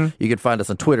especially. You can find us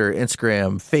on Twitter,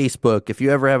 Instagram, Facebook. If you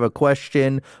ever have a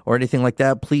question or anything like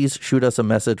that, please shoot us a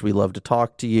message. We love to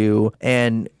talk to you.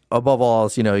 And above all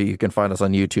else, you can find us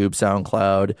on YouTube,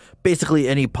 SoundCloud, basically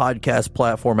any podcast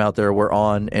platform out there we're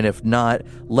on. And if not,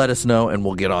 let us know and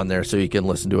we'll get on there so you can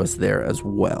listen to us there as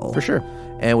well. For sure.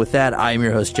 And with that, I'm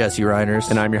your host, Jesse Reiners.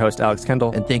 And I'm your host, Alex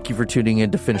Kendall. And thank you for tuning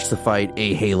in to Finish the Fight,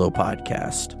 a Halo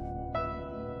podcast.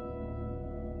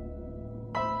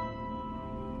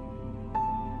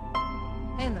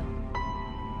 Halo.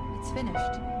 It's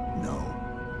finished. No,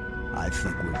 I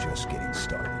think we're just getting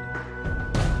started.